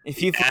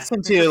 if you've Yeah.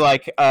 listened to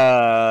like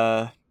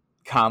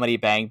comedy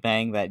Bang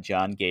Bang that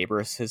John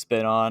Gabris has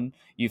been on,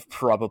 you've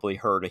probably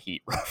heard a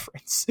Heat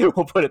reference. We'll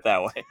put it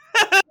that way.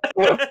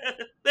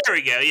 There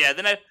we go. Yeah,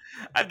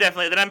 I've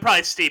definitely then I'm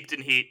probably steeped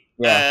in Heat.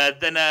 Yeah.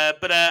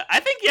 But I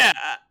think yeah,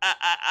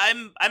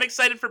 I'm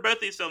excited for both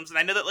these films, and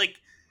I know that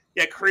like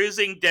yeah,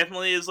 Cruising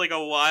definitely is like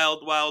a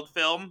wild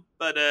film,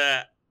 but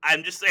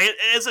I'm just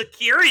as a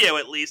curio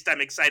at least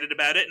I'm excited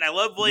about it, and I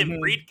love William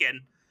Hmm. Friedkin.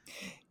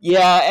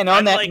 Yeah, and on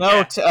I'm that like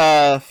yeah.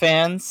 note,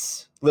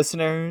 fans,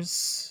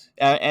 listeners,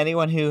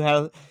 anyone who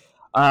has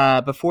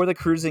before the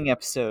cruising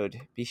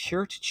episode, be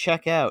sure to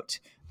check out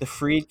the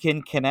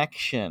Friedkin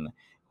Connection,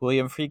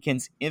 William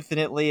Friedkin's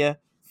infinitely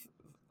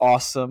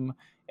awesome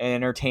and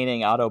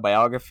entertaining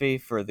autobiography.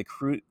 For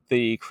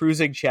the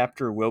cruising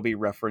chapter will be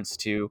referenced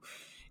to.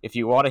 If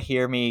you want to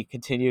hear me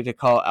continue to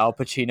call Al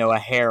Pacino a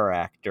hair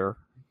actor,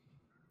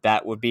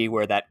 that would be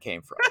where that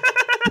came from.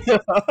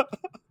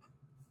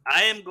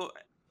 I am go.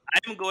 I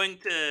am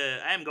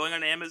going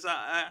on Amazon.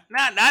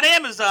 Not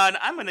Amazon.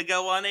 I'm going to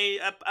go on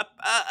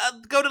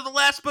go to the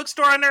last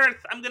bookstore on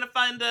earth. I'm going to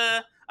find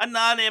a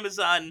non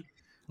Amazon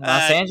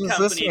Los Angeles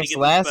company to listeners, get this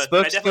last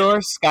book. And I definitely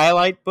bookstore,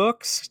 Skylight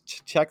Books.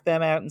 Check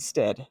them out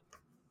instead.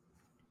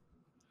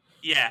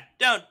 yeah.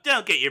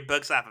 Don't get your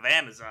books off of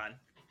Amazon.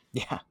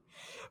 Yeah,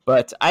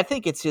 but I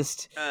think it's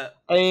just. Uh,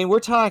 I mean, we're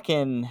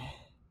talking.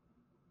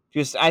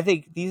 Just, I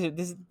think this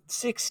is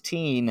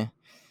 16.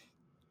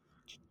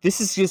 This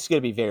is just going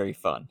to be very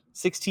fun.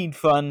 16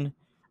 fun,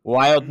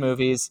 wild mm.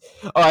 movies.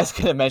 Oh, I was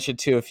going to mention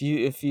too. If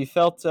you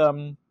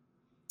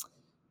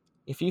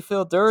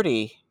feel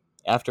dirty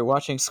after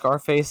watching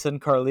Scarface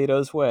and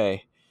Carlito's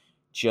Way,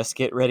 just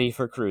get ready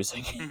for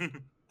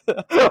Cruising.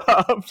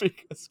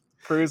 Because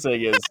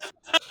Cruising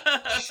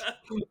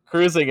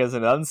is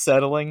an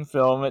unsettling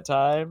film at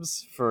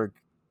times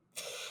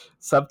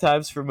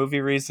sometimes for movie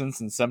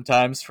reasons and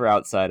sometimes for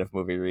outside of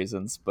movie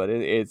reasons, but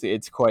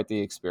it's quite the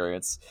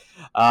experience.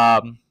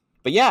 Um,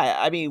 but yeah,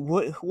 I mean,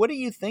 what are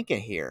you thinking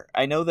here?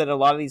 I know that a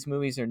lot of these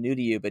movies are new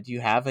to you, but do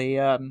you have a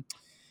an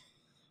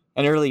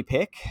early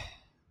pick?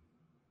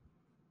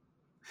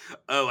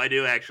 Oh, I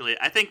do actually.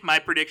 I think my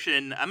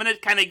prediction. I'm gonna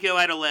kind of go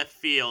out of left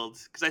field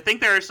because I think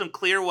there are some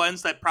clear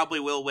ones that probably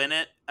will win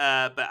it.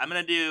 But I'm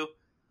gonna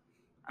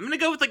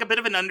go with like a bit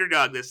of an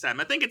underdog this time.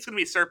 I think it's gonna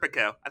be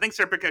Serpico. I think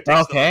Serpico takes the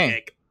whole Okay,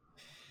 cake.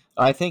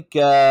 I think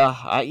yeah.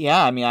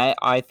 I mean,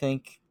 I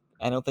think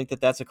I don't think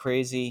that that's a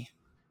crazy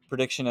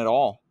prediction at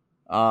all.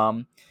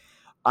 Um,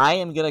 I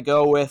am gonna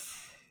go with.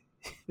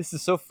 This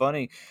is so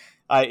funny.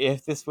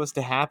 If this was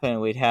to happen,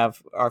 we'd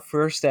have our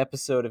first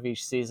episode of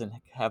each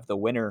season have the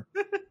winner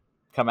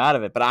come out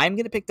of it. But I'm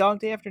going to pick Dog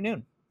Day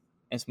Afternoon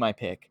as my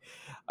pick.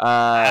 Uh,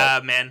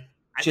 Ah, man.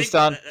 I just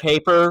think. on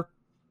paper,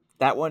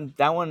 that one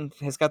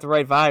has got the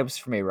right vibes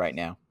for me right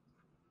now.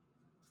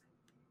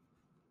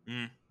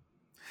 Mm.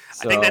 I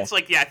think So that's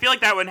like yeah. I feel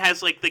like that one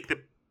has like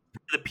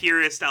the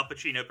purest Al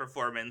Pacino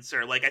performance,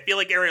 or like I feel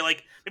like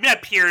maybe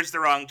not pure is the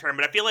wrong term,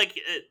 but I feel like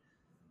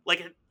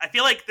I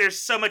feel like there's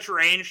so much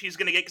range he's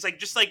gonna get because like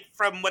just like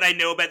from what I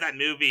know about that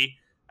movie,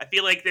 I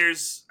feel like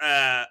there's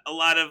a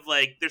lot of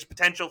like there's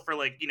potential for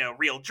like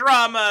real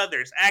drama.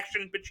 There's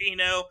action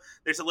Pacino.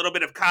 There's a little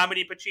bit of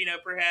comedy Pacino,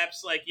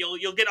 perhaps. Like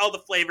you'll get all the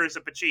flavors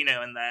of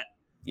Pacino in that.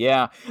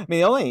 yeah, I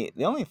mean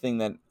the only thing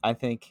that I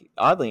think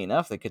oddly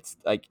enough that gets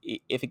like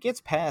if it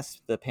gets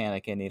past the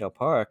Panic in Needle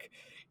Park,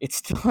 it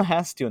still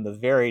has to in the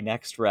very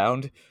next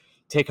round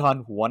take on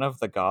one of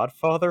the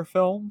Godfather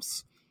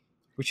films,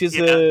 which is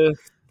Yeah.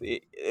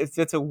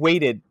 it's a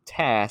weighted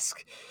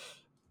task.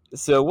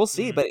 So we'll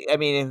see. Mhm. But I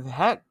mean,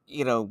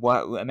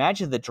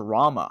 imagine the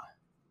drama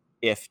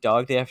if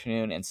Dog Day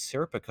Afternoon and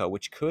Serpico,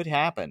 which could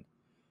happen,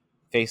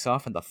 face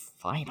off in the Oof.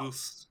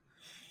 finals.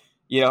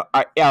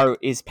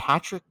 Is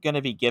Patrick going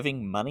to be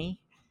giving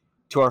money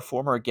to our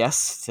former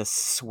guests to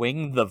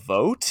swing the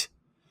vote?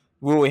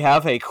 Will we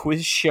have a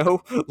quiz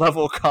show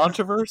level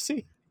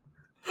controversy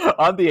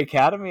on the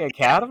Academy?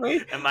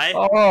 Am I?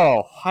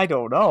 Oh, I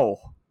don't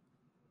know.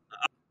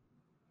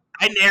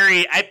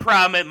 I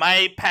promise.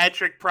 My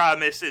Patrick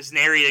promise is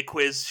nary a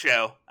quiz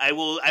show. I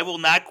will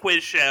not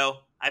quiz show.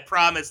 I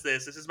promise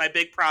this. This is my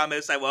big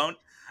promise. I won't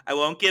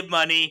give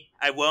money.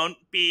 I won't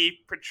be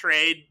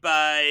portrayed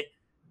by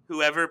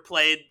whoever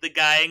played the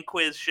guy in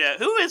quiz show.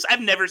 Who is?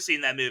 I've never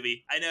seen that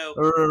movie. I know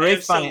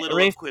so little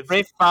of quiz.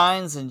 Rafe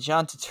Fiennes and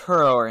John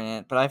Turturro are in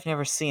it, but I've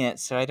never seen it,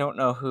 so I don't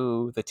know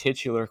who the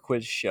titular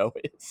quiz show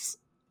is.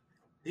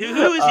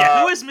 Who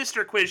is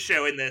Mr. Quiz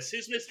Show in this?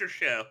 Who's Mr.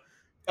 Show?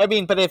 I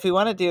mean, but if we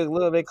want to do a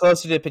little bit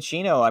closer to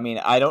Pacino, I mean,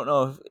 I don't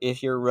know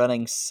if you're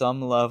running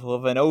some level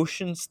of an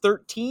Ocean's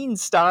 13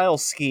 style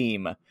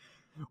scheme,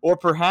 or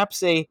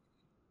perhaps a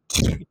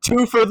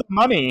two for the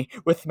money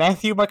with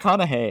Matthew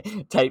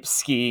McConaughey type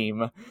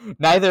scheme.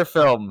 Neither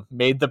film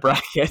made the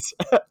bracket,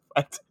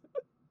 but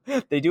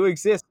they do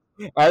exist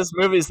as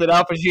movies that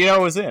Al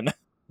Pacino was in.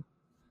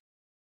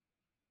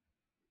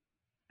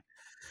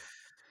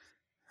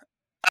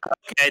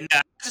 Okay, no,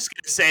 I was just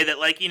gonna say that,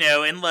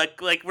 and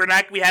look, like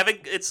we haven't.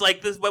 It's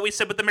like this what we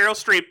said with the Meryl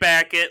Streep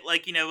bracket.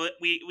 Like,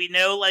 we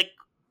know, like,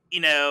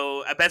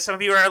 I bet some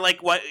of you are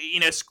like, what,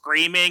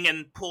 screaming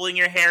and pulling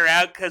your hair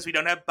out because we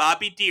don't have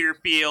Bobby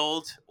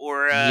Deerfield,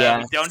 or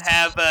we don't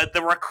have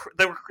the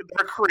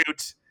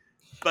recruit.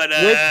 But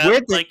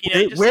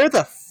where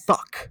the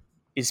fuck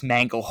is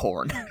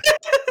Manglehorn?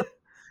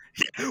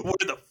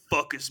 Where the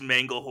fuck is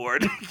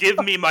Manglehorn? Give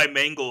me my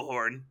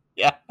Manglehorn.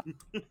 Yeah.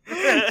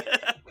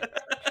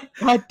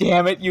 God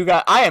damn it,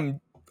 I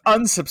am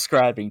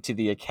unsubscribing to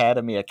the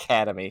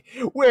Academy.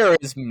 Where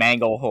is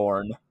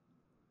Manglehorn?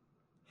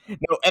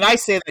 No, and I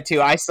say that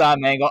too. I saw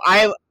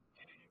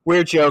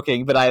we're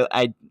joking, but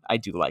I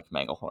do like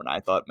Manglehorn. I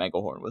thought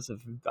Manglehorn was a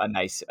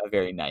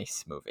very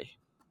nice movie.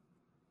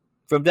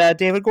 From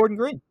David Gordon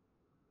Green.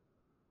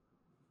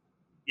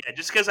 Yeah,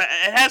 just because it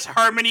has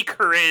Harmony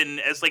Korine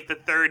as like the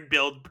third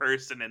build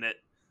person in it.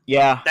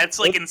 Yeah, that's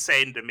like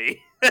insane to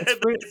me.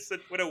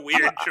 What a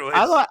weird choice.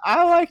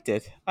 I liked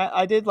it.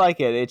 I did like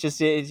it. It just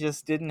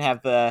didn't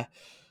have the.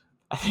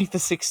 I think the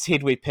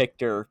 16 we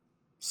picked are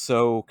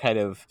so kind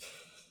of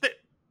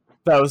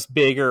those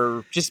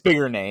bigger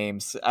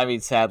names. I mean,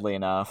 sadly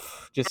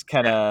enough, just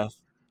kind of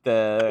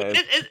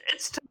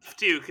it's tough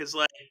too, because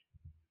like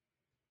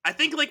I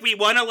think like we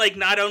want to like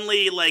not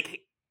only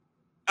like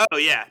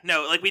we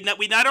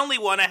not only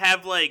want to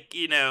have like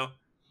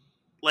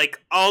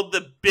like all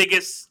the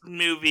biggest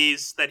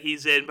movies that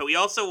he's in, but we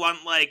also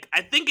want like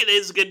I think it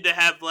is good to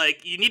have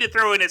like you need to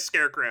throw in a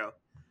Scarecrow.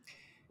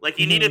 Like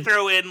you need to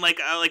throw in like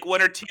one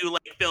or two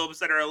like films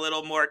that are a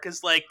little more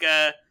because like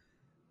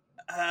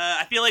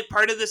I feel like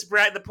part of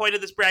the point of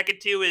this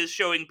bracket too is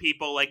showing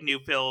people like new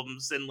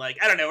films and like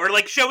I don't know, or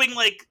like showing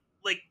like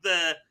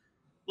the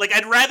like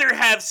I'd rather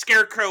have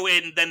Scarecrow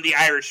in than The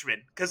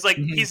Irishman because like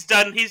he's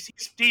done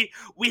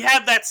we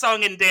have that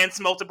song and dance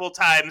multiple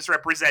times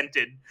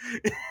represented,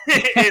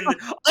 and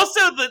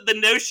also the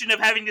notion of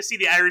having to see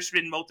The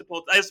Irishman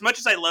multiple as much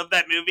as I love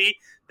that movie,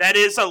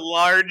 that's a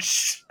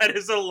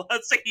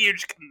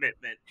huge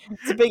commitment.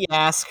 It's a big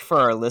ask for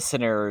our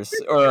listeners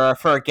or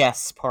for our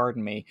guests,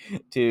 pardon me,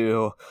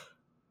 to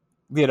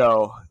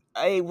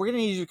hey, we're gonna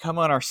need you to come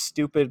on our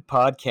stupid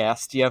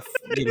podcast. You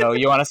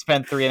want to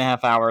spend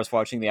 3.5 hours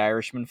watching The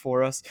Irishman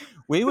for us?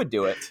 We would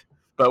do it,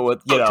 but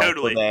with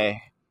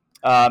totally.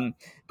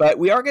 But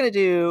we are gonna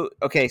do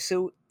okay.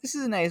 So this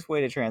is a nice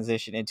way to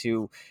transition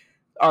into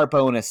our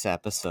bonus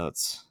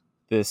episodes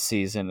this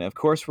season. Of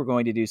course, we're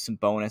going to do some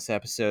bonus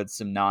episodes,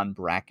 some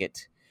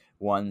non-bracket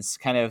ones,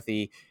 kind of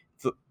the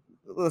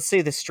let's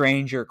say the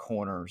stranger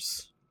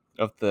corners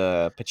of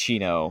the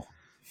Pacino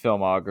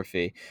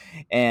filmography,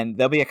 and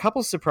there'll be a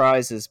couple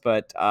surprises,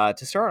 but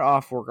to start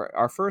off,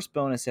 our first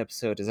bonus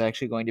episode is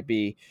actually going to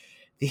be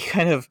the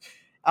kind of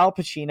Al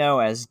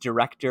Pacino as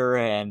director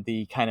and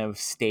the kind of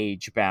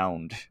stage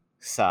bound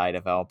side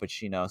of Al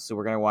Pacino. So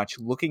we're going to watch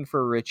Looking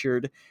for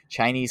Richard,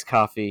 Chinese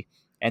Coffee,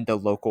 and The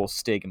Local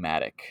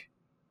Stigmatic.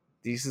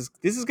 This is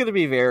going to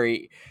be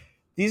very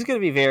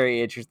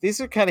interesting.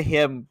 These are kind of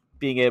him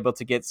being able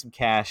to get some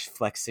cash,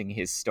 flexing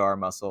his star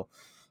muscle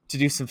to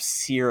do some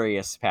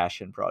serious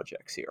passion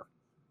projects here.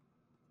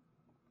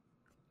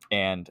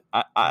 And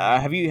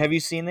have you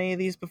seen any of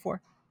these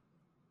before?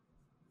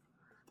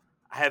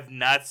 I have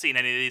not seen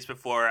any of these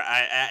before.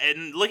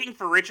 And Looking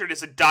for Richard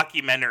is a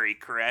documentary,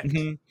 correct?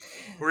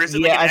 Mm-hmm. Or is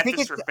it like an F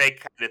is for fake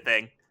kind of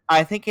thing?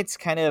 I think it's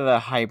kind of a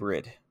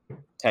hybrid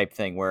type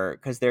thing where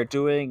because they're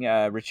doing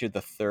Richard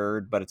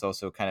III, but it's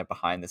also kind of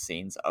behind the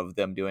scenes of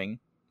them doing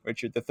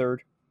Richard III,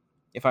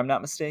 if I'm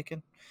not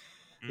mistaken.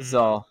 This is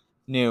all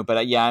new,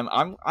 but yeah,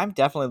 I'm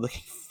definitely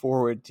looking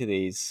forward to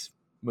these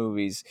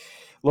movies.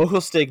 Local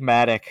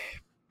Stigmatic,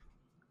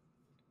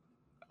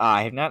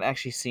 I have not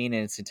actually seen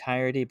in its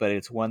entirety, but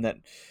it's one that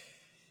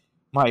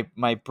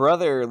my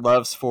brother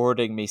loves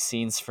forwarding me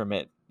scenes from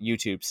it,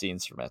 YouTube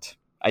scenes from it.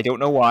 I don't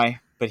know why,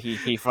 but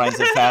he finds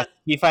it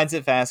he finds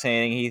it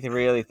fascinating. He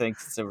really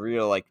thinks it's a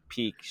real like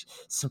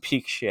some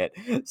peak shit.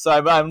 So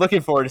I'm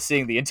looking forward to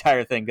seeing the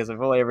entire thing because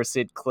I've only ever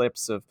seen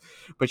clips of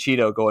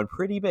Pacino going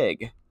pretty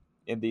big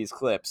in these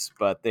clips,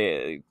 but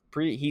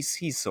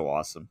he's so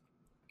awesome.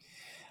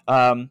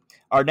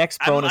 Our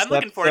next bonus I'm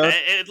looking forward to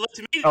episode. it. It looked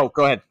to me. Oh,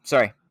 go ahead.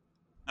 Sorry.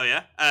 Oh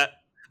yeah. I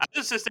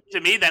was just saying, to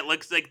me that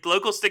looks like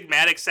Local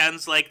Stigmatic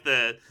sounds like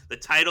the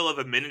title of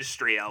a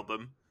Ministry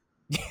album.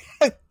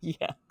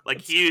 Yeah.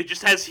 Like huge,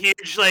 just has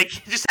huge, like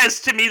just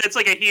has, to me that's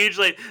like a huge,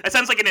 like that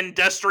sounds like an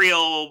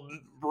industrial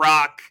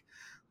rock.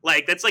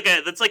 Like that's like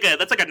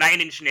a Nine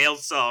Inch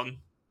Nails song.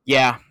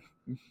 Yeah.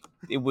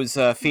 It was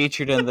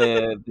featured in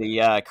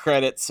the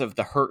credits of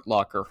the Hurt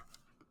Locker.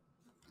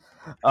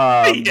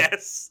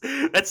 Yes,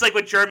 that's like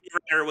what Jeremy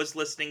Renner was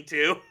listening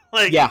to,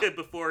 like Yeah,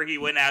 before he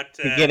went out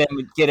to to get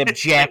him commit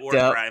jacked war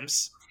up,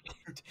 crimes.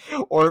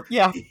 or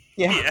yeah,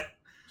 Yeah,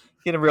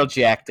 get him real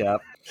jacked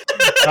up.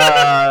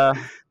 Uh,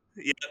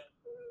 yeah.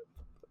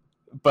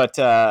 but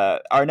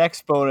our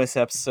next bonus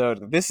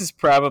episode, this is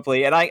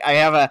probably, and I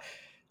have a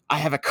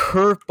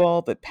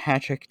curveball that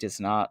Patrick does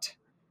not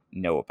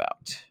know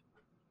about.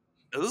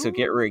 Ooh, So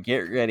get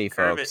ready,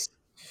 curve folks. it.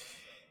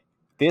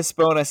 This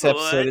bonus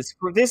episode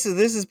What?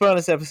 is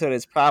bonus episode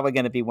is probably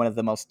going to be one of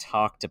the most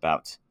talked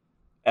about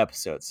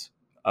episodes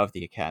of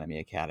the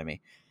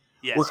Academy.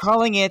 Yes. We're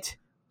calling it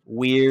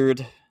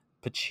Weird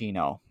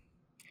Pacino.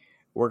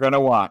 We're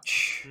gonna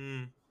watch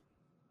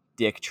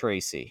Dick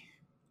Tracy.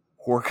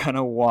 We're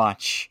gonna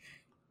watch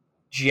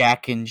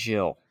Jack and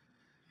Jill,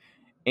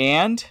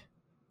 and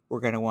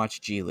we're gonna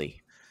watch Gigli.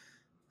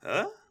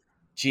 Huh?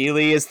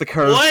 Gigli is the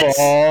What?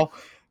 curveball.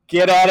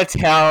 Get out of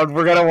town.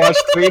 We're gonna watch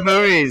 3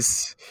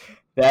 movies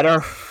that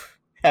are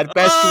at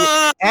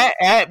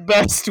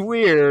best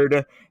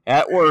weird,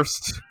 at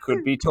worst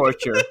could be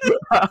torture.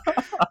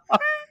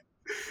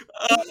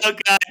 Oh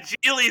god,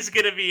 Geely's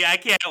gonna be. I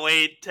can't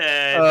wait.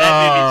 That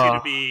movie's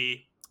gonna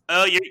be.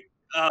 Oh, you.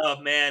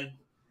 Oh man.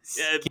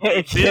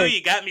 Boo,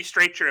 you got me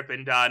straight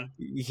tripping, Don.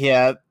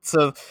 Yeah,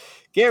 so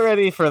get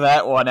ready for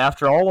that one.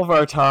 After all of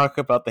our talk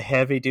about the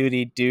heavy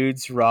duty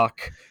dudes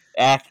rock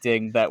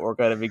acting that we're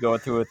going to be going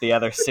through with the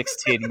other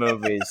 16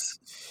 movies,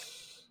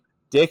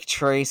 Dick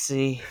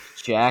Tracy,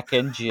 Jack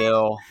and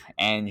Jill,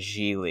 and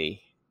Gigli.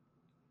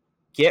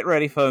 Get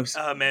ready, folks.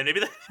 Oh man,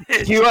 maybe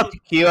Cue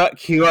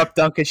up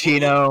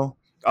Dunkachino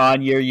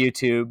on your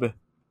YouTube.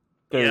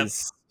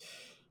 Because,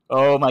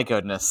 oh my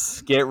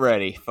goodness, get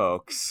ready,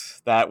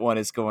 folks. That one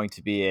is going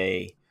to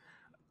be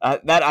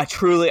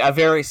truly a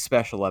very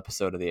special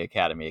episode of the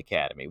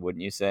Academy,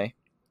 wouldn't you say?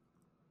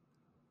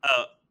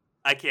 Oh,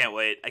 I can't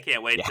wait. I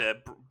can't wait to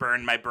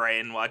burn my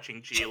brain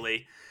watching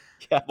Geely.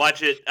 Yeah.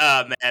 Watch it.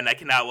 Oh man, I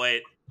cannot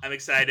wait. I'm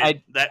excited.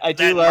 I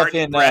do love Martin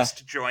in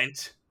breast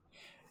joint.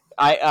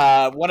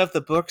 One of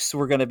the books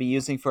we're going to be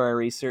using for our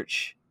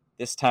research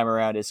this time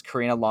around is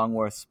Karina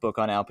Longworth's book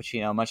on Al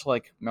Pacino. Much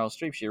like Meryl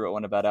Streep, she wrote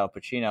one about Al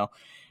Pacino,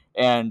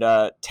 and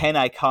 10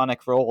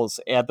 iconic roles.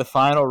 And the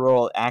final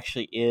role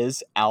actually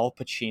is Al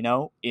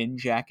Pacino in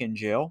Jack and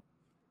Jill,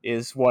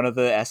 is one of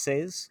the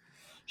essays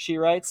she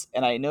writes.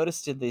 And I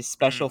noticed in the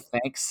special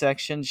thanks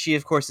section, she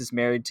of course is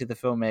married to the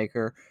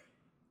filmmaker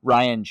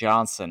Rian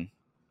Johnson,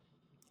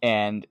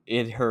 and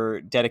in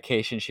her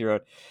dedication she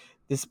wrote,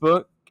 "This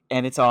book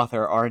and its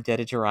author are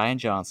indebted to Rian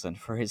Johnson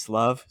for his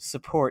love,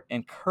 support,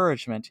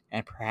 encouragement,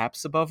 and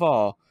perhaps above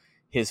all,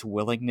 his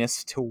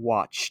willingness to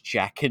watch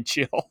Jack and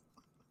Jill."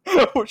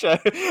 Which I'm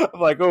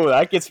like, oh,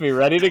 that gets me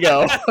ready to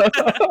go.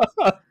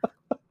 Oh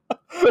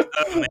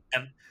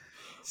man!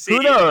 See,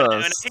 who knows?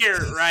 When I hear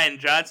Rian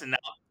Johnson now,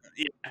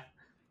 yeah,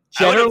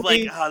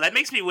 generally, that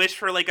makes me wish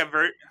for like a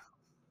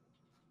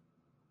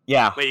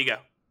Yeah. Way you go.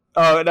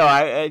 Oh no,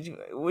 I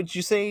would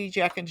you say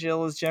Jack and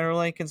Jill is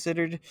generally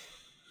considered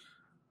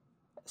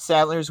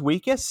Sandler's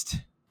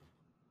weakest?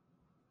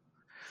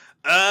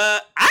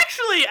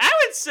 Actually, I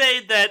would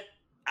say that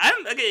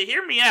okay.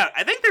 Hear me out.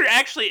 I think there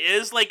actually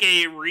is like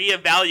a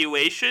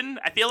reevaluation.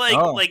 I feel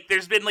like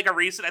there's been like a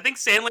recent. I think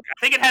Sandler. I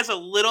think it has a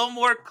little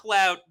more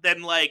clout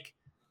than like.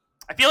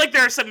 I feel like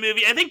there are some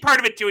movies. I think part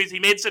of it too is he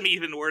made some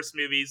even worse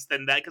movies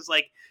than that because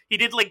like he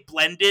did like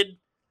Blended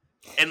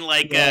and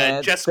like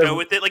Just Go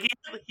With It. Like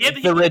he had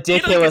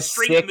Ridiculous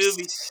like, a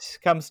Six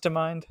comes to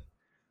mind.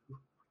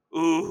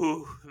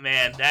 Ooh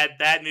man,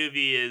 that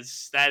movie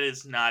is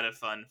not a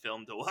fun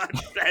film to watch.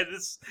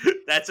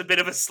 That's a bit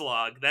of a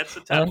slog. That's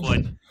a tough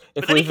one.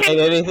 If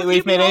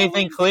we've made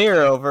anything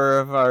clear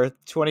over our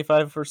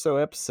 25 or so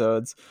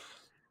episodes,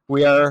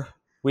 we love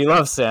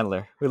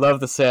Sandler. We love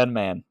the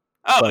Sandman.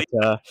 Oh,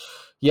 but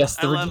yes,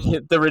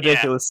 the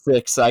Ridiculous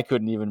Six. I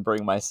couldn't even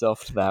bring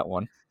myself to that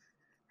one.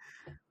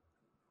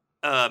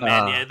 Oh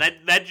man, yeah,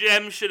 that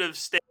gem should have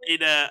stayed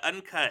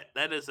uncut.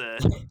 That is a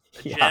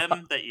Yeah.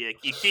 gem that you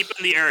keep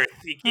in the earth.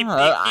 You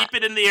I, keep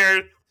it in the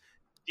earth.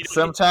 You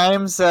don't get,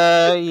 sometimes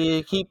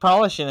you keep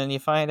polishing and you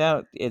find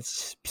out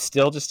it's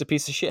still just a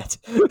piece of shit.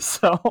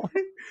 So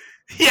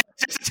yeah,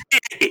 just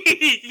you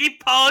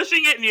keep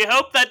polishing it, and you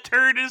hope that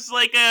turd is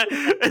like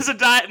a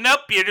diet.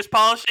 Nope, you're just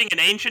polishing an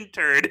ancient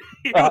turd.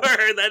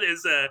 That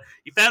is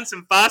you found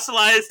some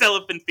fossilized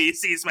elephant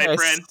feces, my I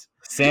friend.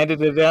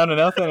 sanded it down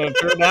enough and it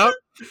turned out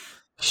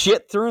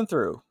shit through and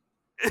through.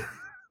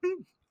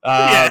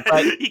 Yeah,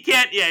 But you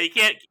can't. Yeah, you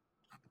can't.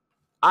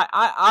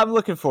 I'm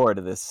looking forward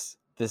to this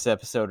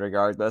episode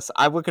regardless.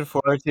 I'm looking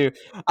forward to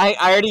I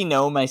already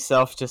know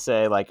myself to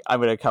say like I'm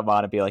gonna come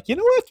on and be like, you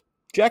know what?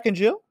 Jack and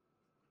Jill?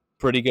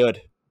 Pretty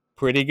good.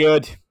 Pretty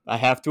good. I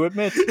have to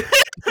admit.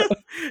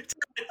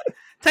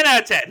 10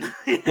 out of 10.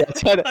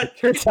 Yeah,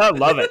 turns out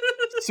love it.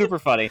 Super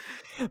funny.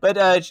 But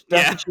Yeah,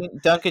 yeah.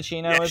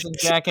 Dunkachino is in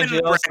Jack and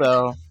Shipman Jill, Brett,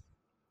 so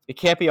it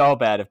can't be all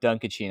bad if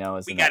Dunkachino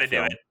is we in got that to do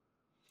film.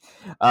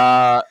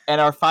 it.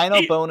 And our final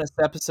He, bonus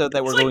episode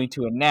that he's we're like, going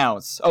to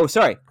announce. Oh,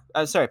 sorry.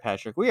 Sorry,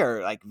 Patrick. We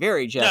are like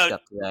very jacked no,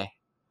 up today.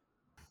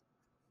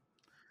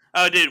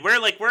 oh, dude, we're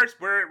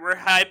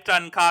hyped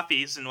on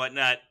coffees and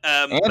whatnot.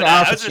 And But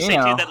Al I was gonna say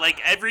too Pacino. that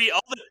like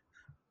all the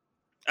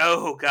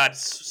oh god,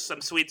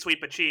 some sweet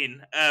Pacino.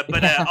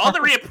 But Yeah. all the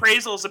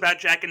reappraisals about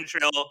Jack and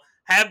Jill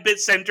have been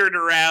centered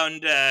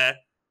around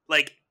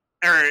like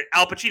or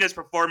Al Pacino's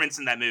performance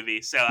in that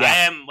movie. So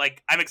Yeah.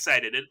 I'm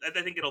excited.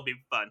 I think it'll be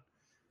fun.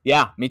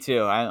 Yeah, me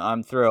too.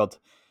 I'm thrilled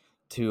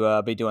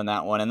to be doing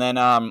that one. And then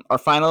our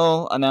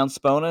final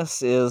announced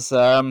bonus is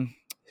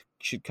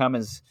should come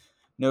as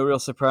no real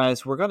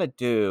surprise. We're gonna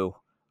do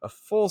a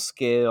full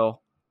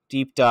scale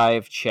deep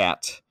dive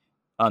chat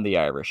on The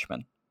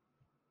Irishman,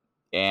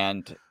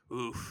 and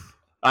Oof.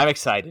 I'm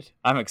excited.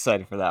 I'm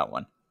excited for that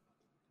one.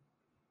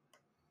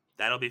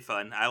 That'll be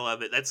fun. I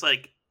love it. That's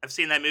like I've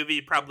seen that movie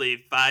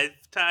probably 5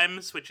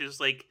 times, which is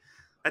like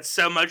that's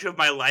so much of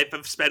my life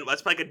I've spent.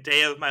 That's like a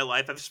day of my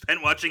life I've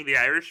spent watching The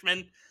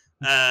Irishman.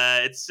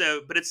 It's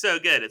so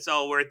good. It's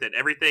all worth it.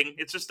 Everything.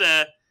 It's just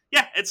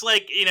yeah. It's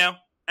like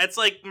it's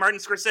like Martin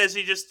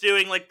Scorsese just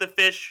doing like the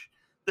fish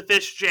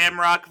jam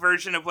rock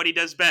version of what he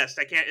does best.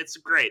 I can't. It's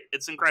great.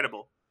 It's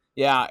incredible.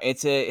 Yeah,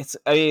 it's.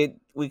 I mean,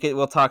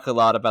 we'll talk a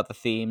lot about the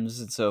themes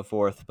and so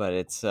forth, but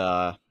it's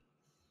a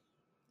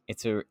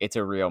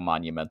real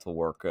monumental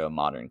work, a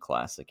modern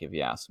classic, if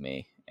you ask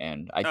me.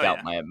 And I Oh doubt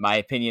yeah. my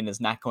opinion is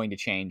not going to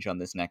change on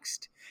this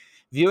next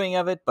viewing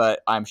of it,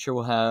 but I'm sure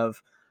we'll have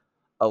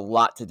a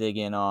lot to dig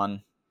in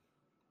on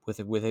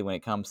with it when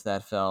it comes to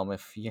that film.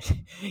 If you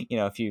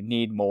if you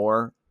need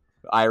more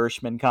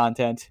Irishman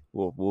content,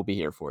 we'll be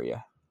here for you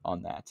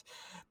on that.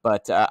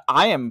 But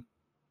I am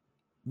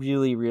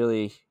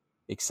really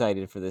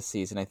excited for this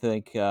season. I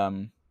think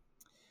I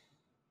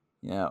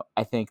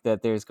think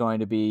that this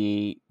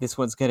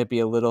one's going to be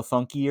a little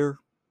funkier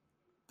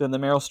than the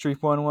Meryl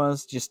Streep one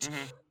was, just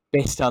Mm-hmm.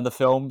 based on the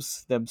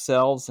films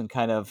themselves and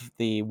kind of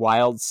the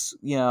wild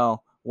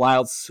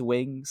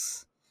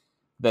swings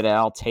that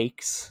Al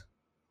takes,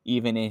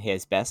 even in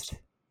his best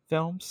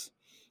films.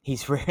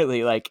 He's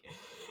rarely like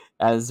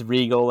as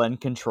regal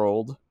and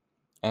controlled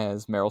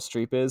as Meryl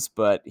Streep is,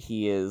 but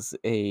he is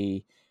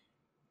a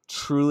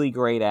truly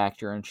great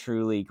actor and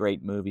truly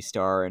great movie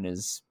star in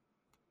his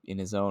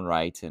own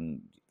right.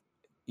 And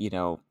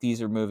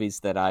these are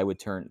movies that I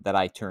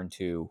turn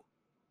to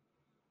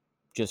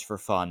just for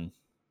fun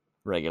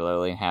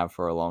regularly and have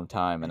for a long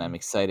time, and Mm-hmm. I'm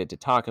excited to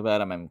talk about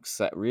them. I'm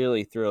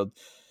really thrilled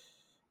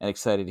and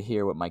excited to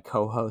hear what my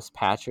co-host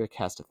Patrick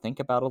has to think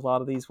about a lot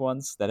of these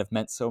ones that have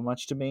meant so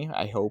much to me.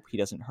 I hope he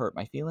doesn't hurt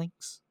my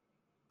feelings.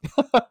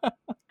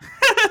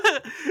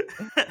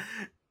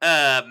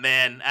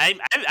 Man,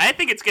 I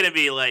think it's gonna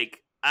be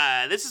like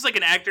this is like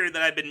an actor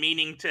that I've been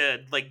meaning to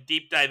like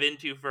deep dive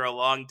into for a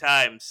long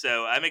time.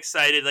 So I'm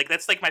excited. Like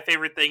that's like my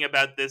favorite thing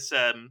about this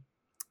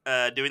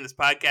doing this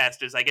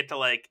podcast is I get to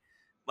like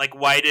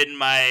widen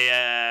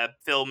my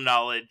film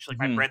knowledge, like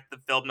my Mhm. breadth of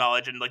film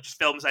knowledge and like just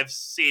films I've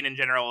seen in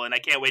general. And I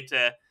can't wait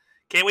to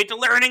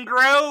learn and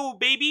grow,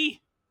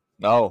 baby.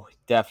 Oh,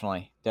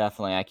 definitely.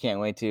 I can't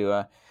wait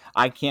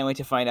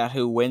to find out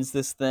who wins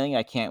this thing.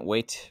 I can't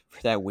wait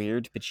for that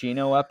weird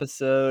Pacino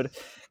episode.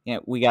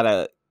 We got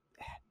a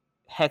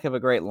heck of a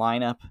great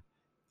lineup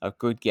of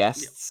good Yep.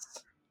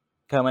 guests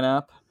coming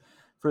up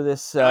for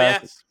this. Oh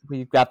yes,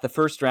 We've got the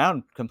first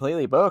round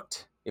completely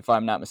booked, if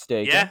I'm not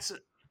mistaken. yes.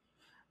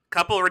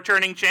 Couple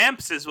returning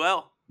champs as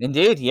well.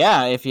 Indeed,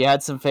 yeah. If you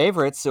had some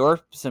favorites or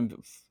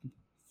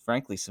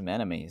frankly, some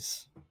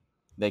enemies,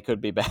 they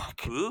could be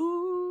back.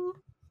 Ooh,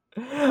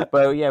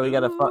 But yeah, we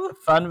got a ooh.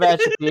 fun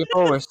batch of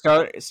people. We're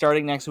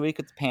starting next week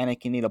with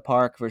Panic in Needle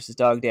Park versus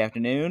Dog Day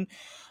Afternoon.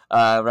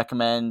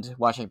 Recommend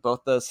watching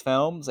both those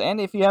films,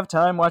 and if you have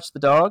time, watch The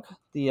Dog,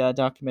 the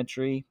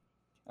documentary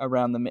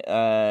around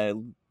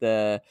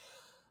the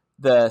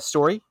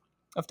story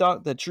of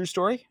the true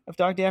story of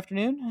Dog Day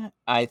Afternoon.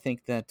 I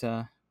think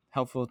that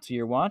helpful to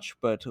your watch.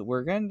 But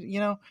we're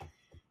gonna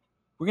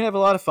have a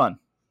lot of fun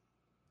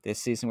this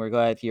season. We're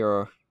glad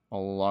you're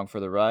all along for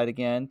the ride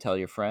again. Tell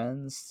your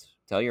friends,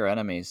 tell your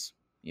enemies,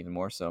 even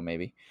more so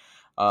maybe.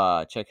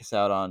 Check us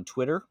out on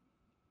Twitter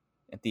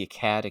at the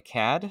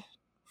Acad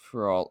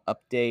for all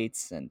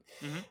updates and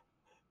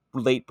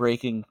late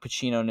breaking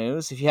Pacino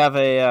news. If you have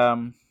a, I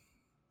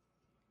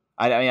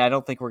mean, I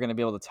don't think we're going to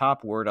be able to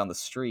top word on the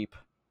streep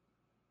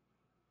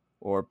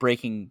or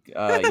breaking,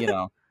 any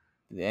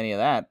of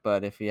that.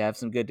 But if you have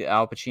some good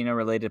Al Pacino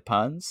related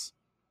puns,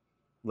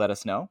 let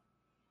us know.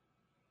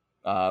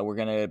 We're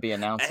going to be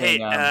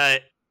announcing.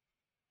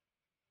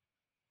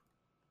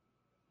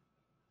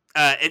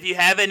 If you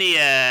have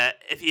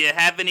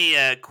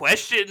any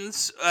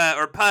questions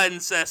or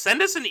puns,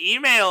 send us an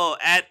email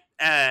at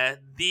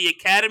the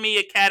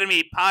Academy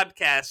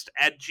Podcast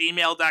at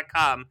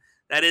gmail.com.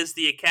 That is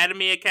the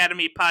Academy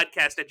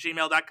Podcast at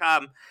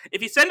gmail.com.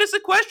 If you send us a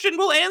question,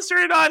 we'll answer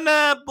it on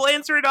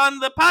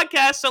the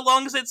podcast, so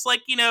long as it's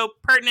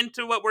pertinent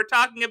to what we're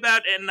talking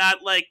about and not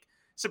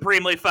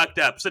supremely fucked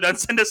up. So don't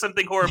send us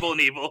something horrible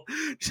and evil.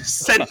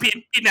 Just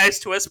be nice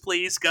to us,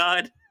 please,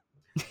 God.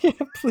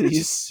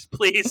 Please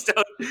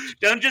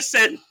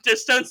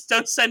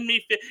don't send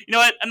me. You know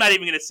what? I'm not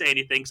even going to say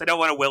anything because I don't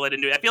want to will it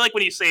into. I feel like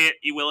when you say it,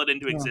 you will it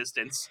into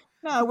existence.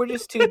 No, we're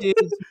just two dudes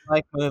who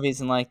like movies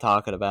and like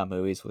talking about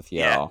movies with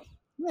y'all.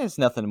 Yeah. There's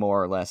nothing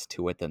more or less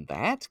to it than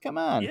that. Come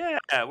on. Yeah,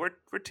 we're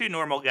two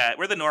normal guys.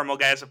 We're the normal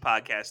guys of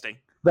podcasting.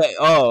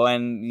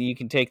 And you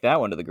can take that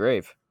one to the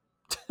grave.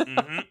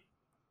 Mm-hmm.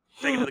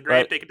 Take it to the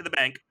grave. Take it to the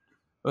bank.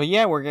 Well,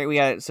 yeah, we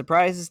got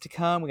surprises to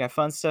come. We got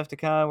fun stuff to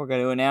come. We're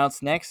going to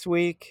announce next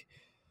week.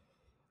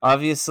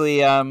 Obviously,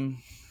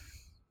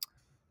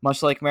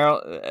 much like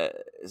Meryl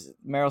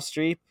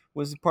Streep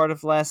was a part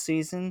of last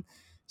season,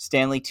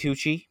 Stanley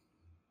Tucci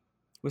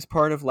was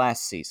part of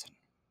last season.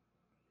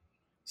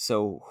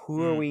 So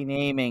who are we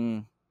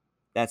naming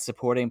that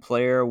supporting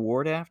player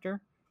award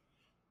after?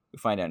 We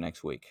find out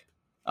next week.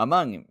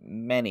 Among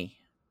many,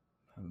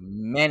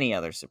 many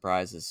other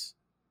surprises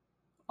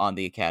on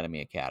the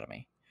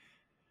Academy.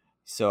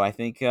 So I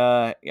think,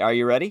 are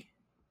you ready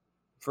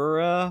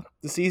for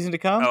the season to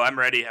come? Oh, I'm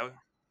ready.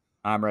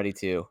 I'm ready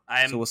too.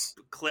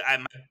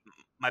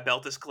 My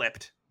belt is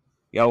clipped.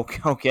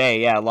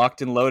 Okay, yeah,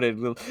 locked and loaded.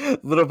 A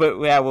little bit,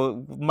 yeah.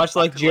 Well, much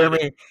like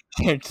Jeremy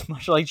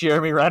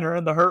Renner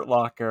in the Hurt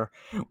Locker,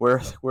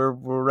 we're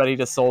ready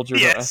to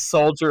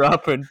soldier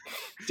up and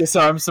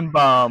disarm some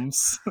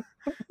bombs.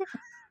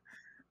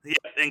 Yeah,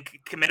 and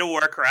commit a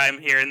war crime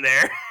here and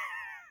there.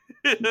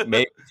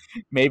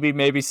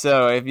 Maybe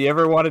so. If you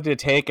ever wanted to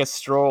take a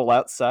stroll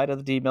outside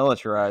of the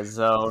demilitarized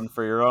zone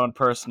for your own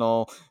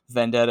personal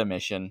vendetta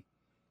mission,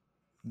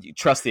 you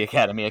trust the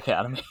Academy.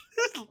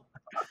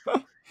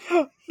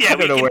 Yeah,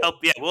 we can help.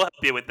 Yeah, we'll help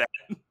you with that.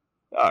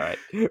 All right.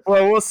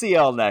 Well, we'll see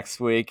y'all next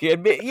week.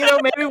 Maybe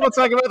we'll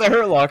talk about the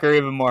Hurt Locker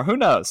even more. Who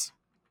knows?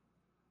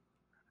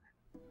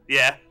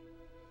 Yeah.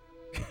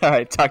 All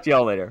right. Talk to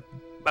y'all later.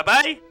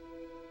 Bye-bye.